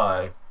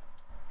 I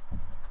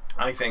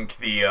think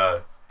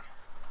the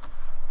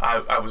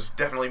I was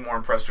definitely more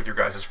impressed with your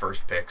guys'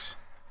 first picks.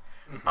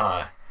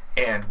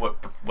 And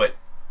what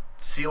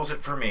seals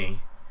it for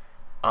me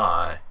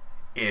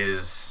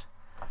is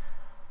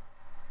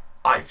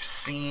I've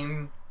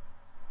seen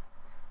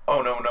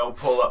Oh No No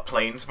pull up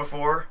planes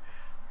before.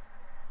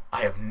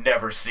 I have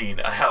never seen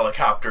a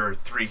helicopter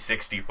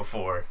 360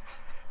 before.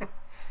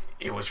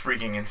 It was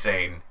freaking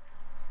insane.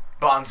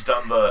 Bond's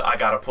done the I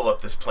gotta pull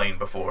up this plane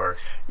before.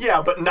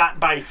 Yeah, but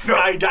not by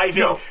skydiving.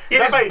 No, it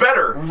not is by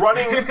better.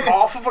 running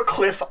off of a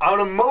cliff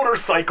on a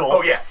motorcycle.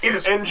 Oh yeah, it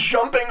is. And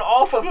jumping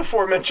off of the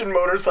aforementioned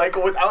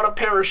motorcycle without a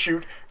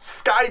parachute,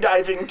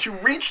 skydiving to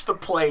reach the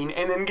plane,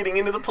 and then getting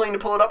into the plane to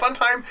pull it up on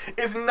time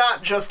is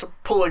not just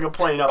pulling a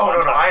plane up Oh on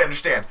no, time. no, I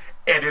understand,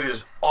 and it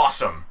is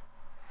awesome.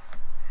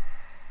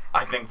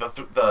 I think the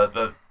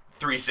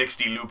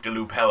 360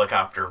 loop-de-loop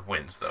helicopter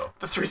wins, though.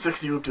 The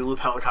 360 loop-de-loop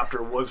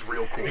helicopter was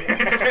real cool.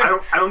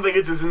 I don't think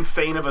it's as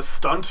insane of a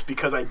stunt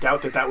because I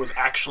doubt that was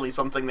actually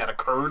something that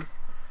occurred.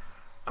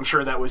 I'm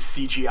sure that was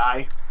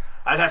CGI.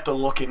 I'd have to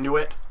look into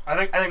it.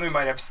 I think we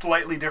might have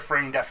slightly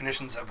differing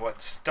definitions of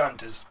what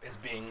stunt is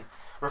being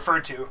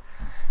referred to.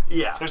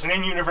 Yeah. There's an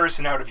in-universe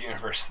and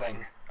out-of-universe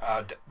thing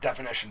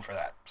definition for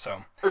that.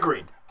 So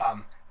Agreed.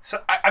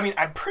 So, I mean,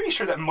 I'm pretty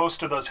sure that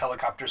most of those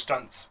helicopter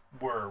stunts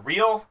were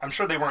real. I'm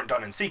sure they weren't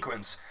done in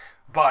sequence.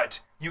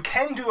 But you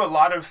can do a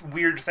lot of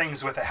weird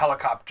things with a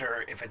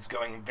helicopter if it's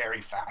going very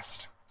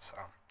fast. So.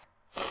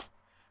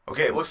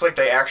 Okay, it looks like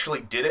they actually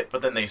did it,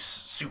 but then they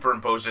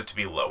superimposed it to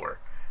be lower.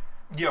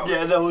 Yo,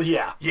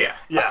 Yeah.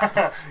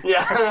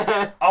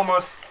 Yeah.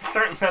 almost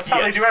certain that's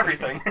how they do Yes.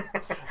 everything.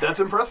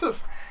 That's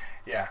impressive.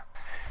 Yeah.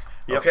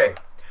 Yep. Okay,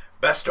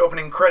 best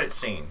opening credit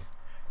scene.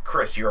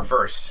 Chris, you're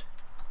first.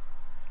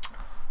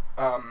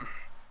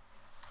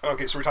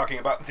 Okay, so we're talking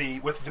about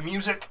with the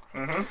music,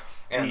 Mm-hmm.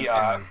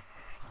 the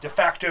de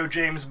facto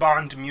James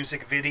Bond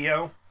music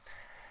video.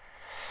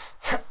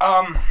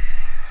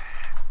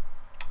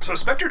 So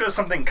Spectre does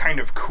something kind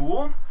of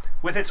cool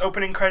with its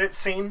opening credits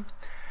scene.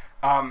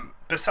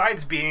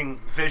 Besides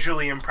being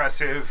visually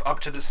impressive, up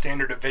to the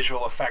standard of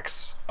visual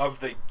effects of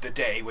the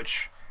day,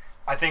 which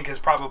I think is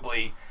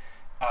probably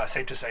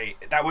safe to say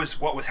that was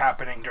what was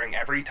happening during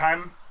every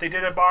time they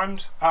did a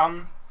Bond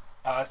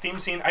theme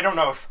scene. I don't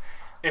know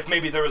if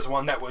maybe there was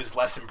one that was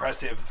less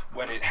impressive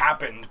when it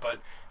happened, but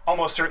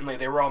almost certainly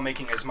they were all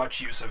making as much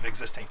use of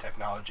existing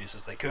technologies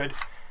as they could.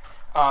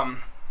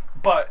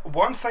 But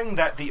one thing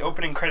that the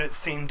opening credits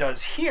scene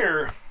does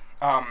here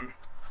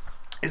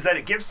is that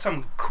it gives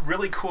some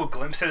really cool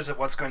glimpses of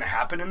what's going to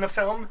happen in the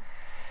film.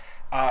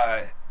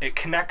 It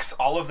connects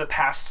all of the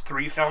past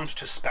 3 films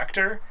to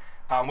Spectre,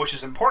 which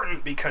is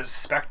important because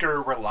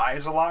Spectre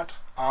relies a lot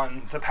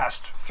on the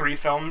past 3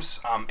 films.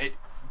 It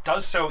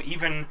does so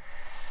even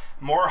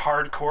more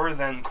hardcore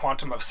than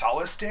Quantum of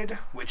Solace did,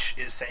 which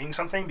is saying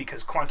something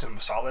because Quantum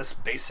of Solace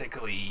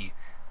basically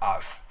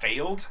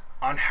failed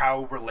on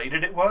how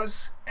related it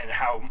was and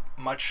how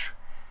much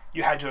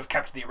you had to have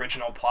kept the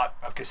original plot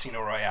of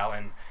Casino Royale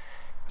in.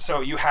 So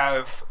you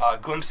have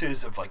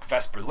glimpses of like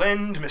Vesper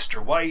Lind,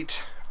 Mr.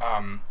 White,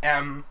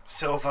 M,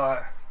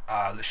 Silva,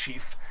 Le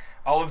Chiffre,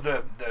 all of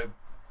the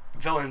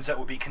villains that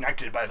will be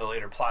connected by the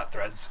later plot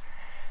threads.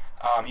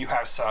 You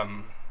have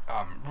some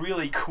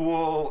really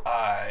cool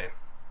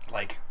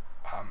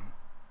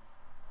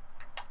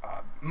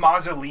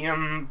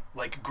mausoleum,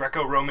 like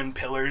Greco-Roman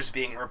pillars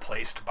being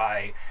replaced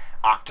by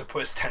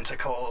octopus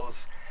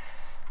tentacles.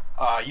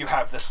 You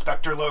have the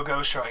Spectre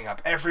logo showing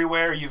up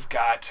everywhere. You've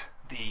got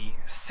the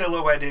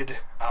silhouetted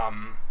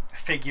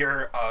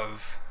figure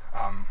of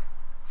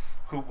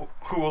who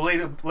will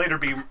later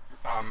be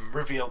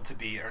revealed to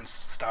be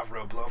Ernst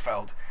Stavro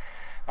Blofeld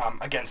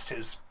against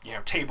his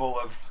table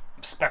of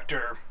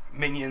Spectre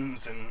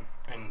minions and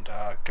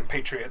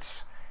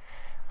compatriots.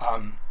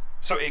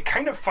 So it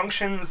kind of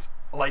functions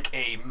like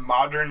a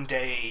modern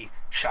day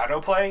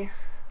shadow play,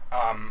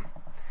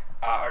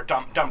 or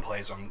dumb play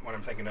is what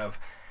I'm thinking of.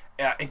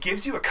 It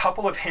gives you a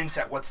couple of hints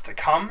at what's to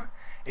come.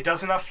 It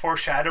does enough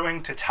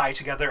foreshadowing to tie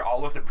together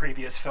all of the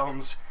previous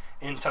films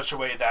in such a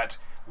way that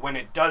when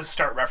it does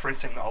start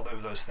referencing all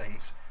of those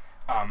things,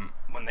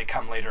 when they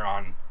come later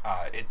on,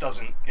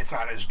 it's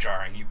not as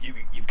jarring.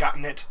 You've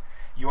gotten it.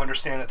 You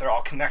understand that they're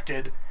all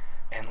connected,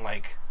 and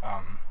like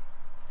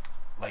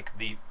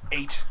the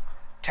 8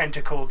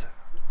 tentacled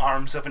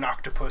arms of an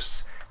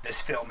octopus, this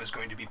film is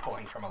going to be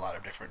pulling from a lot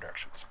of different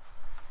directions.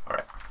 All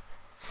right.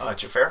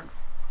 Jafar?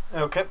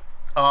 Okay.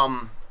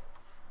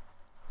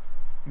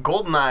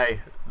 GoldenEye,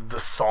 the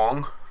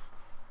song,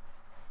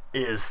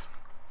 is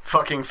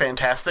fucking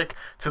fantastic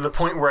to the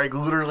point where I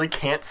literally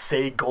can't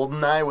say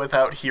GoldenEye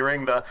without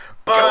hearing the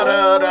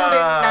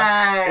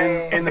ba-da-da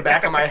in the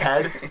back of my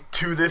head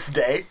to this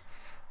day.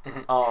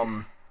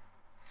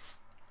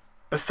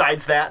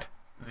 Besides that,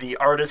 the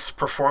artists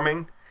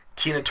performing,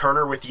 Tina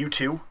Turner with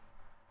U2.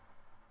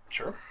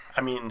 Sure.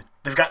 I mean,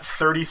 they've got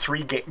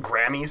 33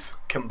 Grammys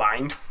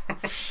combined.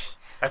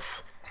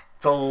 It's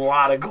a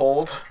lot of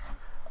gold.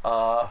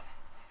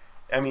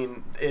 I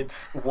mean,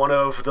 it's one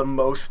of the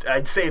most,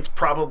 I'd say it's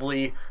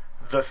probably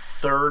the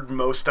 3rd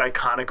most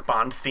iconic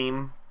Bond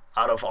theme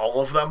out of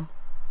all of them.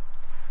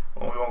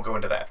 Well, we won't go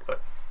into that,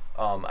 but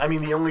I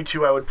mean, the only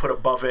two I would put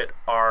above it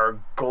are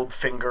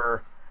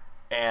Goldfinger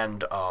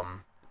and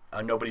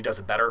Nobody Does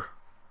It Better.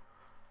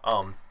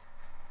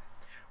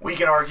 we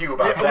can argue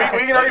about that. We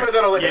can argue about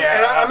that later. Yeah.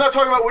 And I'm not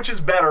talking about which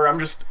is better. I'm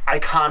just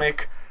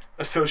iconic,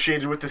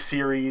 associated with the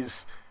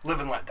series. Live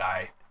and Let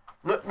Die.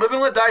 Live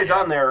and Let Die is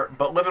on there,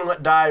 but Live and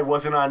Let Die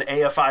wasn't on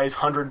AFI's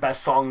 100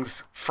 Best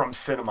Songs from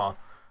Cinema.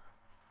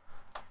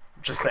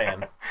 Just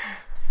saying.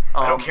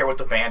 I don't care what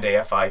the band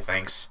AFI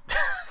thinks.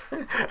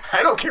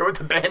 I don't care what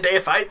the band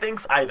AFI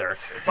thinks either.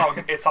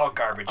 It's all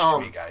garbage to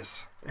me,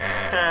 guys.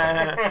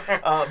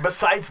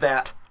 Besides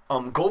that,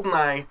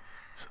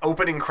 GoldenEye's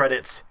opening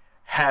credits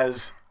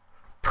has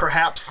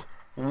perhaps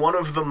one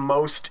of the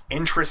most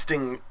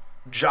interesting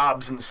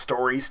jobs and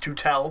stories to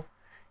tell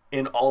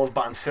in all of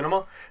Bond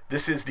cinema.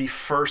 This is the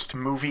first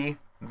movie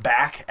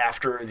back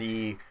after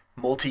the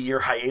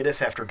multi-year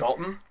hiatus after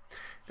Dalton.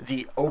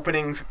 The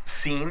opening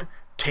scene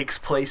takes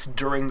place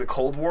during the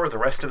Cold War. The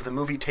rest of the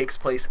movie takes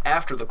place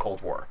after the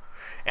Cold War.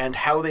 And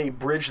how they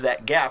bridge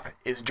that gap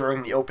is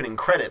during the opening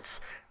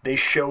credits. They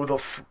show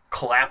the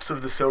collapse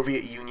of the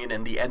Soviet Union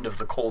and the end of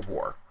the Cold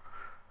War.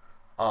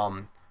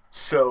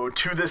 So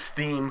to this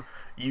theme,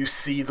 you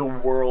see the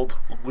world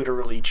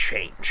literally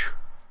change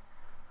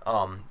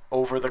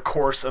over the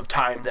course of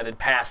time that had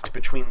passed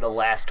between the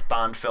last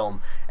Bond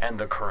film and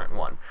the current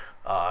one.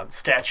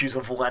 Statues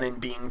of Lenin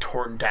being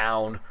torn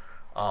down,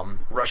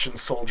 Russian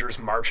soldiers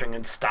marching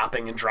and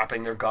stopping and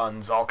dropping their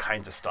guns, all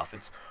kinds of stuff.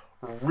 It's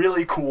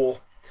really cool.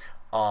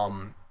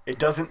 It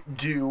doesn't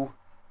do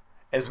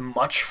as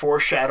much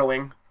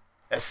foreshadowing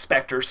as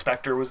Spectre.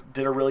 Spectre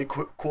did a really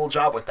cool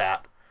job with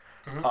that.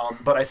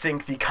 But I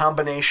think the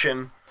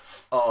combination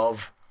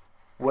of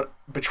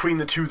between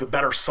the two, the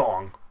better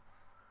song,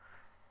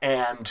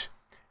 and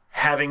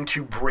having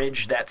to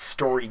bridge that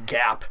story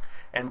gap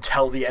and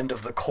tell the end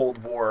of the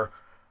Cold War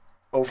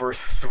over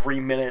 3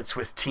 minutes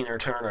with Tina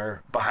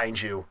Turner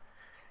behind you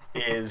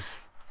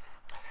is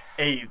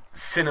a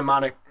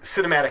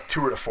cinematic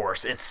tour de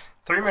force. It's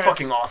 3 minutes,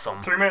 fucking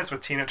awesome. 3 minutes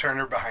with Tina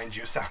Turner behind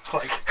you sounds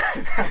like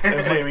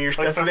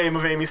That's the name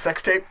of Amy's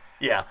sex tape?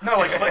 Yeah. no,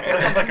 like that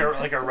sounds like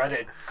a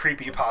Reddit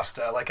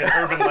creepypasta, like an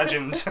urban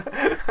legend.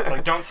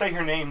 Like, don't say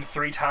her name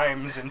 3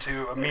 times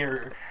into a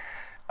mirror.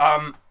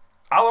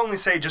 I'll only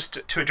say,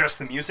 just to address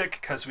the music,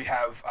 because we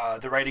have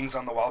The Writings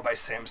on the Wall by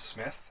Sam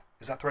Smith.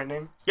 Is that the right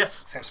name?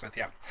 Yes. Sam Smith,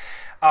 yeah.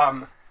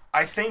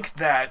 I think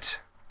that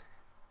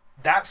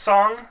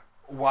song,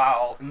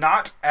 while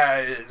not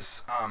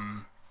as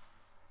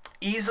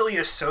easily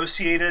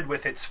associated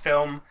with its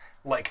film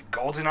like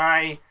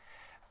GoldenEye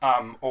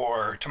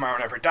or Tomorrow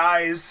Never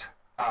Dies,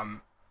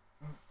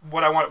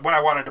 what I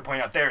wanted to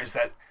point out there is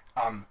that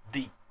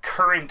the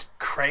current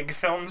Craig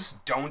films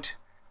don't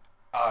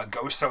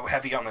go so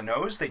heavy on the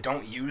nose. They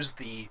don't use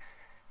the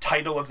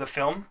title of the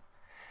film.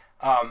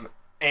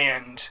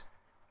 And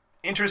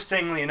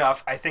interestingly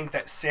enough, I think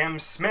that Sam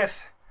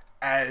Smith,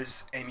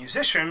 as a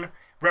musician,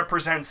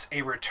 represents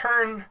a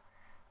return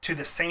to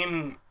the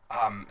same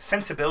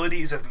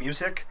sensibilities of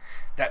music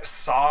that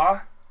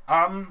saw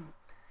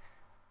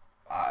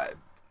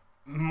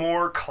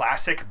more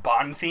classic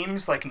Bond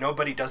themes, like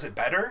Nobody Does It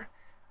Better.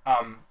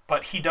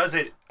 But he does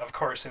it, of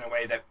course, in a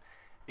way that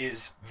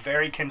is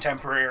very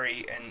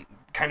contemporary and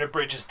kind of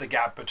bridges the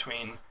gap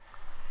between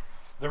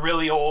the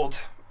really old,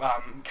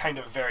 kind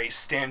of very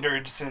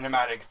standard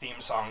cinematic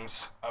theme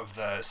songs of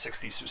the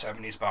 60s to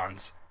 70s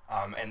Bonds,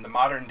 and the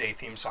modern day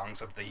theme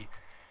songs of the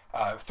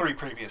 3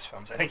 previous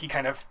films. I think he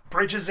kind of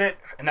bridges it,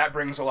 and that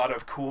brings a lot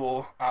of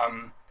cool,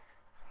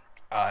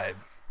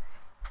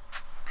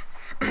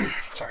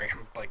 sorry,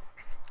 I'm like,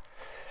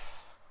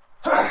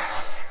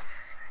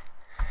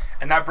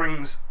 and that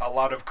brings a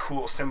lot of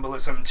cool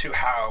symbolism to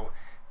how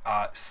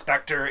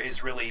Spectre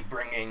is really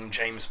bringing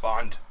James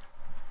Bond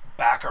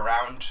back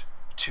around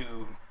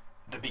to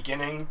the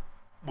beginning,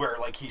 where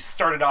like he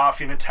started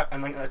off in a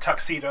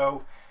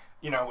tuxedo,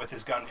 with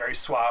his gun very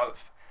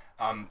suave.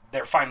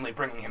 They're finally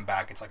bringing him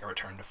back. It's like a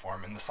return to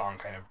form, and the song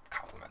kind of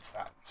complements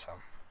that. So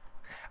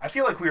I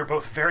feel like we were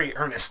both very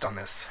earnest on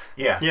this.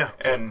 Yeah.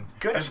 And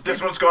good.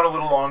 this one's gone a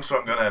little long, so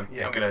I'm gonna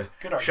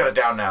Good shut it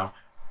down now.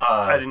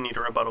 I didn't need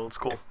a rebuttal. It's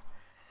cool.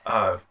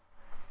 I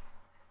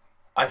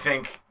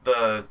think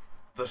the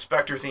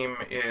Spectre theme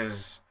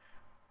is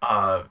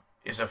a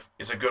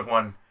good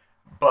one,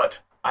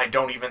 but I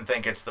don't even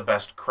think it's the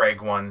best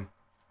Craig one.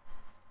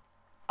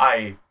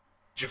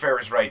 Jafar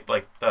is right.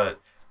 Like the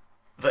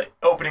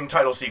opening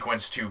title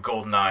sequence to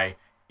GoldenEye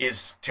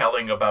is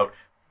telling about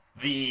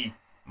the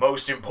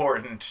most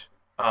important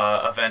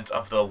event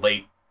of the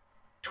late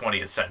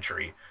 20th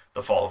century,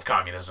 the fall of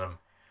communism.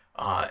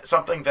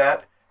 Something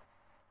that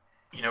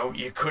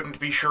you couldn't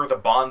be sure the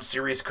Bond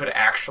series could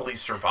actually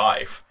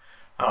survive.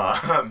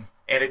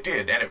 And it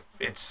did, and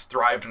it's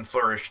thrived and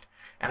flourished,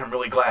 and I'm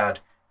really glad.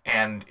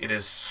 And it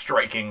is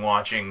striking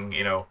watching,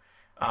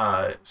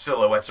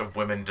 silhouettes of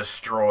women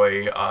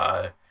destroy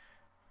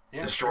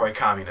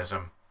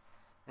communism.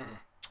 Mm-hmm.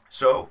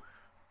 So,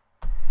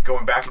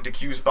 going back into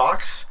Q's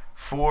box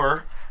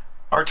for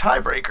our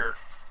tiebreaker.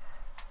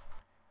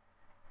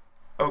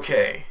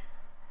 Okay.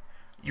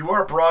 You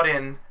are brought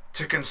in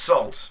to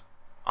consult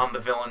on the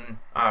villain.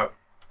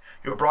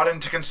 You are brought in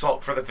to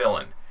consult for the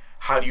villain.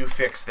 How do you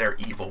fix their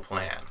evil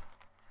plan?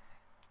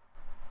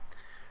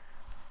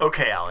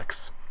 Okay,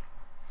 Alex.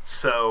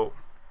 So,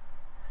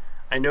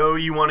 I know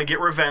you want to get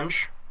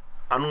revenge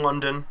on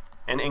London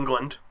and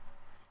England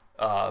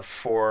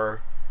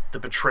for the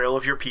betrayal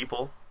of your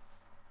people,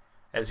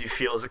 as you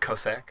feel as a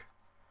Cossack.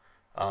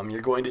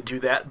 You're going to do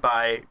that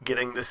by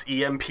getting this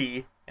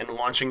EMP and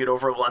launching it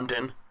over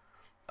London,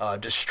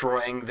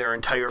 destroying their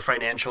entire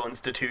financial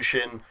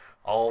institution,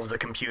 all of the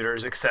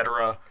computers,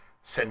 etc.,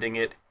 sending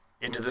it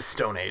into the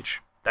Stone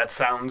Age. That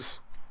sounds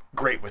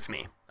great with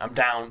me. I'm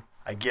down.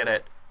 I get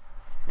it.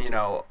 You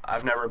know,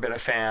 I've never been a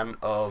fan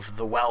of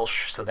the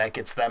Welsh, so that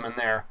gets them in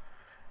there.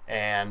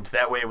 And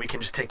that way we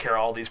can just take care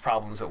of all these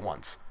problems at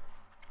once.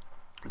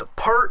 The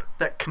part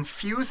that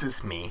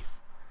confuses me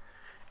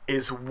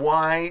is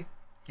why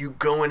you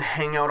go and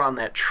hang out on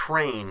that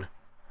train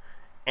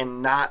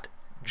and not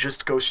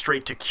just go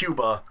straight to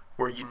Cuba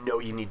where you know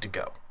you need to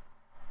go.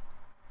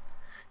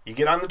 You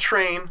get on the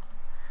train,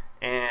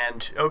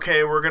 and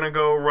okay, we're going to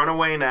go run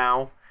away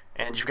now,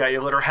 and you've got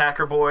your little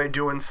hacker boy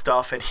doing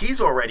stuff, and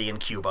he's already in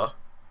Cuba.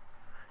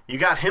 You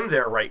got him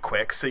there right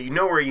quick, so you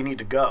know where you need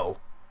to go.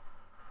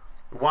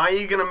 Why are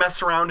you going to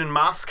mess around in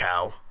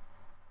Moscow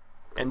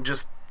and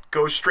just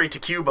go straight to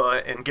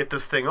Cuba and get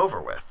this thing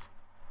over with?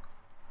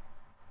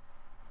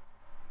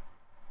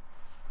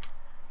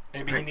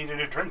 Maybe he needed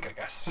a drink, I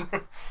guess.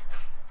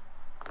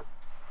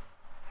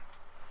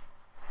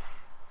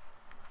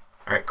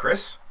 All right,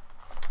 Chris,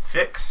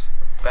 fix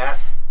that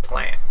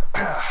plan.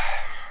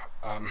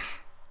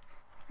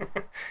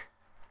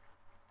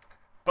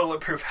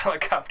 Bulletproof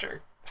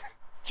helicopter.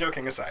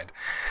 Joking aside.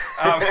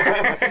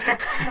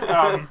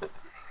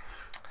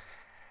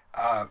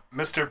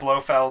 Mr.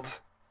 Blofeld.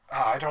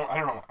 I don't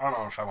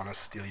know if I want to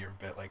steal your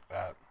bit like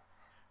that.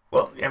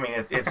 Well, I mean,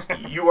 it's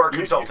you are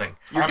consulting.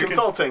 You're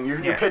consulting. You're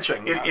yeah.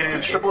 pitching. It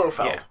is Pitch to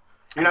Blofeld. yeah.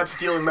 You're not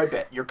stealing my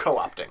bit. You're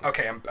co-opting.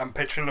 Okay, I'm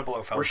pitching to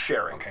Blofeld. We're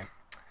sharing. Okay.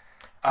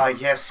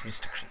 Yes,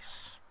 Mr.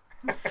 Chris.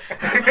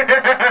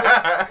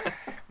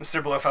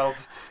 Mr.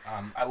 Blofeld,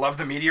 I love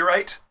the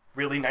meteorite.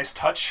 Really nice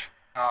touch.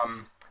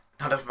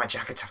 None of my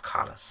jackets have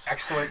collars.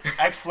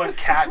 Excellent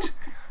cat.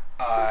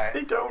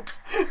 They don't.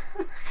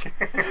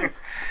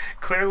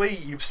 Clearly,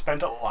 you've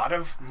spent a lot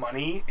of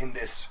money in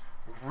this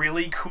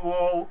really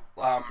cool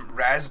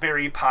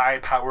Raspberry Pi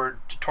powered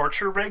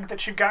torture rig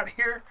that you've got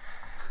here.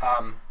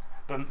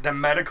 The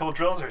medical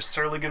drills are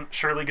surely going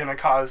to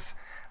cause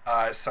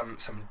some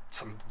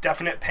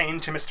definite pain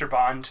to Mr.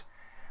 Bond.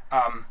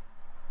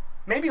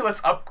 Maybe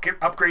let's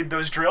upgrade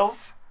those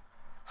drills.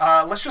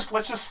 Let's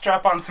just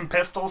strap on some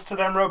pistols to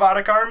them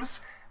robotic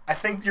arms. I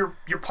think your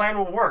plan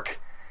will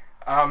work.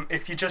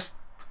 If you just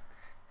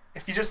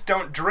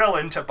don't drill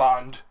into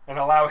Bond and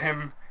allow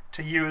him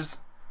to use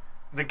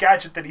the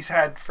gadget that he's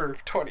had for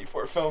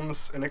 24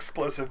 films, an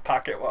explosive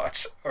pocket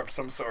watch of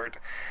some sort.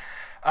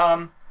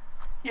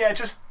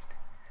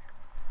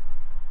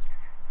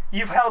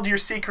 You've held your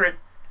secret.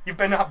 You've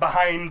been up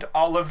behind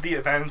all of the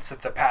events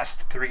of the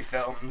past 3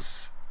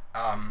 films.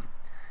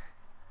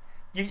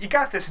 You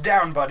got this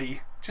down,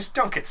 buddy. Just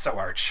don't get so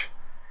arch.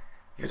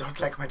 You don't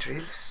like my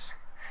drills?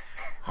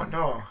 Oh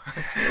no.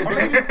 Or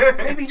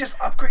maybe just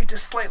upgrade to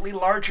slightly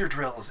larger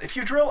drills. If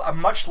you drill a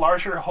much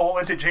larger hole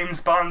into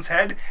James Bond's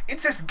head,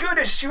 it's as good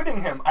as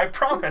shooting him, I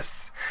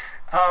promise.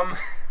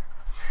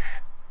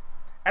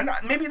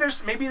 Maybe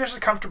there's a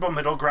comfortable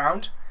middle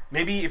ground.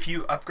 Maybe if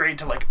you upgrade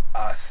to let's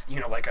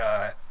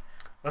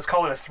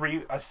call it a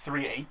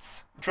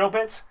 3/8 drill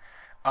bit,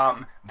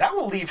 that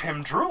will leave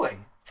him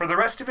drooling for the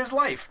rest of his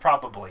life,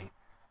 probably.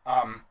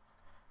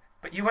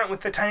 But you went with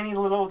the tiny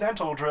little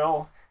dental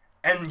drill,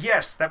 and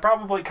yes, that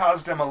probably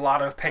caused him a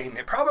lot of pain.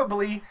 It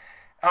probably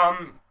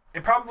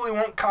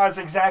won't cause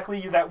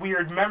exactly that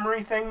weird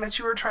memory thing that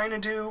you were trying to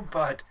do,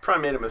 but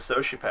Probably made him a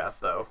sociopath,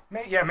 though.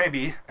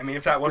 maybe. I mean,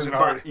 if that wasn't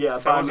Bond- already, yeah,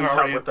 if that Bond wasn't needs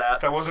help already, with that.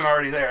 if that wasn't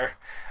already there.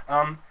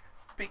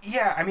 But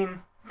yeah, I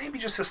mean, maybe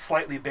just a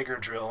slightly bigger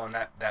drill on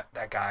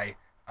that guy.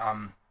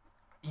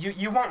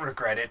 You won't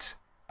regret it.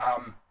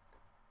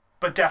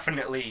 But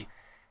definitely,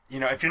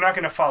 if you're not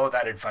going to follow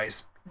that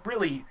advice,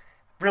 really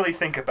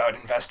think about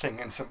investing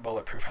in some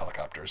bulletproof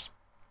helicopters.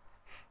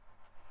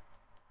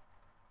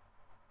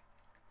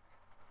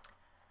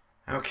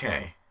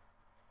 Okay.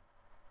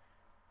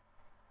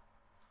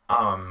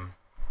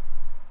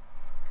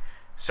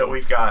 So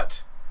we've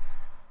got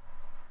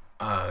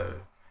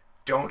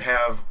don't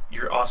have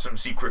your awesome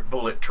secret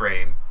bullet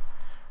train.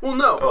 Well,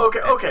 no. Oh,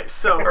 Okay.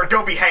 So, Or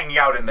don't be hanging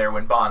out in there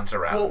when Bond's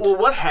around. well,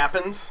 what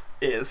happens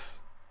is,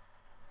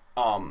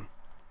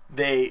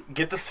 they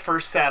get this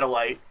first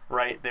satellite,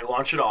 right? They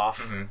launch it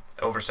off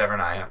Over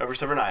Severnaya. over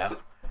Severnaya,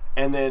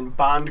 and then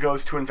Bond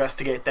goes to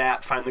investigate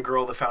that, find the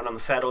girl they found on the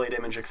satellite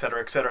image,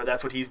 etc., etc.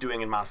 That's what he's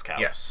doing in Moscow.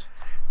 Yes.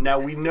 Now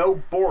we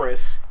know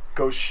Boris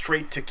goes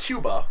straight to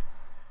Cuba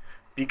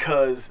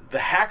because the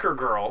hacker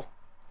girl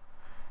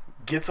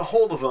gets a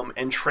hold of him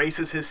and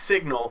traces his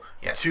signal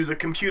Yes. to the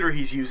computer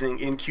he's using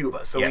in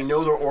Cuba. So Yes. we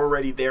know they're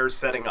already there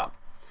setting up.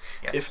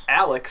 Yes. If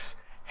Alex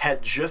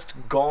had just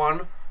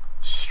gone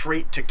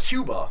straight to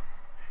Cuba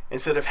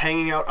instead of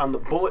hanging out on the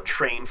bullet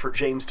train for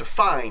James to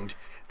find,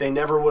 they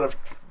never would have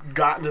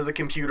gotten to the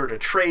computer to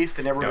trace.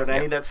 They never done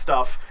any of that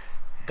stuff.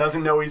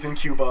 Doesn't know he's in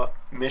Cuba.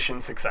 Mission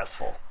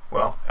successful.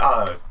 Well,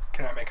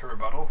 Can I make a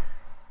rebuttal?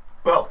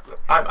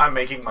 I'm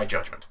making my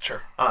judgment.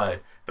 Sure.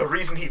 The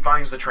reason he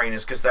finds the train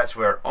is because that's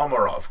where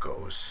Omarov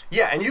goes.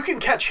 Yeah, and you can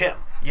catch him.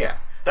 Yeah.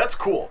 That's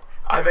cool.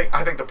 I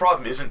think the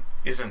problem isn't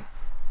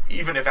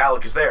even if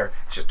Alec is there,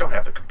 just don't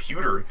have the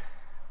computer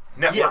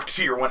networked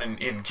to your one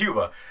in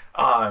Cuba.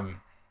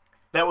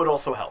 That would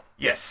also help.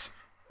 Yes.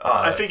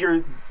 I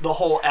figure the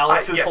whole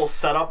Alex's yes. whole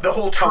setup. The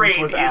whole comes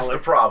train with is the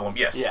Alec. problem.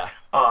 Yes. Yeah.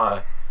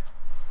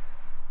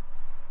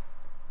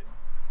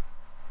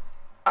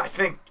 I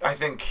think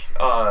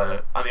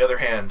on the other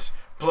hand,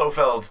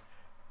 Blofeld,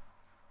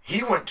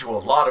 he went to a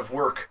lot of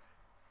work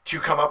to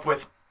come up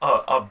with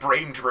a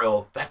brain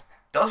drill that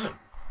doesn't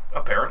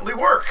apparently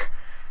work,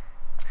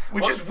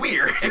 which is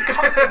weird.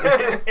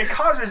 It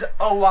causes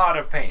a lot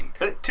of pain.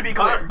 To be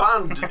clear.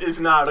 Bond is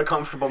not a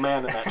comfortable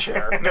man in that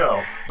chair.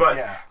 No, but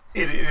Yeah.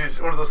 it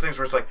is one of those things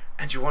where it's like,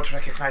 and you won't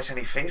recognize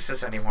any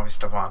faces anymore,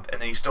 Mr. Bond,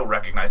 and then he still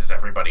recognizes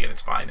everybody, and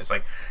it's fine. It's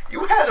like,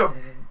 you had a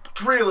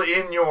drill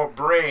in your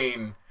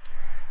brain.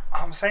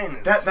 All I'm saying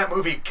is That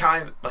movie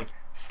kind of, like,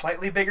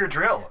 slightly bigger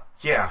drill.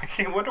 yeah.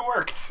 It would have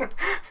worked.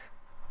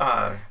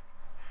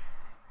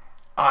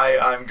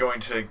 I'm going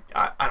to,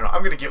 I don't know,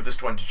 I'm going to give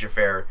this one to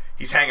Jafar.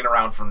 He's hanging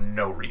around for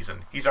no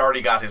reason. He's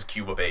already got his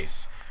Cuba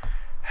base.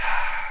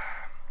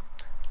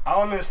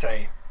 All I'm going to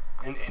say,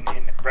 in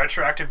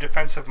retroactive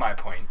defense of my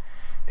point,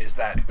 is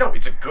that No,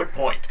 it's a good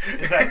point.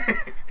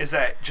 is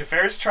that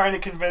Jafar's trying to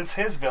convince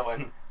his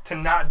villain to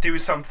not do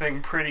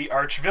something pretty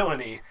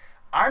arch-villainy.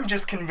 I'm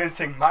just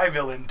convincing my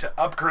villain to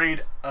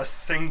upgrade a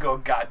single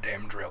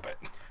goddamn drill bit.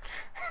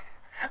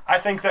 I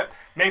think that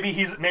maybe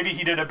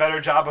he did a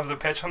better job of the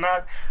pitch on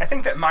that. I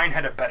think that mine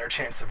had a better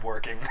chance of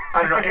working.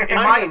 I don't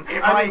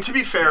know. I mean, to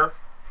be fair,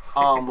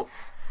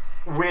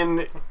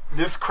 when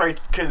this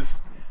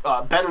because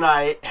Ben and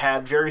I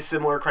had very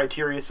similar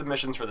criteria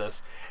submissions for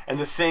this, and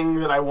the thing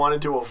that I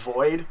wanted to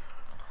avoid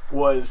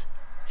was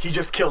he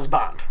just kills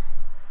Bond,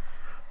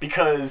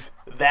 because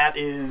that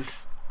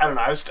is, I don't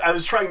know. I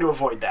was trying to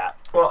avoid that.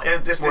 Well,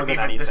 and this More didn't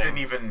than even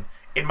anything.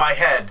 in my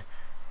head.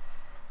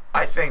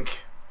 I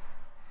think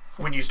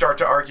when you start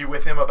to argue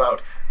with him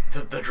about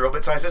the drill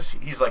bit sizes,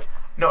 he's like,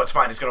 "No, it's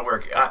fine. It's gonna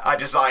work. I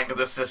designed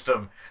this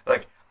system.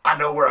 Like, I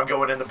know where I'm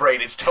going in the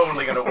brain. It's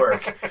totally gonna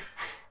work."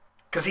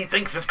 Because he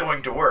thinks it's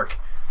going to work.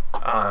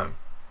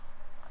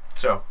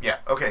 So yeah,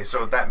 okay.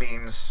 So that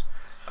means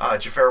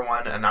Jafar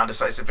won a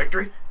non-decisive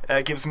victory.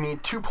 That gives me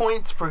 2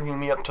 points, bringing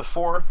me up to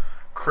 4.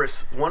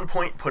 Chris 1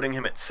 point, putting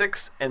him at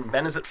 6, and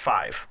Ben is at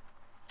 5.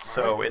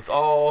 So it's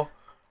all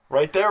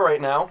right there right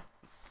now.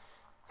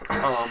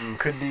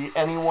 Could be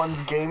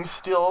anyone's game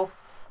still.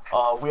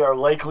 We are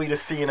likely to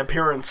see an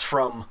appearance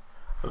from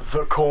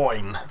the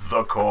coin.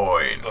 The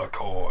coin. The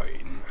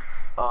coin.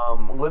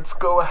 Let's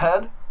go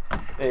ahead.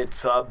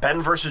 It's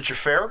Ben versus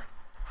Jafar.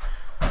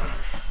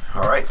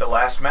 All right, the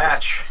last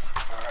match.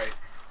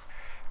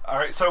 All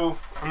right, so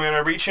I'm going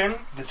to reach in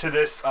to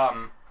this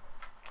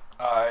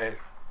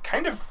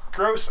kind of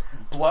gross,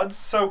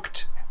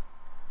 blood-soaked,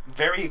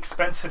 very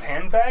expensive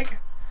handbag.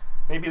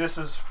 Maybe this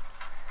is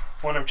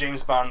one of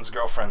James Bond's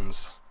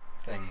girlfriend's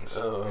things.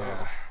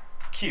 Yeah.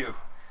 Cute.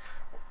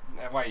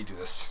 Why you do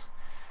this?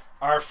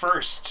 Our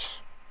first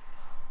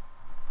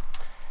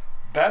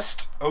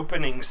best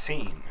opening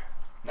scene.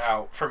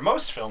 Now, for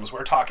most films,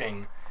 we're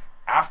talking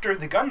after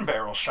the gun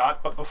barrel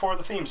shot, but before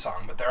the theme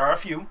song. But there are a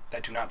few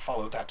that do not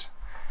follow that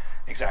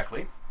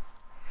exactly.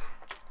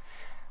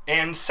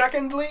 And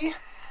secondly,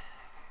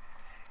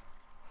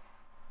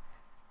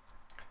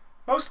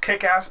 most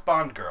kick-ass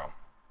Bond girl.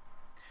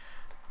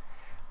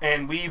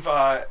 And we've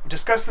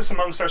discussed this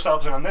amongst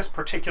ourselves, and on this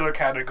particular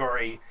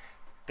category,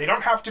 they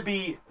don't have to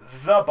be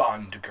the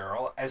Bond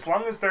girl, as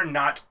long as they're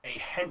not a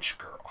hench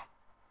girl.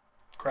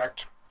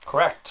 Correct?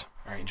 Correct.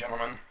 All right,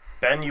 gentlemen.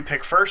 Ben, you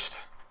pick first.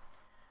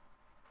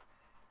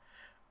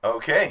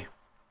 Okay.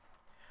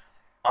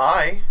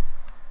 I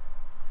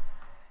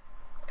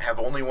have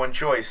only one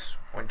choice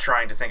when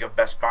trying to think of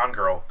best Bond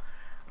girl.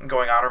 I'm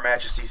going on Her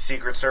Majesty's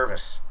Secret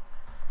Service.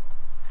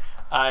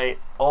 I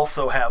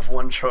also have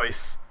one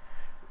choice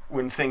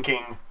when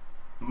thinking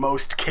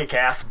most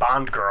kick-ass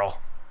Bond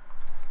girl,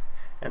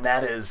 and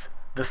that is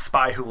The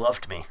Spy Who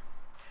Loved Me.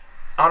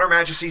 On Her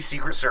Majesty's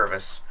Secret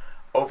Service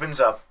opens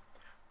up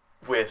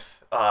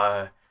with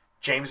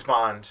James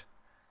Bond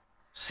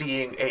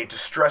seeing a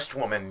distressed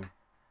woman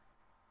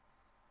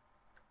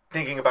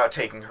thinking about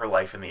taking her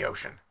life in the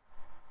ocean.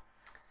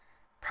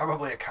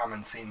 Probably a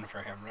common scene for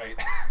him, right?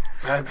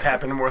 That's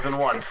happened more than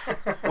once.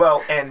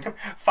 Well, and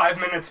 5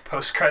 minutes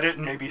post-credit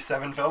and maybe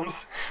 7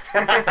 films.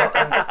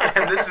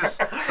 and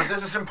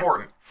this is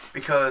important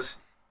because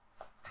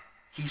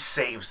he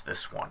saves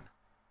this one.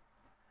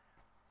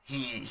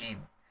 He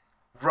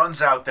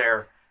runs out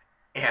there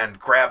and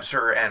grabs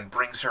her and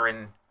brings her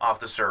in off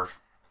the surf,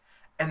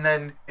 and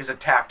then is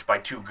attacked by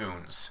 2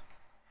 goons.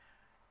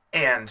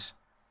 And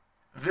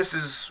this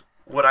is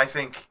what I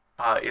think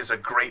is a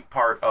great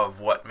part of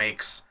what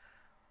made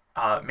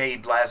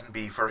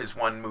Lazenby, for his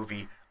one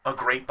movie, a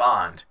great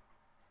Bond.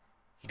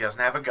 He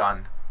doesn't have a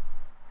gun.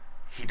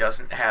 He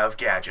doesn't have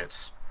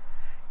gadgets.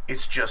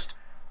 It's just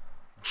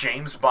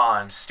James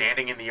Bond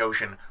standing in the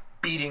ocean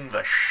beating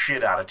the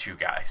shit out of 2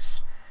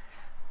 guys.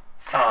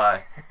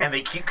 And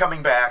they keep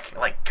coming back,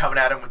 like coming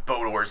at him with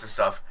boat oars and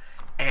stuff.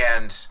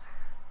 And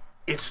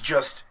it's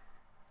just...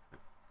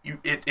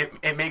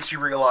 It makes you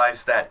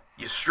realize that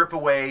you strip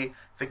away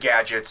the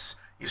gadgets,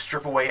 you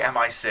strip away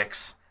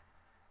MI6,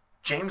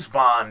 James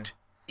Bond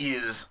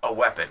is a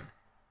weapon.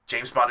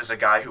 James Bond is a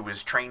guy who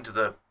is trained to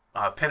the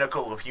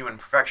pinnacle of human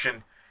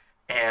perfection,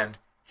 and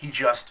he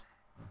just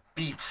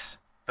beats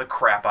the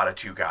crap out of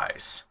 2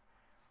 guys.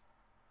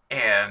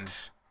 And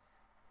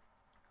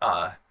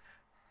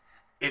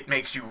it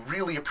makes you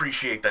really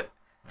appreciate that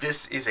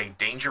this is a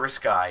dangerous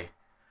guy.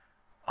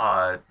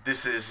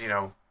 This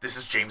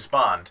is James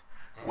Bond,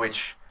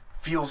 which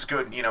feels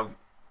good,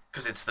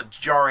 because it's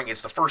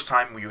the first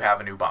time you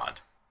have a new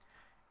Bond.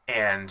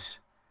 And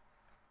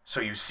so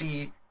you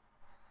see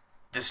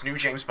this new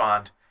James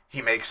Bond.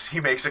 He makes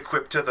a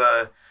quip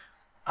to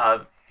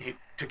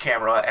to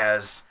camera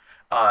as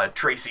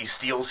Tracy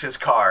steals his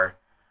car.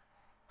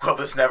 Well,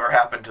 this never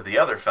happened to the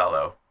other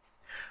fellow.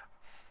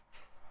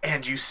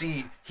 And you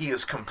see he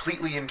is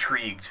completely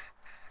intrigued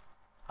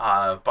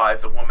by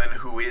the woman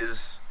who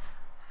is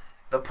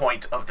the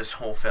point of this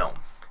whole film.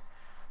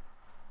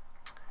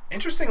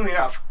 Interestingly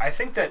enough, I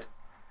think that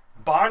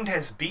Bond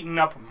has beaten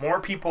up more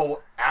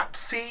people at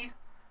sea,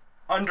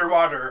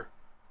 underwater,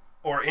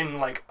 or in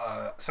like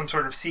some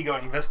sort of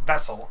seagoing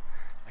vessel,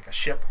 like a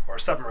ship or a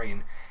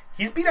submarine.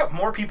 He's beat up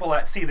more people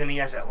at sea than he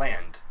has at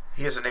land.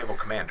 He is a naval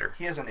commander.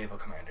 He is a naval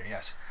commander,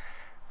 yes.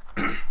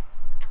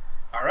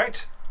 All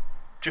right,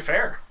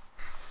 Jafar.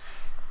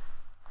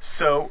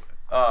 So,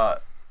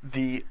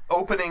 the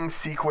opening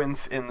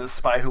sequence in The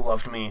Spy Who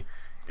Loved Me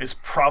is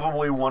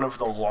probably one of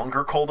the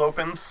longer cold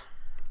opens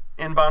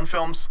in Bond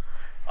films.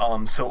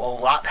 So a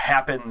lot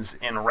happens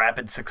in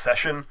rapid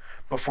succession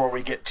before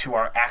we get to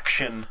our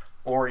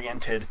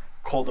action-oriented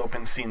cold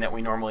open scene that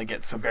we normally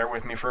get. So bear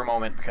with me for a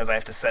moment because I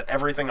have to set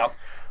everything up,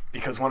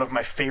 because one of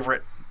my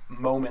favorite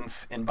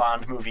moments in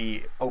Bond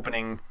movies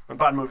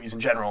in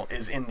general,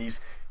 is in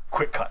these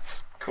quick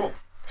cuts. Cool.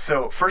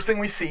 So first thing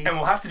we see... And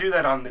we'll have to do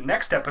that on the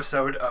next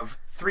episode of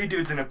 3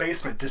 Dudes in a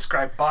Basement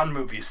Describe Bond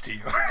Movies to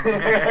You.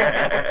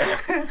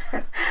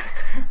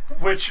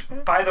 Which,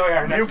 by the way,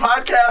 our next... New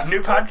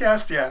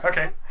podcast? Yeah,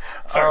 okay.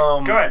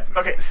 Sorry, go ahead.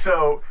 Okay,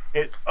 so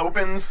it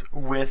opens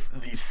with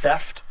the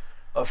theft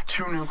of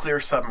 2 nuclear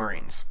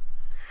submarines.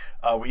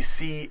 We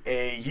see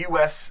a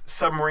U.S.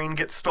 submarine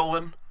get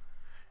stolen,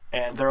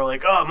 and they're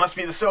like, oh, it must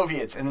be the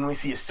Soviets. And then we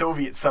see a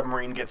Soviet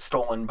submarine get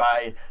stolen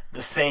by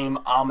the same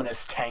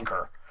ominous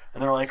tanker.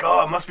 And they're like,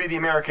 oh, it must be the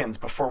Americans,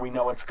 before we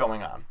know what's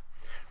going on.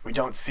 We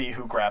don't see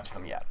who grabs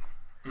them yet.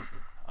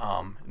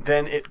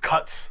 Then it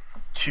cuts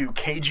to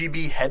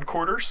KGB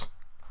headquarters,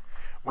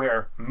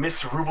 where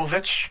Miss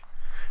Rubelvich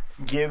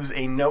gives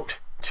a note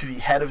to the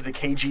head of the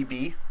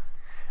KGB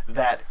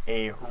that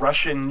a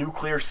Russian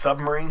nuclear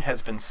submarine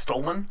has been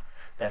stolen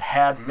that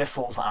had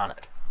missiles on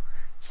it.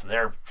 So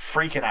they're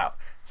freaking out.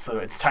 So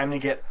it's time to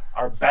get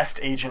our best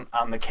agent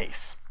on the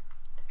case.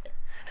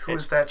 Who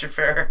is that,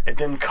 Jafar? It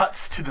then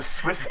cuts to the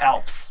Swiss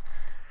Alps,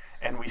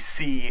 and we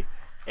see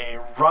a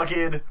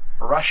rugged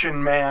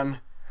Russian man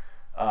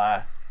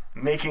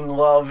making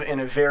love in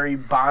a very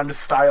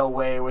Bond-style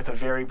way with a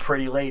very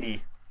pretty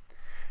lady.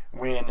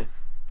 He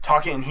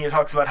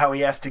talks about how he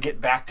has to get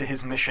back to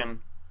his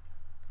mission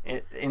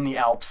in the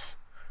Alps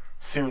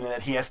soon, and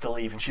that he has to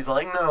leave. And she's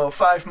like, no,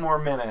 5 more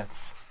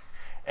minutes.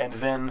 And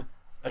then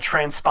a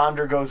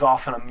transponder goes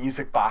off in a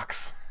music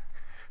box,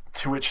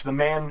 to which the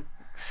man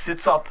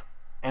sits up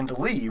and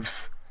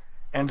leaves,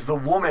 and the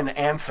woman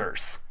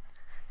answers.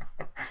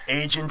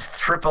 Agent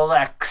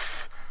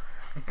XXX.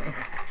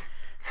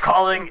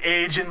 Calling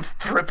Agent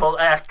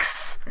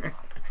XXX.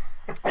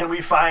 And we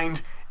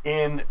find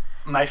in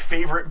my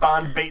favorite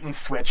Bond bait and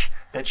switch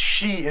that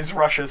she is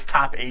Russia's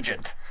top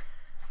agent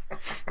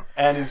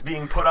and is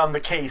being put on the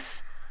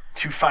case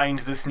to find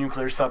this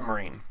nuclear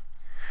submarine.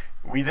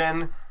 We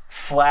then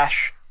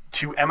flash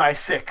to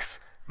MI6.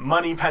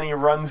 Moneypenny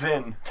runs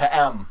in to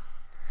M.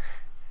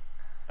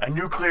 A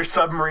nuclear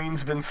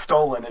submarine's been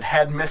stolen. It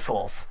had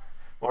missiles.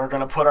 We're going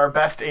to put our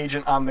best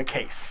agent on the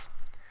case.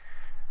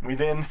 We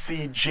then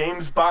see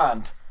James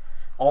Bond,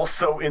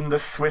 also in the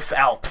Swiss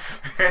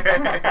Alps,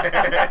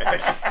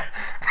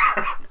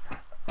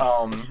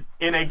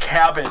 in a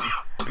cabin,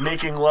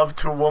 making love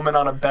to a woman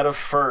on a bed of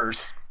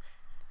furs.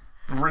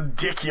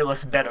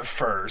 Ridiculous bed of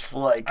furs,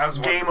 like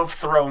Game of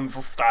Thrones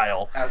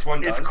style. As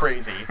one does. It's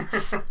crazy.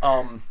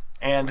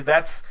 And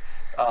that's,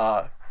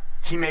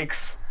 he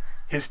makes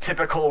his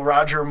typical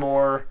Roger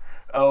Moore,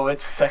 oh,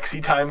 it's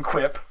sexy time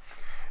quip.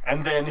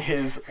 And then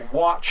his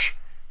watch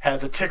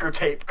has a ticker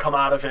tape come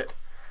out of it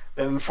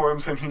that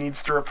informs him he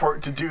needs to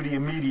report to duty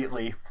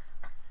immediately.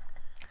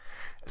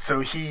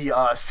 So he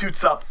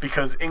suits up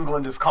because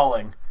England is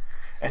calling,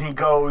 and he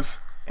goes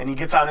and he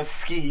gets on his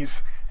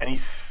skis and he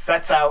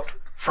sets out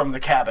from the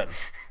cabin.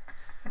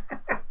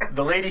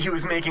 The lady he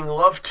was making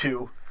love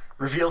to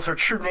reveals her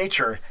true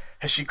nature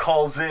as she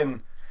calls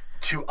in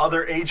to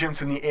other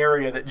agents in the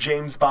area that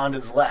James Bond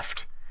has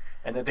left,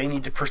 and that they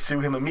need to pursue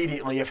him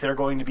immediately if they're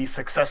going to be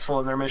successful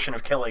in their mission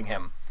of killing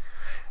him.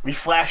 We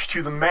flash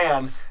to the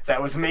man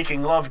that was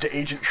making love to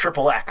Agent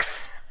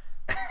XXX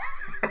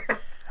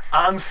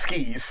on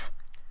skis,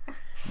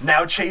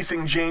 now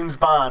chasing James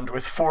Bond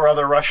with 4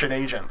 other Russian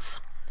agents.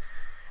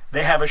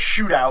 They have a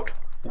shootout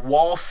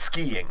while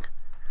skiing.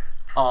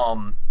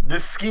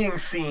 This skiing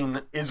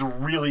scene is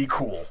really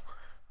cool.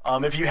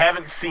 If you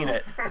haven't seen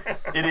it,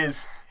 it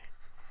is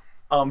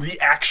the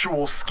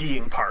actual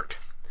skiing part.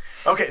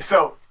 Okay,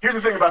 so here's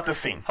the thing about this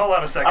scene. Hold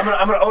on a second.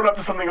 I'm gonna own up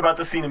to something about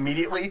this scene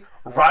immediately.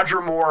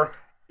 Roger Moore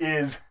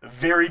is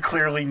very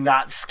clearly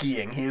not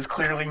skiing. He is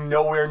clearly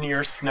nowhere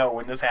near snow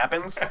when this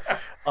happens.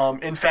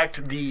 In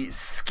fact, the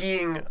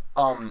skiing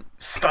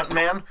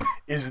stuntman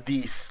is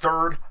the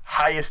 3rd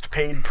highest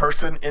paid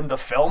person in the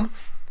film.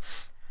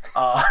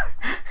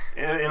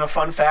 In a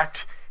fun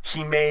fact,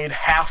 he made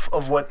half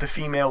of what the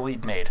female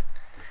lead made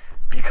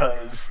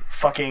because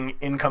fucking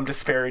income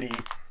disparity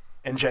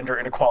and gender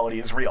inequality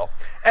is real.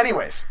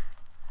 Anyways,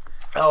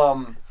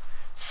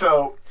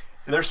 so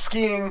they're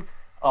skiing.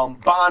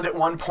 Bond at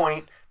one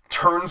point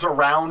turns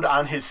around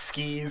on his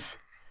skis,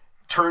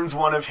 turns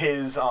one of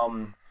his,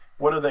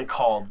 what are they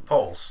called?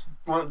 Poles.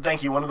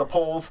 Thank you, one of the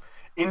poles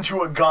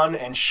into a gun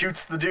and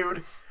shoots the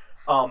dude.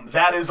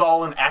 That is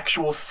all an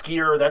actual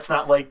skier. That's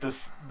not like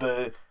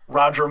the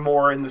Roger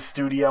Moore in the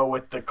studio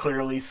with the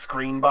clearly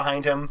screen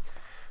behind him.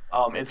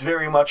 It's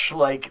very much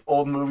like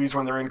old movies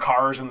when they're in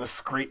cars and the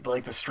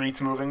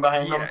streets moving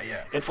behind them.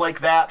 Yeah. It's like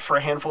that for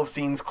a handful of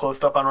scenes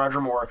close up on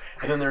Roger Moore,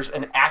 and then there's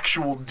an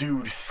actual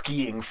dude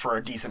skiing for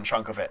a decent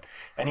chunk of it.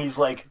 And he's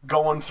like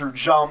going through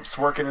jumps,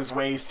 working his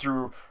way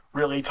through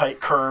really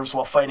tight curves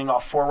while fighting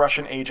off 4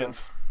 Russian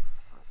agents.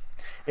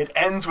 It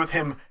ends with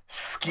him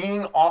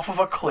skiing off of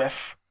a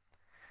cliff,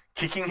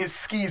 kicking his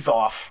skis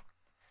off,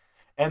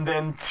 and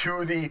then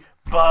to the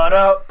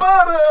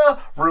ba-da,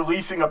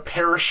 releasing a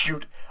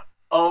parachute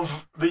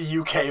of the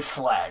UK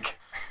flag.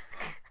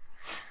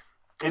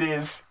 It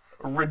is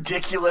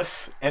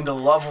ridiculous and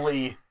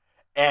lovely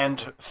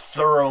and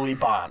thoroughly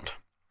Bond.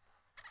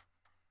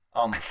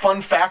 Fun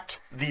fact,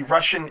 the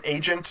Russian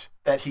agent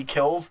that he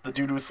kills, the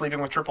dude who was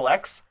sleeping with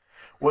XXX,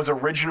 was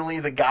originally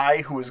the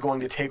guy who was going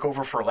to take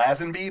over for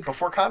Lazenby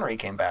before Connery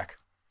came back.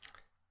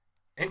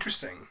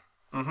 Interesting.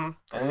 And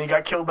then he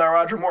got killed by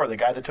Roger Moore, the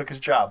guy that took his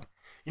job.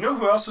 You know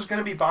who else was going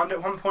to be Bond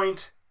at one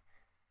point?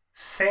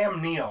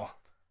 Sam Neill.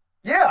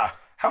 Yeah.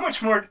 How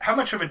much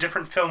of a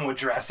different film would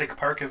Jurassic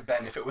Park have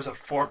been if it was a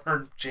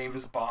former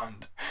James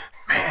Bond?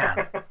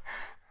 Man.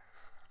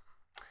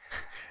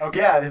 Okay.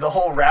 Yeah, the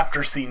whole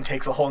raptor scene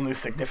takes a whole new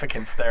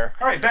significance there.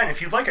 All right, Ben,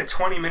 if you'd like a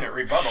 20-minute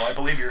rebuttal, I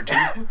believe you're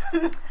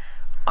due.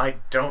 I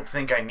don't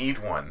think I need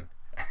one.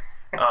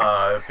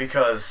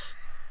 Because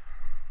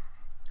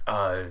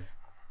the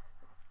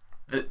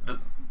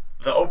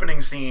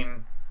opening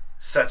scene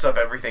sets up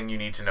everything you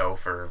need to know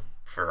for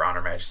On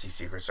Her Majesty's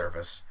Secret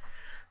Service.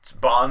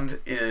 Bond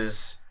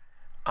is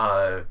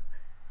better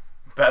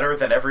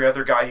than every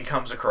other guy he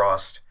comes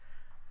across,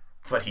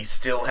 but he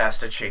still has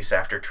to chase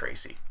after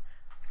Tracy.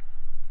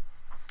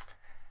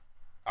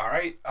 All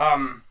right.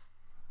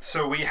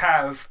 So we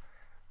have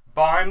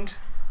Bond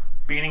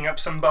beating up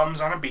some bums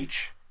on a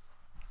beach.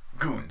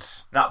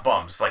 Goons, not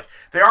bums. Like,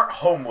 they aren't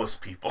homeless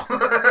people.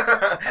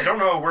 I don't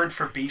know a word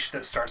for beach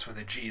that starts with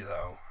a G,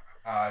 though.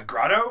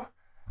 Grotto?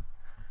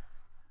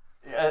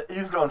 Yeah, he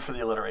was going for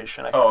the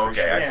alliteration. Oh,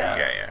 okay, I see. Yeah.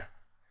 Yeah.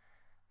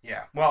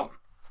 Yeah, well,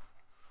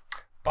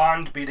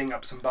 Bond beating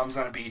up some bums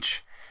on a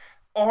beach.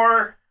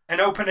 Or an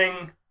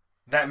opening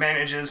that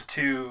manages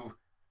to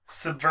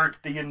subvert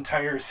the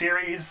entire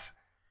series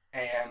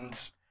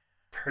and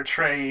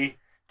portray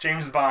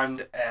James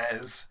Bond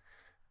as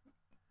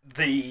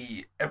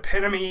the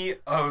epitome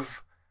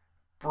of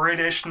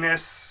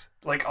Britishness,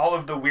 like all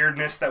of the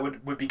weirdness that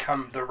would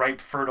become the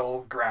ripe,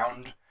 fertile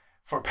ground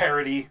for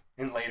parody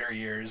in later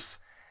years.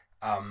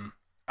 I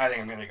think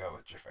I'm going to go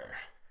with Jafar.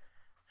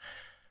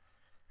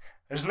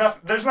 There's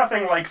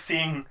nothing like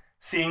seeing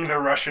the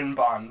Russian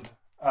Bond.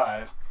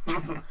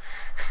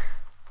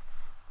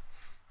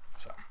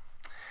 So,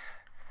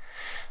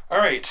 all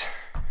right.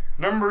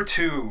 Number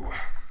 2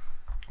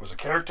 was a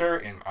character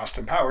in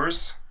Austin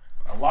Powers.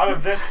 A lot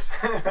of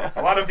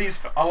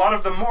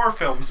the Moore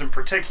films in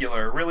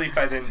particular really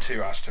fed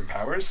into Austin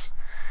Powers.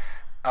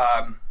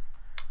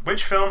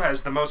 Which film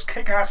has the most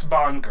kick-ass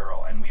Bond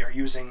girl? And we are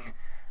using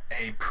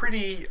a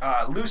pretty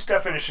loose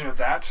definition of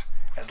that.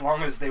 As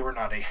long as they were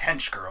not a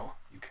hench girl,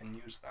 you can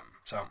use them.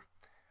 So,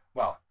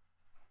 well,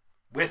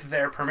 with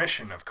their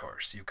permission, of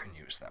course, you can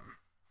use them.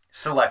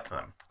 Select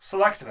them.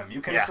 Select them.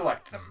 You can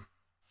select them.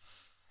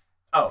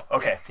 Oh,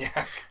 okay.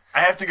 Yeah. I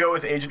have to go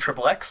with Agent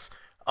XXX.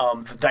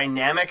 The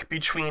dynamic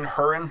between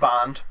her and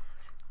Bond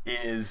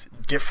is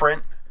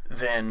different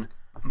than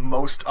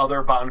most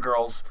other Bond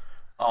girls,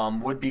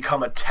 would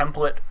become a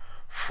template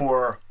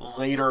for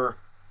later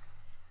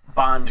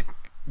Bond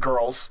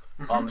girls,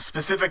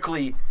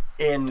 specifically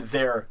in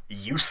their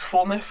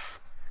usefulness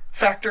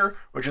factor,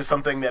 which is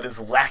something that is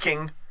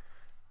lacking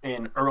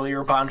in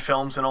earlier Bond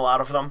films in a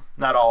lot of them.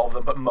 Not all of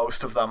them, but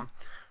most of them.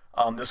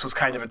 This was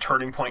kind of a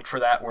turning point for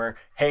that, where,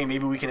 hey,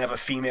 maybe we can have a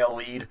female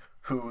lead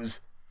who's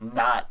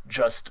not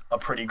just a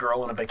pretty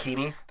girl in a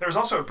bikini. There was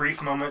also a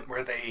brief moment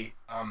where they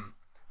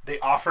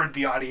offered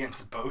the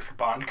audience both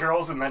Bond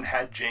girls and then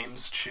had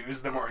James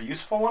choose the more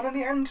useful one in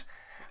the end.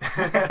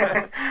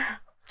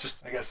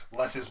 Just, I guess,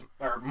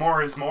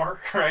 more is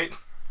more, right?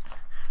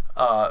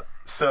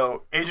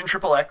 So Agent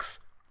XXX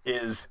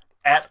is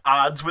at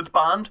odds with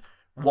Bond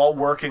while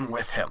working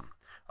with him.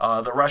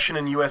 The Russian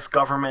and U.S.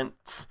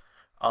 governments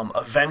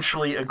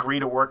eventually agree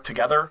to work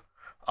together.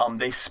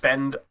 They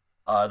spend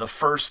the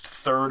first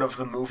third of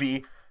the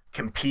movie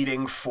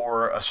competing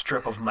for a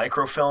strip of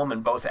microfilm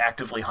and both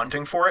actively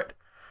hunting for it,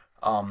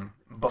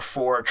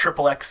 before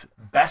XXX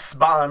bests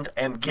Bond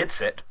and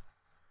gets it.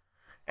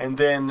 And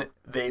then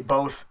they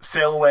both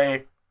sail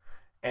away,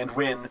 and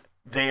when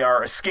they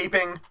are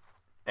escaping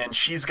and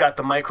she's got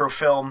the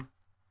microfilm,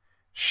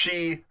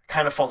 she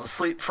kind of falls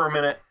asleep for a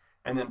minute,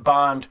 and then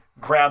Bond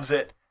grabs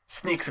it,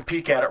 sneaks a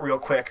peek at it real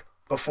quick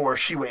before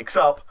she wakes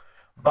up.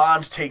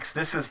 Bond takes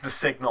this as the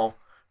signal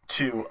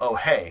to, oh,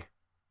 hey,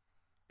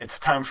 it's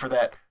time for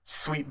that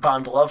sweet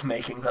Bond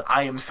lovemaking that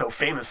I am so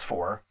famous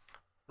for.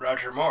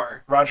 Roger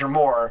Moore. Roger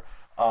Moore,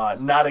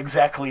 not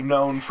exactly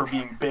known for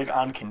being big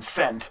on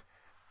consent,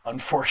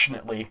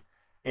 unfortunately,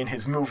 in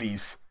his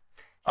movies.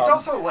 He's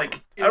also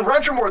like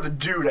Roger Moore, the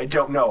dude, I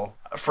don't know.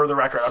 For the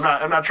record,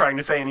 I'm not trying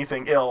to say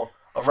anything ill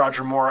of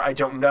Roger Moore. I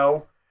don't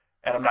know,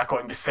 and I'm not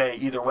going to say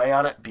either way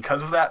on it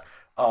because of that.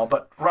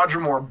 But Roger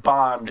Moore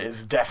Bond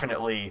is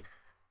definitely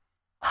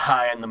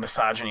high in the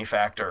misogyny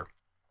factor,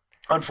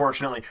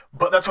 unfortunately.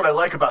 But that's what I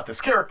like about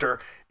this character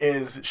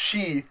is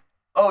she,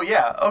 oh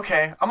yeah,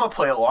 okay, I'm gonna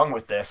play along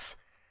with this,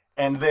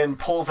 and then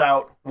pulls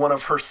out one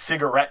of her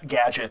cigarette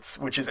gadgets,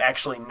 which is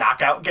actually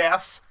knockout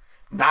gas,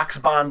 knocks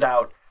Bond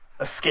out,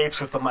 escapes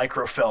with the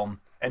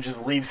microfilm, and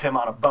just leaves him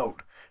on a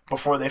boat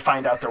before they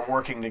find out they're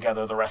working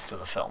together the rest of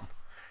the film.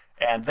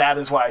 And that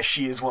is why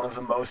she is one of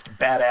the most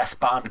badass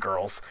Bond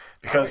girls,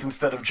 because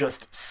instead of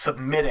just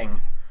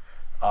submitting,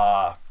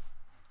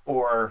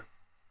 or,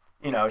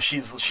 you know,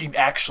 she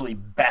actually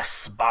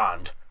bests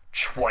Bond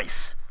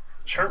twice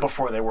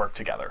before they work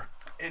together.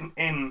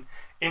 In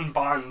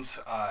Bond's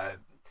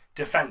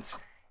defense,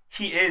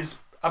 he is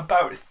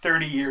about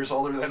 30 years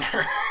older than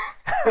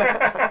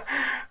her.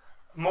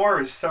 Moore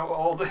is so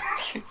old.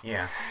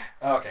 Yeah.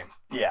 Okay.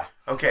 Yeah.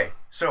 Okay,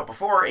 so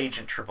before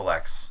Agent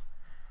XXX,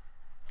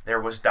 there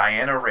was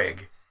Diana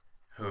Rigg,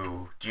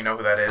 who, do you know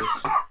who that is?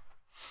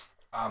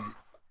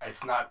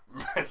 It's not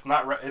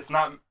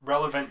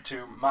relevant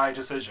to my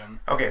decision.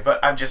 Okay,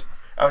 but I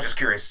was just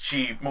curious.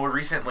 She more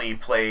recently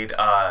played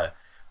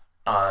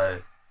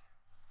was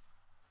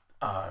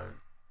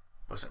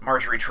it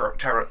Marjorie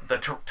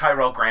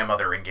Tyrell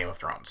grandmother in Game of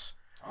Thrones.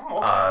 Oh,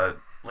 okay.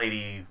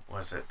 Lady,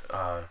 was it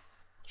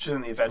She's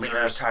in the Lena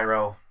Avengers.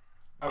 Tyrell?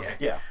 Okay.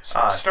 Yeah.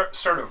 Start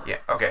over. Yeah,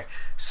 okay.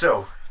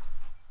 So,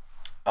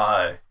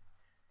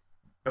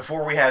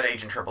 before we had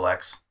Agent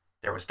XXX,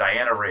 there was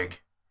Diana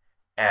Rigg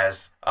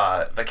as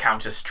the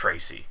Countess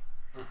Tracy.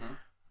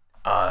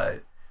 Mm-hmm.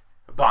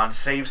 Bond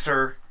saves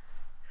her.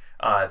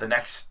 The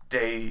next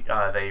day,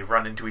 they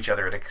run into each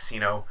other at a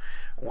casino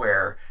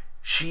where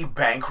she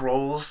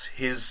bankrolls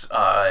his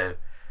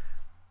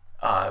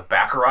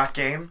Baccarat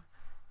game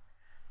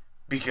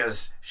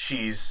because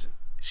she's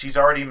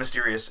already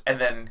mysterious, and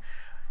then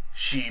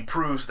she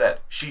proves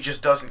that she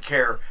just doesn't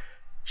care.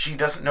 She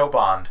doesn't know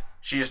Bond.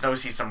 She just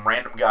knows he's some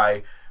random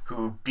guy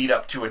who beat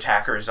up two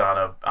attackers on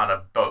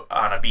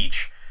a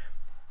beach.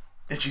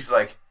 And she's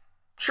like,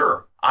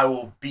 "Sure, I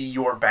will be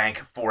your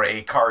bank for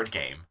a card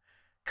game,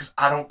 because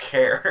I don't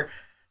care."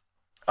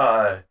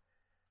 The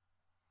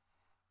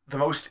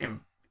most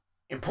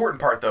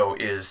important part, though,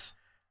 is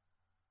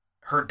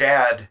her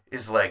dad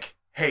is like,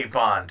 "Hey,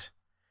 Bond,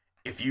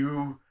 if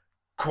you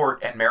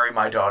court and marry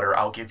my daughter,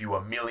 I'll give you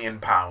 £1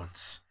 million.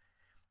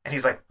 And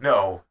he's like,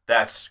 "No,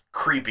 that's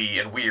creepy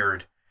and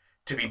weird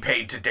to be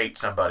paid to date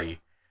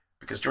somebody,"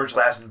 because George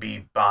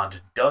Lazenby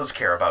Bond does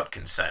care about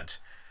consent.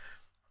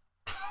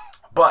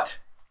 But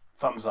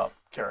Thumbs up,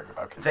 caring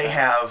about consent. they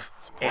have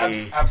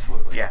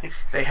Absolutely.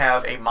 they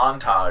have a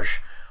montage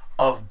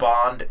of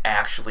Bond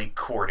actually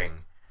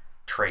courting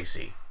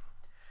Tracy.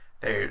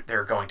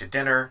 They're going to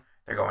dinner,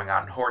 they're going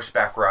on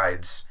horseback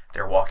rides,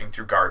 they're walking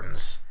through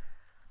gardens.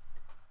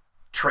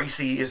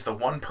 Tracy is the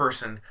one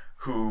person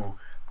who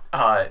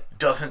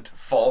doesn't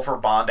fall for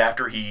Bond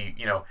after he,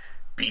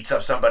 beats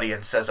up somebody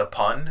and says a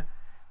pun.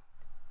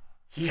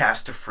 He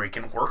has to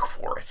freaking work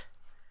for it.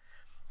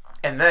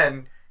 And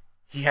then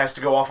he has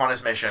to go off on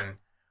his mission,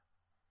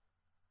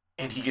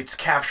 and he gets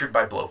captured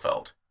by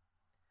Blofeld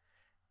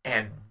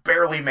and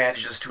barely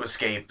manages to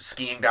escape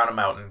skiing down a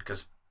mountain,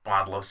 because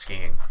Bond loves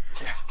skiing.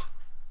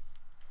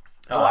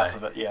 Lots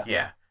of it, yeah.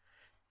 Yeah.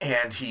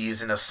 And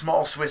he's in a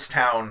small Swiss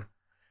town.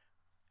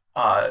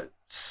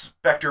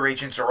 Spectre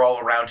agents are all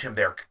around him.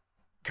 They're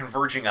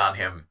converging on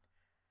him.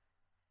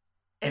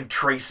 And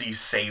Tracy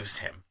saves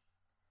him.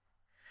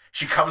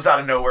 She comes out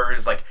of nowhere and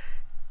is like,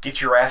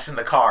 get your ass in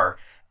the car.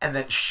 And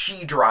then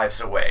she drives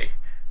away.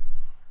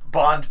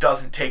 Bond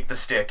doesn't take the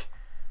stick.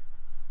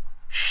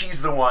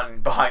 She's the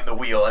one behind the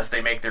wheel as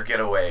they make their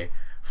getaway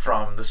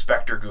from the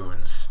Spectre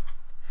goons.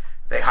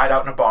 They hide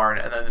out in a barn,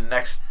 and then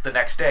the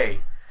next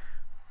day,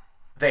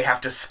 they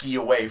have to ski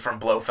away from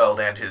Blofeld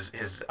and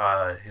his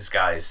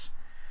guys.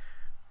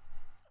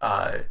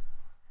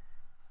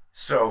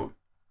 So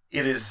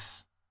it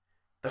is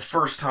the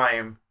first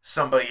time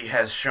somebody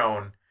has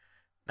shown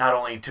not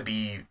only to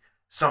be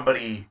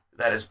somebody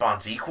that is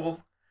Bond's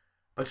equal,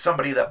 but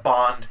somebody that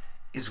Bond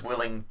is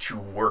willing to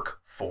work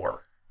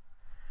for.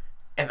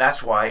 And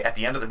that's why, at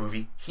the end of the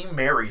movie, he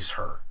marries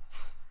her.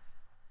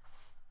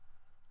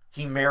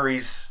 He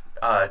marries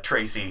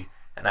Tracy,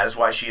 and that is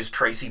why she is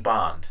Tracy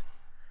Bond.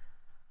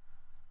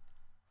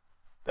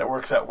 That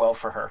works out well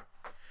for her.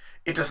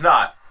 It does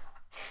not.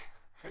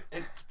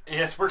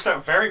 It works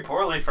out very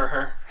poorly for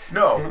her.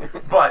 No,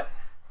 but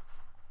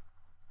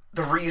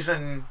the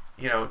reason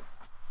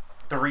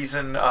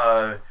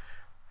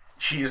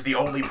she is the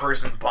only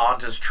person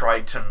Bond has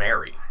tried to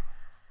marry,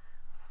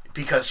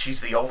 because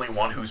she's the only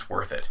one who's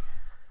worth it.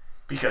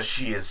 Because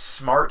she is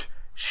smart,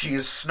 she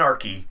is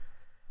snarky,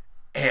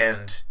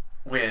 and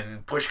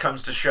when push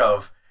comes to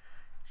shove,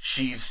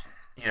 she's,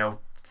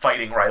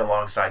 fighting right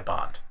alongside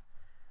Bond.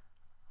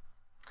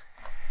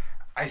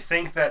 I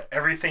think that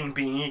everything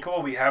being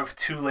equal, we have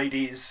two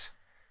ladies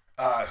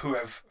who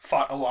have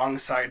fought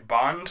alongside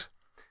Bond.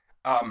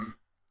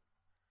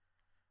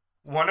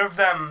 One of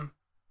them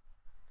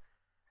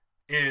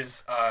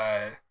is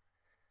I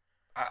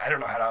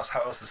don't know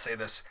how else to say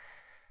this.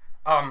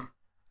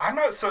 I'm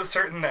not so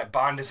certain that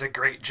Bond is a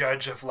great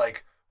judge of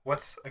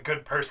what's a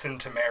good person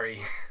to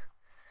marry.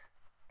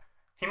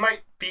 He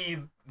might be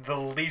the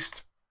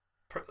least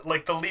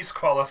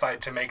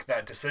qualified to make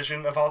that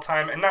decision of all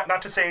time, and not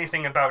to say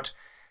anything about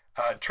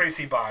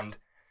Tracy Bond,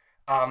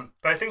 but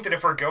I think that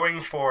if we're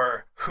going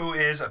for who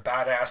is a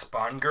badass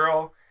Bond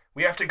girl,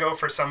 we have to go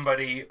for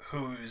somebody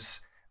whose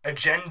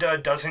agenda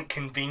doesn't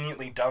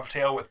conveniently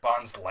dovetail with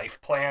Bond's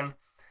life plan.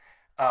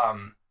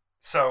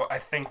 So I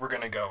think we're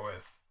gonna go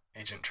with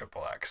Agent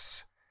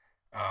XXX,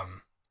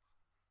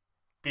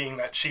 being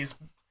that she's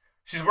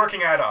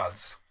working at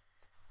odds,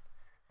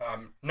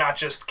 not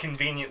just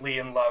conveniently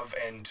in love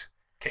and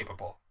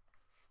capable.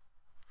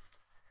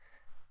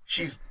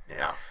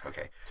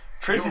 Okay.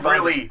 Tracy You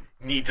Bond really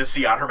need to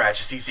see On Her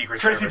Majesty's Secret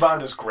Tracy Service.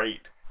 Bond is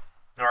great.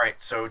 All right,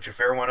 so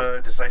Jafar won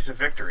a decisive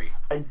victory.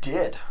 I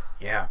did.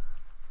 Yeah,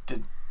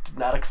 Did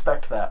not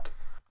expect that.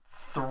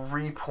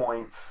 3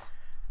 points,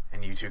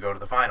 and you two go to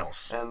the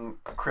finals.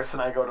 and Chris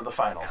and I go to the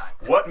finals.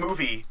 What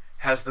movie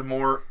has the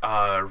more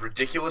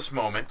ridiculous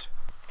moment?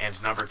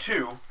 And number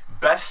 2,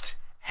 best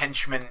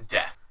henchman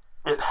death.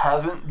 It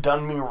hasn't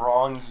done me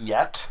wrong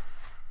yet.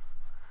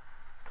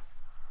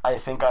 I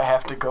think I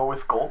have to go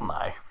with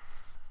GoldenEye.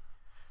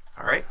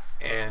 All right,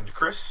 and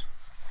Chris?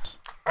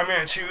 I'm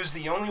going to choose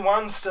the only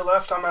one still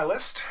left on my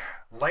list,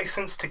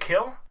 License to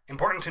Kill.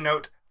 Important to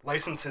note,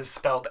 license is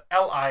spelled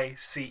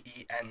Licence.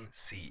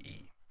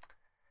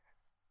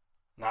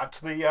 Not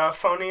the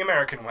phony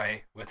American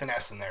way with an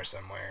S in there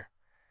somewhere.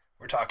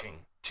 We're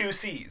talking 2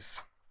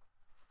 C's.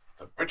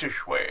 The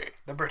British way.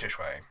 The British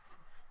way.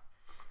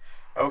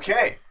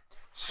 Okay,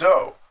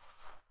 so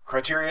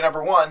criteria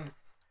number 1,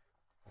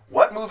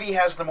 what movie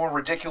has the more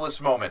ridiculous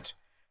moment?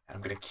 And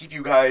I'm going to keep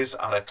you guys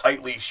on a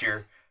tight leash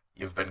here.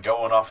 You've been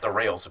going off the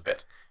rails a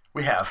bit.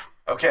 We have.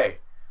 Okay,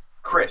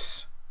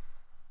 Chris.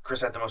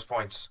 Chris had the most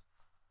points.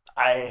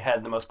 I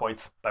had the most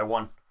points by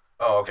 1.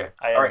 Oh, okay.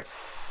 I had All right.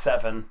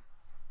 7.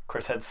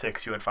 Chris had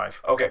 6. You had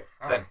 5. Okay,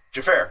 then,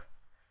 Jafar.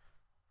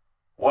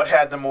 What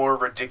had the more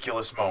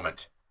ridiculous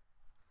moment?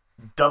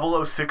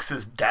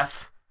 006's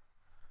death.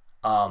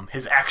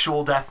 His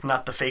actual death,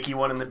 not the fakey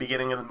one in the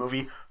beginning of the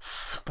movie.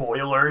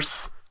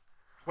 Spoilers.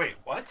 Wait,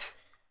 what?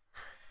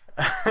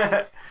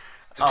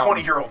 It's a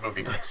 20-year-old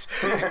movie, Chris.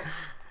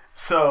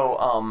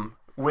 So,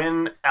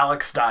 when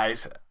Alex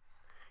dies,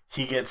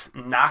 he gets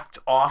knocked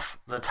off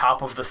the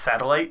top of the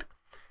satellite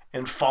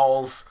and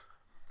falls,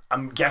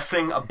 I'm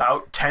guessing,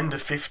 about 10 to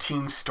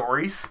 15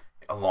 stories.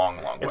 A long,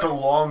 long way. It's a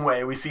long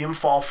way. We see him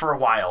fall for a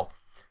while.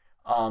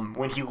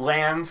 When he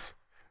lands,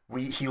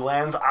 he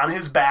lands on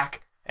his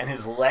back, and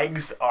his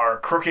legs are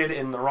crooked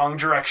in the wrong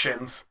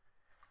directions,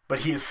 but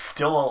he is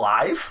still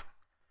alive,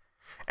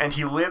 and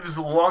he lives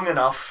long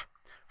enough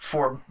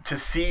to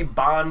see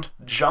Bond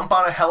jump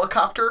on a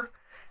helicopter,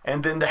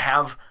 and then to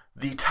have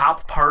the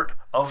top part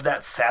of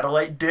that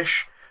satellite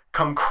dish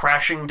come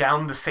crashing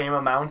down the same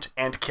amount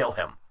and kill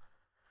him.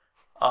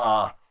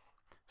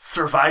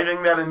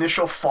 Surviving that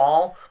initial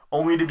fall,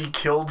 only to be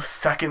killed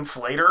seconds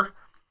later,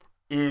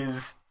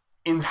 is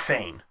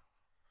insane.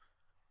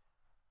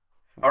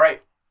 All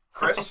right,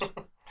 Chris.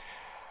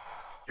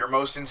 Your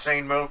most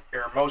insane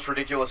your most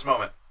ridiculous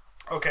moment.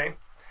 Okay.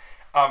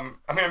 I'm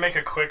going to make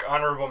a quick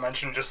honorable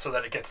mention just so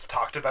that it gets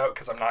talked about,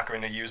 because I'm not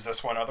going to use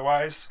this one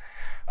otherwise.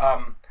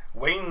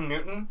 Wayne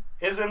Newton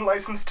is in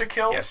License to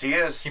Kill. Yes, he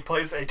is. He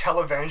plays a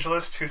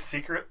televangelist who's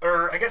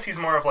or I guess he's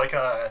more of like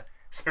a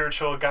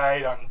spiritual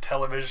guide on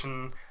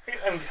television,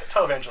 and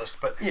televangelist,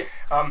 but Yeah.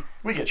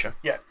 We get you.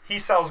 yeah, he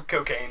sells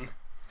cocaine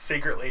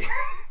secretly.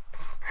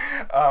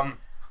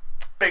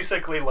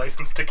 Basically,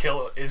 License to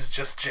Kill is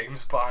just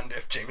James Bond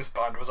if James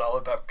Bond was all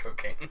about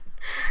cocaine.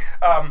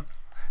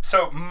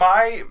 So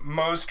my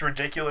most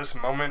ridiculous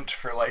moment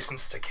for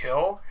License to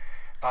Kill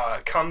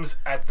comes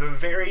at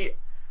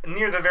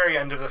near the very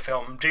end of the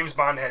film. James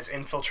Bond has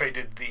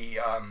infiltrated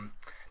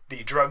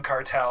the drug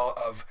cartel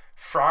of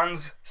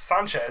Franz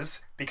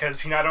Sanchez,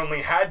 because he not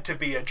only had to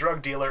be a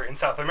drug dealer in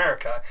South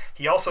America,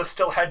 he also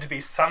still had to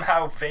be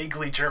somehow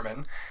vaguely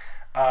German.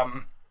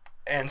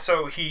 And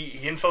so he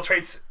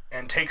infiltrates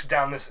and takes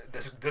down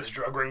this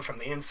drug ring from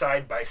the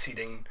inside by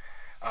seeding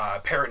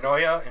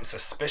paranoia and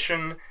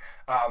suspicion,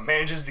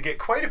 manages to get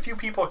quite a few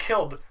people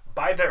killed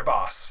by their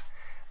boss.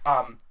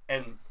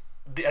 And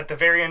at the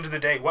very end of the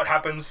day, what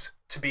happens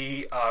to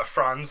be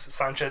Franz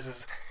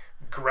Sanchez's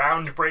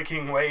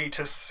groundbreaking way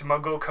to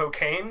smuggle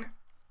cocaine?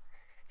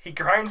 He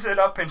grinds it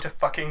up into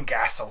fucking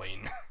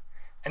gasoline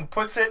and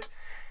puts it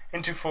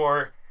into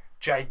 4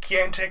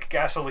 gigantic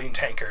gasoline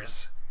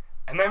tankers.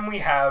 And then we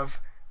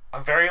have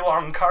a very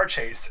long car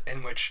chase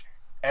in which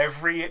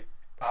every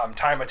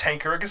time a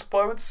tanker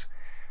explodes,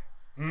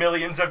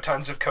 millions of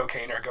tons of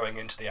cocaine are going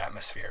into the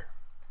atmosphere.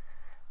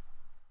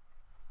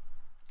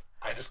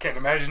 I just can't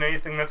imagine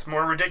anything that's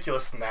more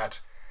ridiculous than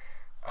that.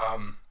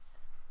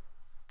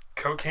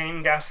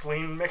 Cocaine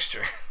gasoline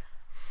mixture.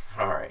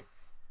 All right.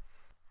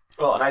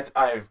 Well, and I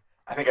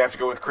think I have to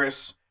go with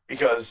Chris,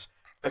 because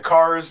the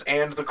cars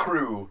and the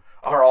crew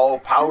are all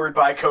powered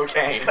by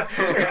cocaine.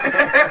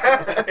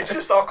 It's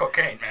just all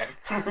cocaine, man.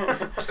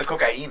 It's the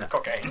cocaine.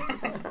 Cocaine.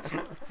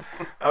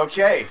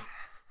 Okay.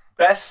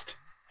 Best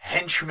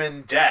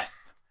henchman death.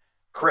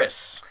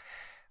 Chris.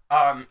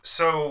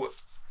 So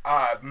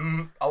a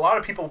lot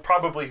of people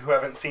probably who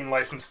haven't seen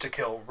License to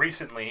Kill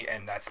recently,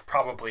 and that's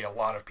probably a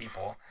lot of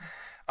people.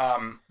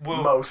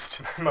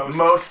 Most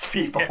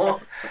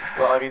people.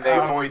 Well, I mean, they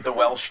avoid the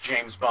Welsh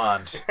James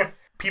Bond.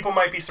 People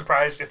might be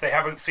surprised if they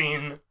haven't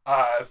seen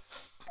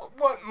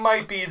what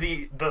might be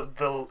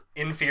the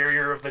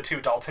inferior of the 2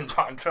 Dalton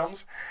Bond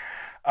films.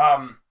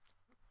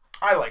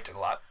 I liked it a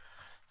lot.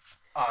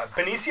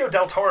 Benicio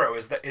del Toro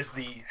is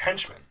the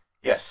henchman.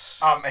 Yes.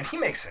 And he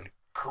makes a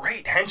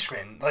great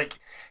henchman. Like,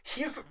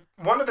 he's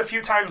one of the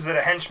few times that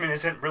a henchman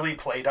isn't really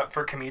played up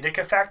for comedic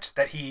effect,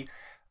 that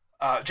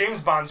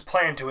James Bond's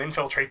plan to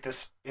infiltrate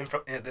this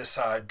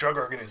drug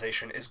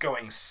organization is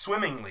going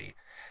swimmingly,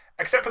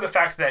 except for the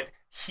fact that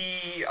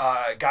he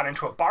got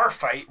into a bar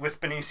fight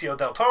with Benicio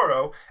del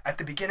Toro at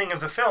the beginning of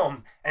the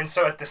film, and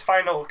so at this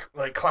final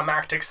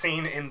climactic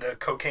scene in the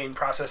cocaine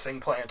processing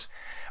plant,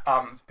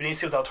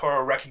 Benicio del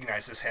Toro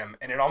recognizes him,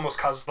 and it almost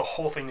causes the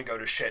whole thing to go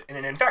to shit,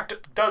 and in fact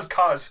it does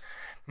cause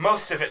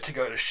most of it to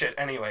go to shit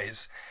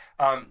anyways.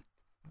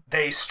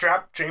 They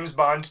strap James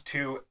Bond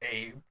to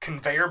a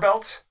conveyor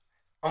belt,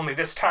 only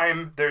this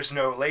time there's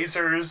no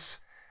lasers.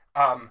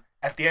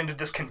 At the end of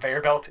this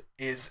conveyor belt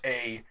is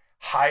a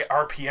high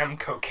RPM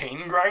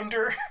cocaine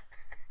grinder.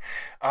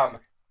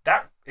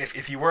 That,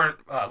 if you weren't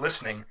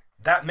listening,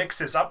 that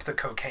mixes up the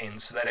cocaine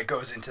so that it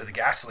goes into the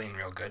gasoline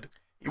real good.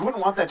 You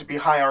wouldn't want that to be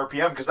high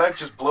RPM, because that would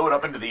just blow it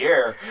up into the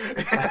air.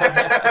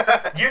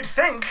 You'd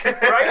think,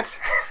 right?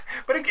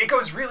 But it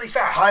goes really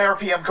fast. High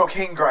RPM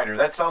cocaine grinder.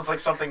 That sounds like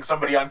something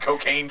somebody on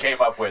cocaine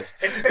came up with.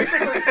 It's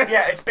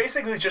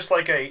basically just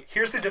like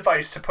here's a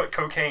device to put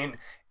cocaine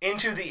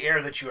into the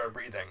air that you are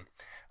breathing.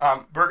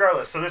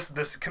 Regardless, so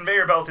this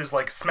conveyor belt is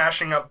like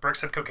smashing up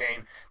bricks of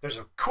cocaine. There's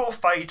a cool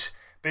fight.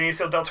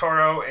 Benicio del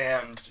Toro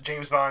and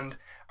James Bond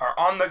are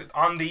on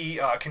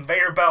the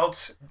conveyor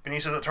belt.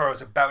 Benicio del Toro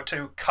is about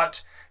to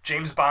cut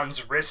James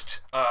Bond's wrist,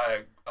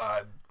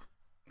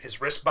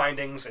 his wrist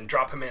bindings, and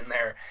drop him in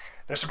there.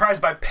 They're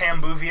surprised by Pam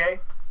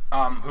Bouvier,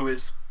 who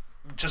is,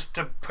 just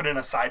to put in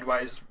a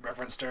sidewise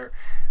reference to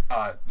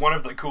her, one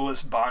of the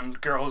coolest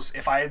Bond girls.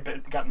 If I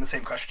had gotten the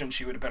same question,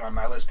 she would have been on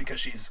my list, because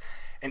she's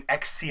an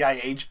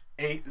ex-CIA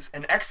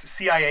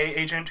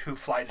agent who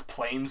flies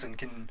planes and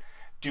can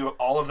do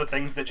all of the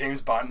things that James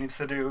Bond needs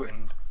to do.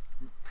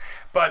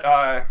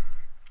 But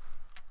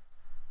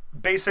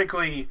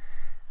basically,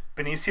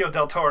 Benicio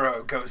del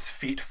Toro goes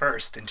feet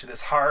first into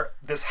this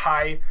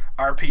high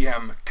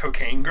RPM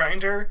cocaine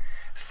grinder,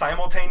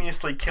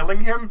 simultaneously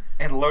killing him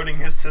and loading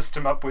his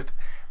system up with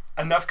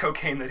enough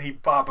cocaine that he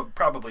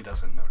probably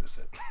doesn't notice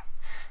it.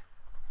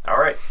 All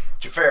right,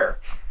 Jafar,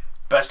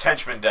 best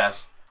henchman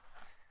death.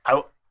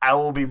 I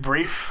will be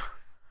brief,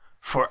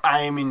 for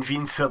I am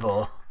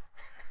invincible.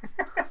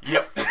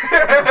 Yep.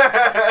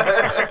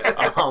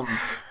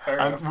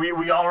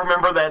 We all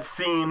remember that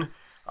scene.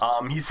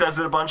 He says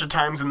it a bunch of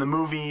times in the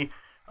movie.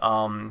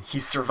 He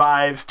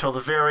survives till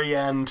the very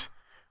end,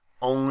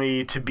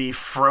 only to be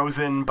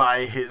frozen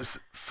by his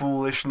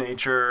foolish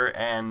nature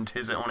and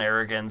his own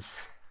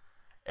arrogance,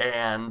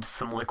 and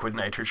some liquid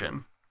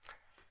nitrogen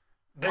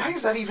Why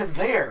is that even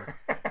there?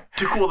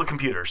 to cool the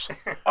computers.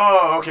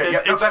 Oh, okay.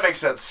 It- No, it's that makes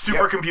sense.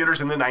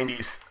 Supercomputers in the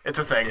 90s. It's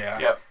a thing. Yeah.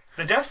 Yep.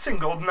 The deaths in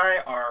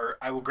GoldenEye are,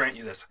 I will grant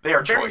you this. They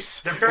are very,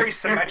 choice. They're very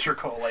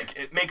symmetrical. Like,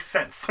 it makes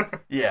sense.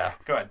 Yeah.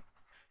 Go ahead.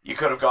 You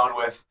could have gone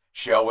with,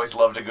 she always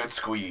loved a good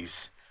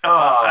squeeze.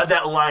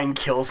 That line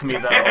kills me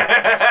though.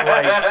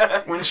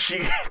 Like when she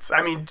gets,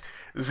 I mean,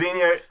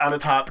 Xenia on the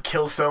top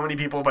kills so many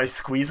people by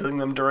squeezing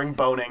them during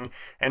boning,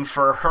 and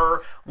for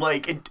her,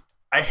 like,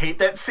 I hate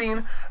that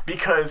scene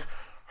because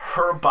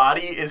her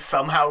body is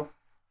somehow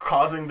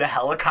causing the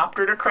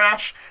helicopter to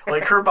crash.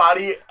 Like her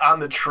body on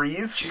the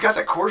trees. She's got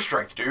that core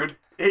strength, dude.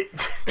 Like,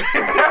 it's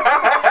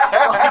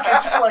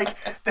just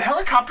like the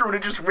helicopter would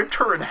have just ripped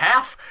her in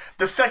half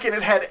the second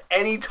it had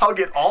any tug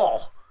at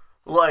all.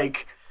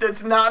 Like,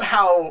 that's not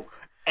how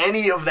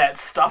any of that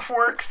stuff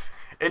works.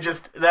 It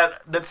just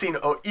that scene.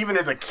 Oh, even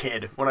as a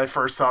kid, when I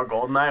first saw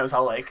GoldenEye, I was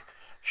all like,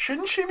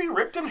 "Shouldn't she be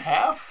ripped in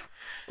half?"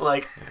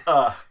 Like,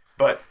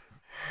 But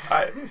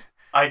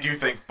I do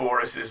think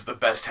Boris is the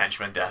best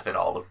henchman death in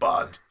all of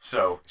Bond.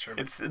 So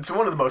it's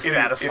one of the most it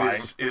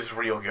satisfying. is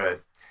real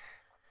good.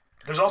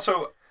 There's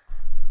also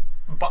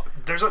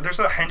there's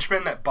a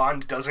henchman that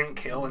Bond doesn't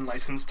kill in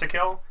License to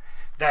Kill,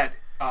 that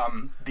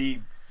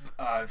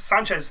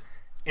Sanchez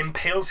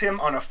impales him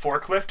on a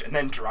forklift and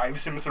then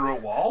drives him through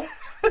a wall.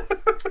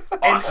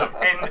 Awesome.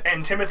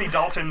 And Timothy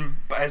Dalton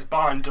as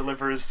Bond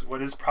delivers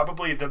what is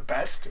probably the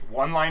best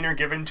one-liner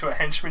given to a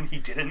henchman he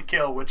didn't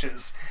kill, which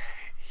is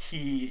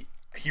he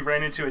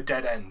ran into a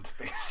dead end,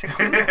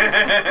 basically.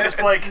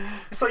 Just like,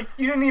 it's like,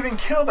 you didn't even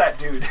kill that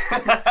dude.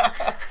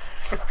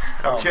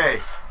 Okay,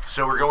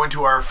 so we're going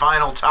to our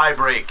final tie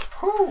break.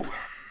 Whew.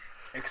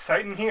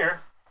 Exciting here.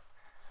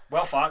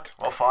 Well fought.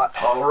 Well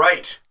fought. All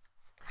right.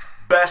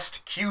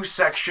 Best Q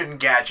section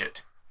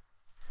gadget.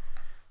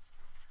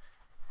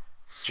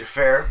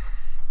 Jafar.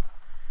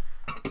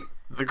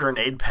 The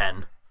grenade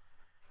pen.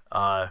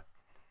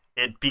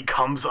 It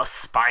becomes a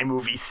spy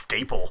movie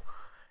staple.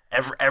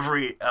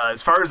 Every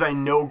as far as I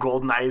know,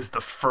 GoldenEye is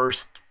the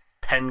first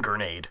pen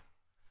grenade.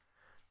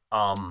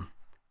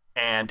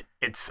 And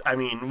it's, I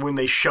mean, when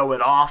they show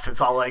it off,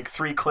 it's all like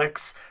 3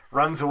 clicks,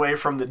 runs away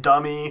from the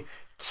dummy,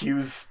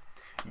 Q's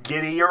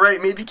giddy. You're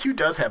right, maybe Q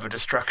does have a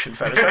destruction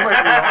fetish. I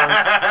might be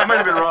wrong. I might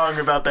have been wrong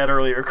about that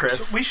earlier,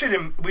 Chris. So we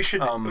should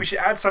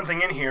add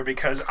something in here,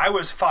 because I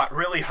was fought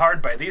really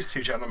hard by these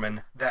two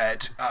gentlemen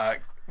that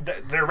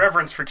their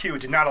reverence for Q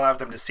did not allow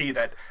them to see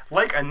that,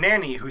 like a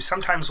nanny who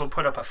sometimes will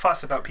put up a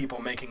fuss about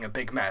people making a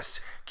big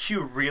mess,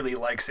 Q really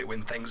likes it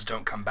when things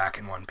don't come back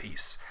in one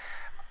piece.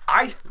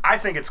 I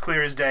think it's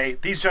clear as day.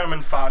 These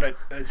gentlemen fought it,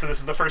 so this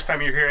is the first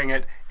time you're hearing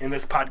it in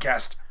this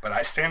podcast, but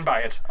I stand by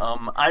it.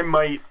 I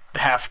might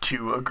have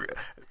to agree.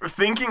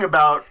 Thinking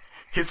about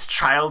his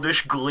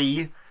childish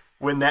glee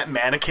when that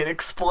mannequin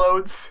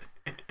explodes,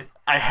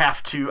 I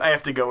have to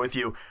go with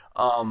you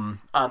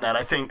on that.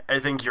 I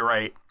think you're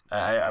right.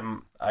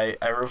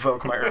 I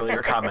revoke my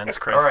earlier comments,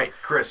 Chris. All right,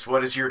 Chris,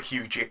 what is your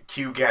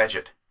Q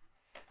gadget?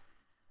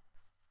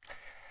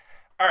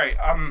 All right,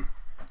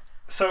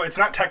 so it's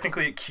not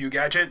technically a Q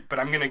gadget, but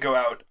I'm going to go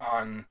out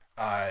on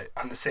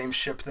the same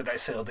ship that I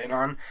sailed in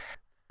on.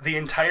 The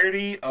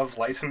entirety of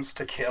License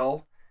to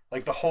Kill,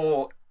 like the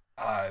whole,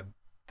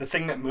 the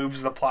thing that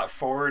moves the plot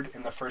forward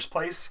in the first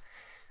place,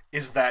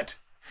 is that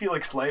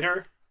Felix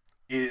Leiter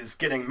is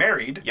getting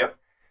married. Yep.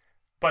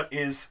 But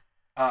is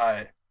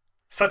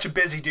such a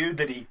busy dude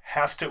that he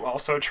has to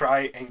also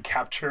try and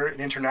capture an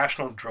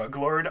international drug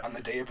lord on the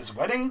day of his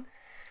wedding.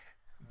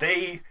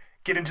 They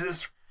get into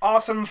this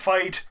awesome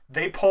fight.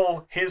 They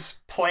pull his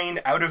plane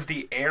out of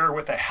the air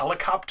with a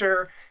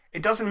helicopter.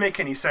 It doesn't make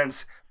any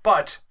sense,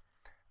 but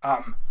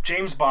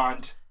James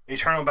Bond,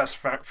 eternal best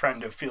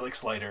friend of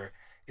Felix Leiter,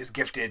 is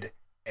gifted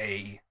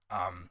a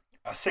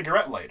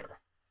cigarette lighter.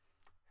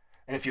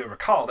 And if you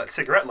recall, that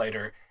cigarette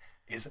lighter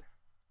is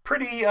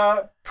pretty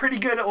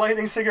good at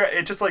lighting cigarette.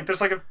 It just like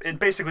it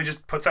basically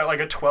just puts out like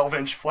a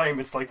 12-inch flame.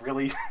 It's like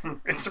really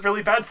it's a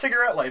really bad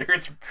cigarette lighter.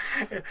 It's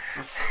a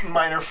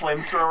minor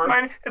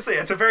flamethrower.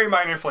 It's a very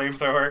minor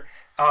flamethrower.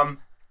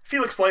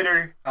 Felix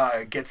Leiter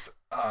gets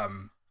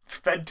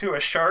fed to a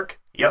shark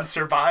and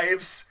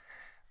survives.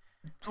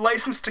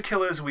 License to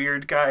Kill is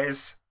weird,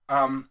 guys.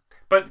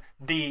 But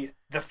the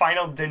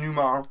final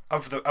denouement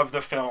of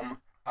the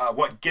film,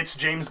 what gets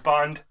James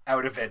Bond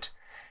out of it,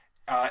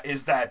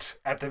 is that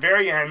at the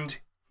very end,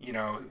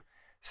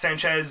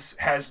 Sanchez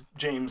has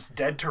James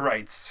dead to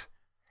rights.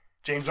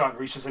 James Bond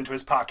reaches into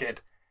his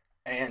pocket,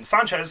 and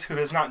Sanchez, who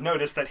has not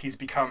noticed that he's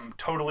become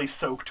totally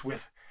soaked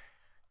with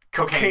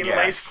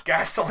cocaine-laced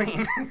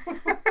gasoline,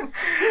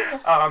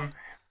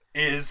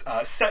 is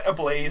set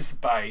ablaze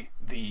by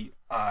the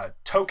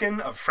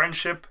token of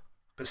friendship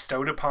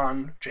bestowed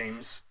upon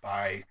James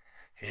by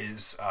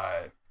his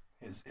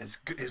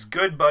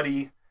good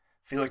buddy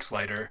Felix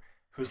Leiter,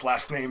 whose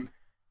last name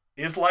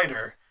is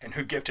Leiter, and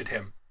who gifted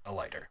him a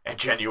lighter. A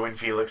genuine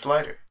Felix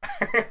Leiter.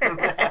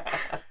 I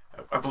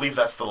believe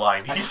that's the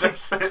line he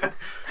says.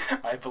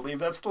 I believe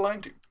that's the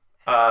line too.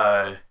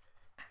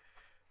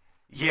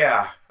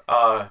 Yeah.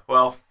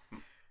 Well,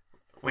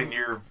 when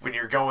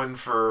you're going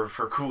for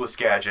coolest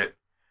gadget,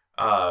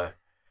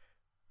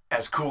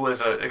 as cool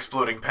as an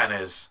exploding pen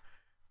is,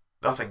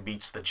 nothing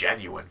beats the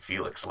genuine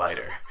Felix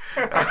lighter.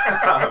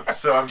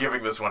 So I'm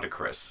giving this one to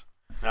Chris.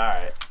 All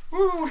right.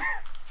 Woo!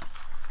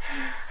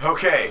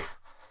 Okay.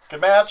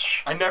 Good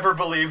match. I never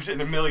believed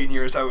in a million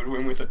years I would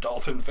win with a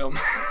Dalton film.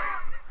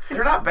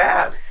 They're not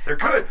bad. They're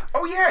good.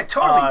 Oh yeah,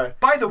 totally.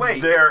 By the way,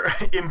 They're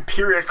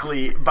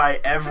empirically,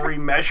 by every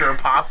measure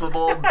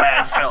possible,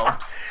 bad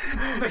films.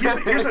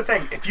 here's the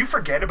thing. If you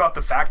forget about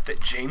the fact that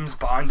James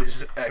Bond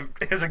is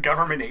a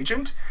government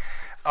agent,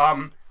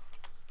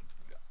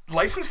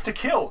 License to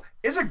Kill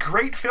is a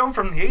great film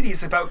from the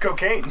 80s about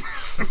cocaine.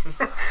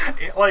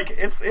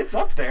 It's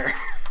up there.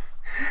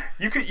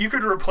 You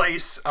could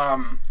replace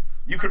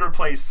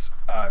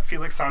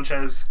Felix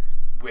Sanchez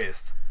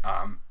with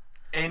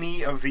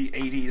any of the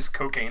 80s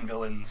cocaine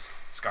villains,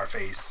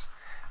 Scarface,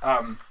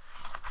 and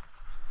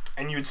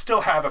you'd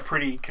still have a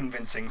pretty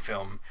convincing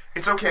film.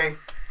 It's okay.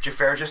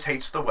 Jafar just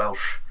hates the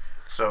Welsh.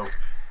 So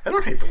I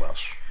don't hate the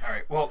Welsh. All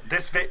right. Well,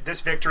 this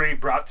victory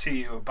brought to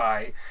you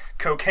by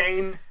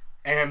cocaine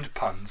and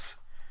puns.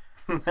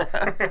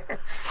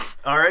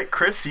 All right,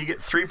 Chris, you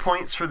get 3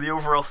 points for the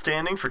overall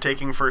standing for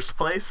taking first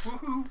place.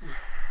 Woohoo.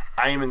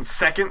 I am in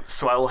second,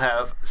 so I will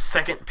have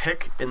second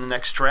pick in the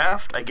next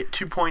draft. I get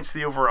 2 points to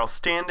the overall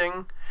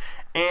standing,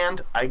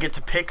 and I get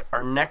to pick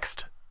our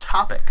next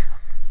topic.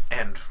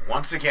 And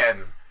once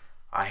again,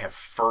 I have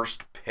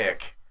first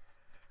pick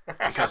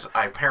because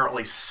I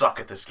apparently suck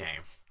at this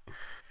game.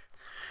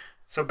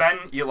 So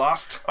Ben, you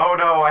lost. Oh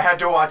no, I had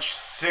to watch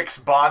 6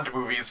 Bond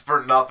movies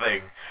for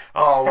nothing.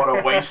 Oh, what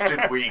a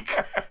wasted week.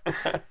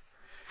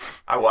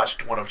 I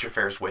watched one of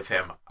Jafar's with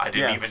him. I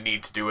didn't even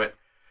need to do it.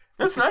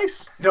 That's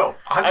nice. No,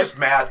 I'm just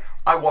mad.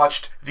 I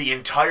watched the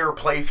entire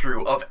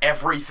playthrough of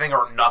Everything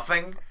or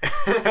Nothing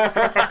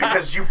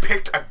because you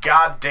picked a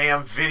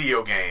goddamn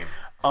video game.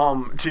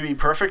 To be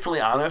perfectly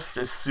honest,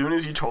 as soon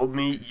as you told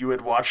me you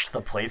had watched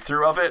the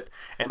playthrough of it,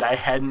 and I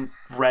hadn't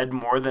read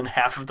more than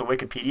half of the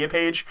Wikipedia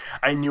page,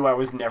 I knew I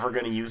was never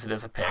going to use it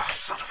as a pick.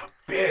 Son of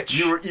a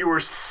bitch. You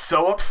were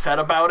so upset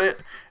about it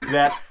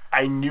that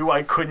I knew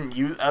I couldn't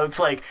use. It's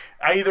like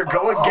I either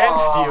go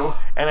against you,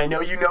 and I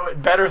know you know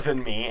it better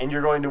than me, and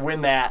you're going to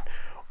win that,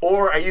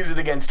 or I use it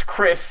against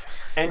Chris,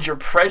 and your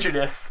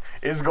prejudice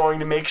is going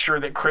to make sure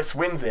that Chris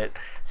wins it.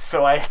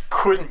 So I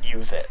couldn't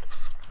use it.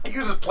 He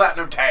uses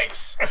platinum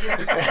tanks.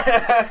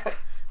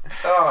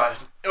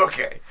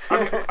 Okay.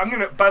 I'm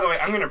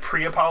gonna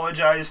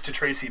pre-apologize to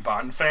Tracy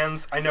Bond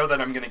fans. I know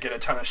that I'm gonna get a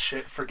ton of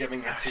shit for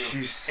giving it to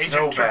She's so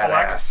Agent Triple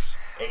X.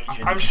 badass.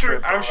 Agent I'm sure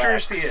Triple she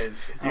X.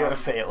 is. You gotta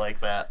say it like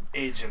that.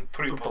 Agent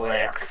Triple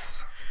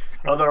X.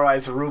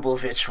 Otherwise,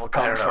 Rublovich will I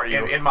come don't know. for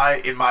you. In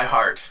my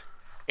heart,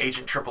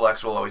 Agent Triple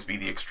X will always be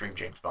the extreme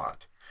James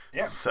Bond.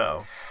 Yeah.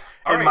 So,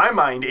 All in right. my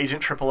mind,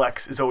 Agent Triple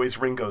X is always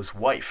Ringo's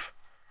wife.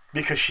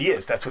 Because she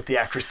is. That's what the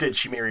actress did.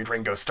 She married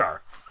Ringo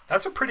Starr.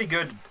 That's a pretty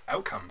good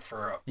outcome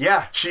for.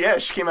 Yeah, she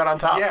is. She came out on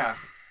top. Yeah.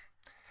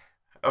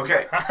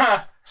 Okay.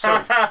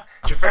 So,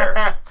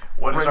 Jafar,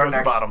 what is our Ringo's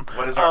next? bottom.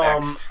 What is our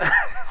next?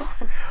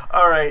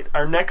 All right,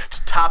 our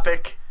next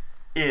topic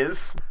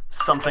is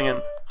something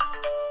in...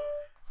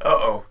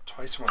 Uh-oh.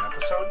 Twice in one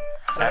episode.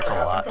 Has that That's a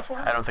ever happened lot. before?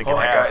 I don't think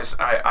Hold it on, has.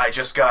 guys. I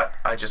just got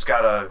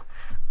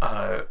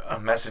a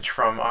message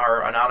from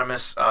our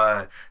anonymous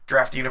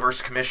Draft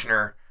Universe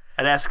commissioner.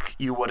 I'd ask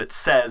you what it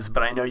says,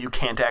 but I know you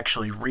can't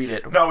actually read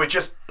it. No, it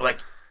just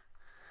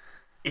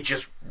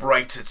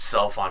writes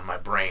itself on my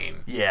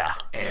brain. Yeah.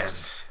 And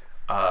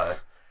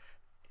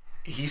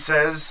he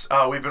says,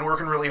 we've been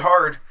working really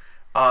hard.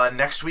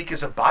 Next week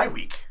is a bye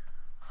week.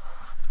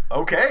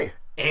 Okay.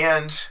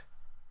 And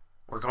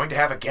we're going to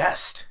have a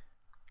guest.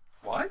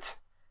 What?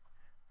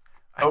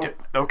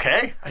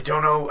 Okay. I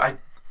don't know. I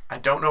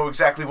don't know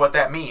exactly what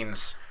that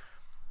means,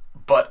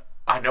 but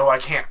I know I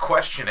can't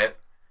question it.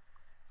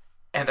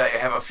 And I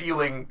have a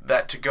feeling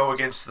that to go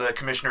against the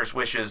commissioner's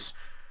wishes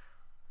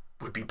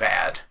would be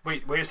bad.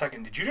 Wait a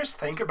second. Did you just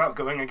think about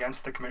going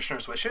against the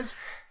commissioner's wishes?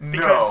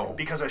 No.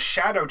 Because a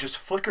shadow just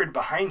flickered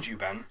behind you,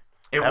 Ben.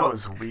 That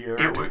was weird.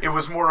 It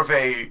was more of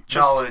a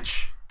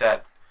knowledge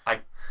that I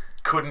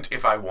couldn't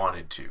if I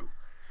wanted to.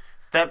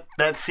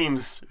 That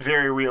seems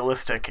very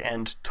realistic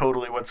and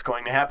totally what's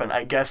going to happen.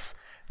 I guess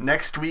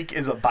next week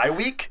is a bye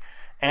week,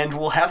 and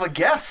we'll have a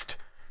guest.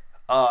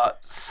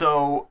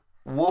 So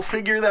we'll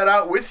figure that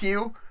out with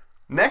you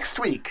next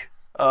week.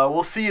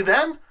 We'll see you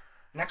then.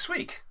 Next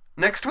week.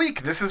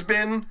 This has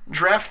been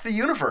Draft the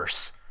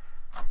Universe.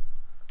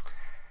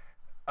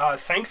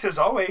 Thanks as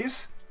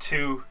always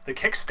to the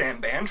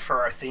Kickstand Band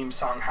for our theme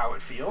song, How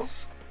It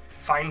Feels.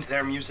 Find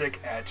their music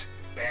at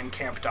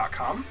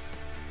bandcamp.com.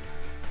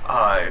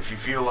 If you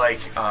feel like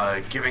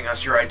giving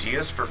us your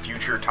ideas for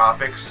future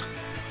topics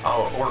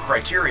or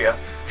criteria,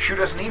 shoot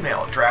us an email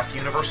at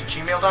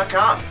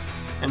draftuniverse@gmail.com.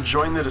 And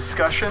join the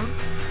discussion.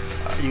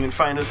 You can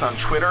find us on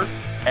Twitter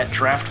at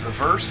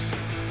DraftTheVerse.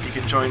 You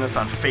can join us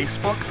on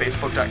Facebook,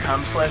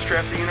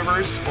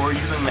 facebook.com/DraftTheUniverse, or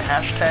using the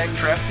hashtag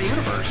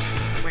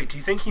DraftTheUniverse. Wait, do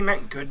you think he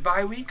meant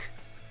goodbye week?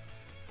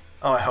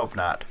 Oh, I hope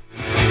not.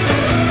 It's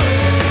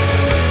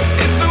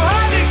so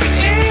hard to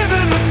get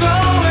even with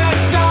nowhere to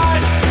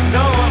start.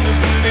 No one to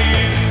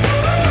believe.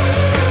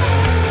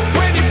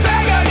 When you're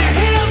back on your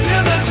heels,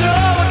 you're not sure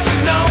what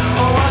you know.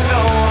 Oh, I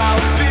know how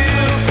it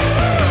feels.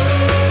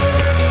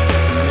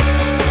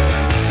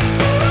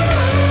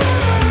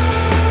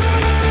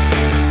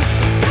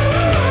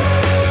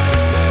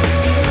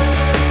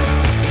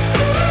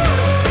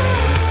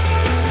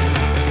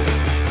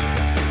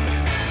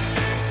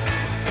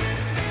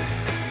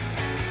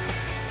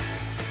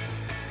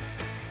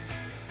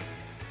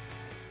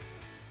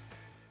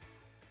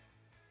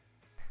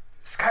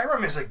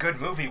 Skyrim is a good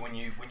movie when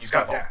you go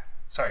Skyfall. down.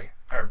 Sorry.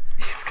 Or,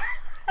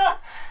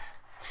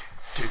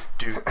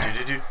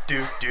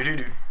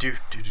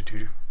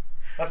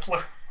 that's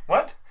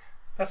what?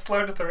 That's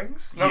Lord of the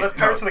Rings? No, that's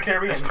Pirates of the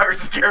Caribbean. That's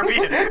Pirates of the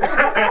Caribbean.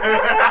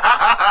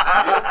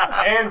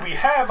 And we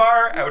have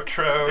our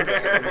outro.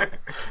 Then.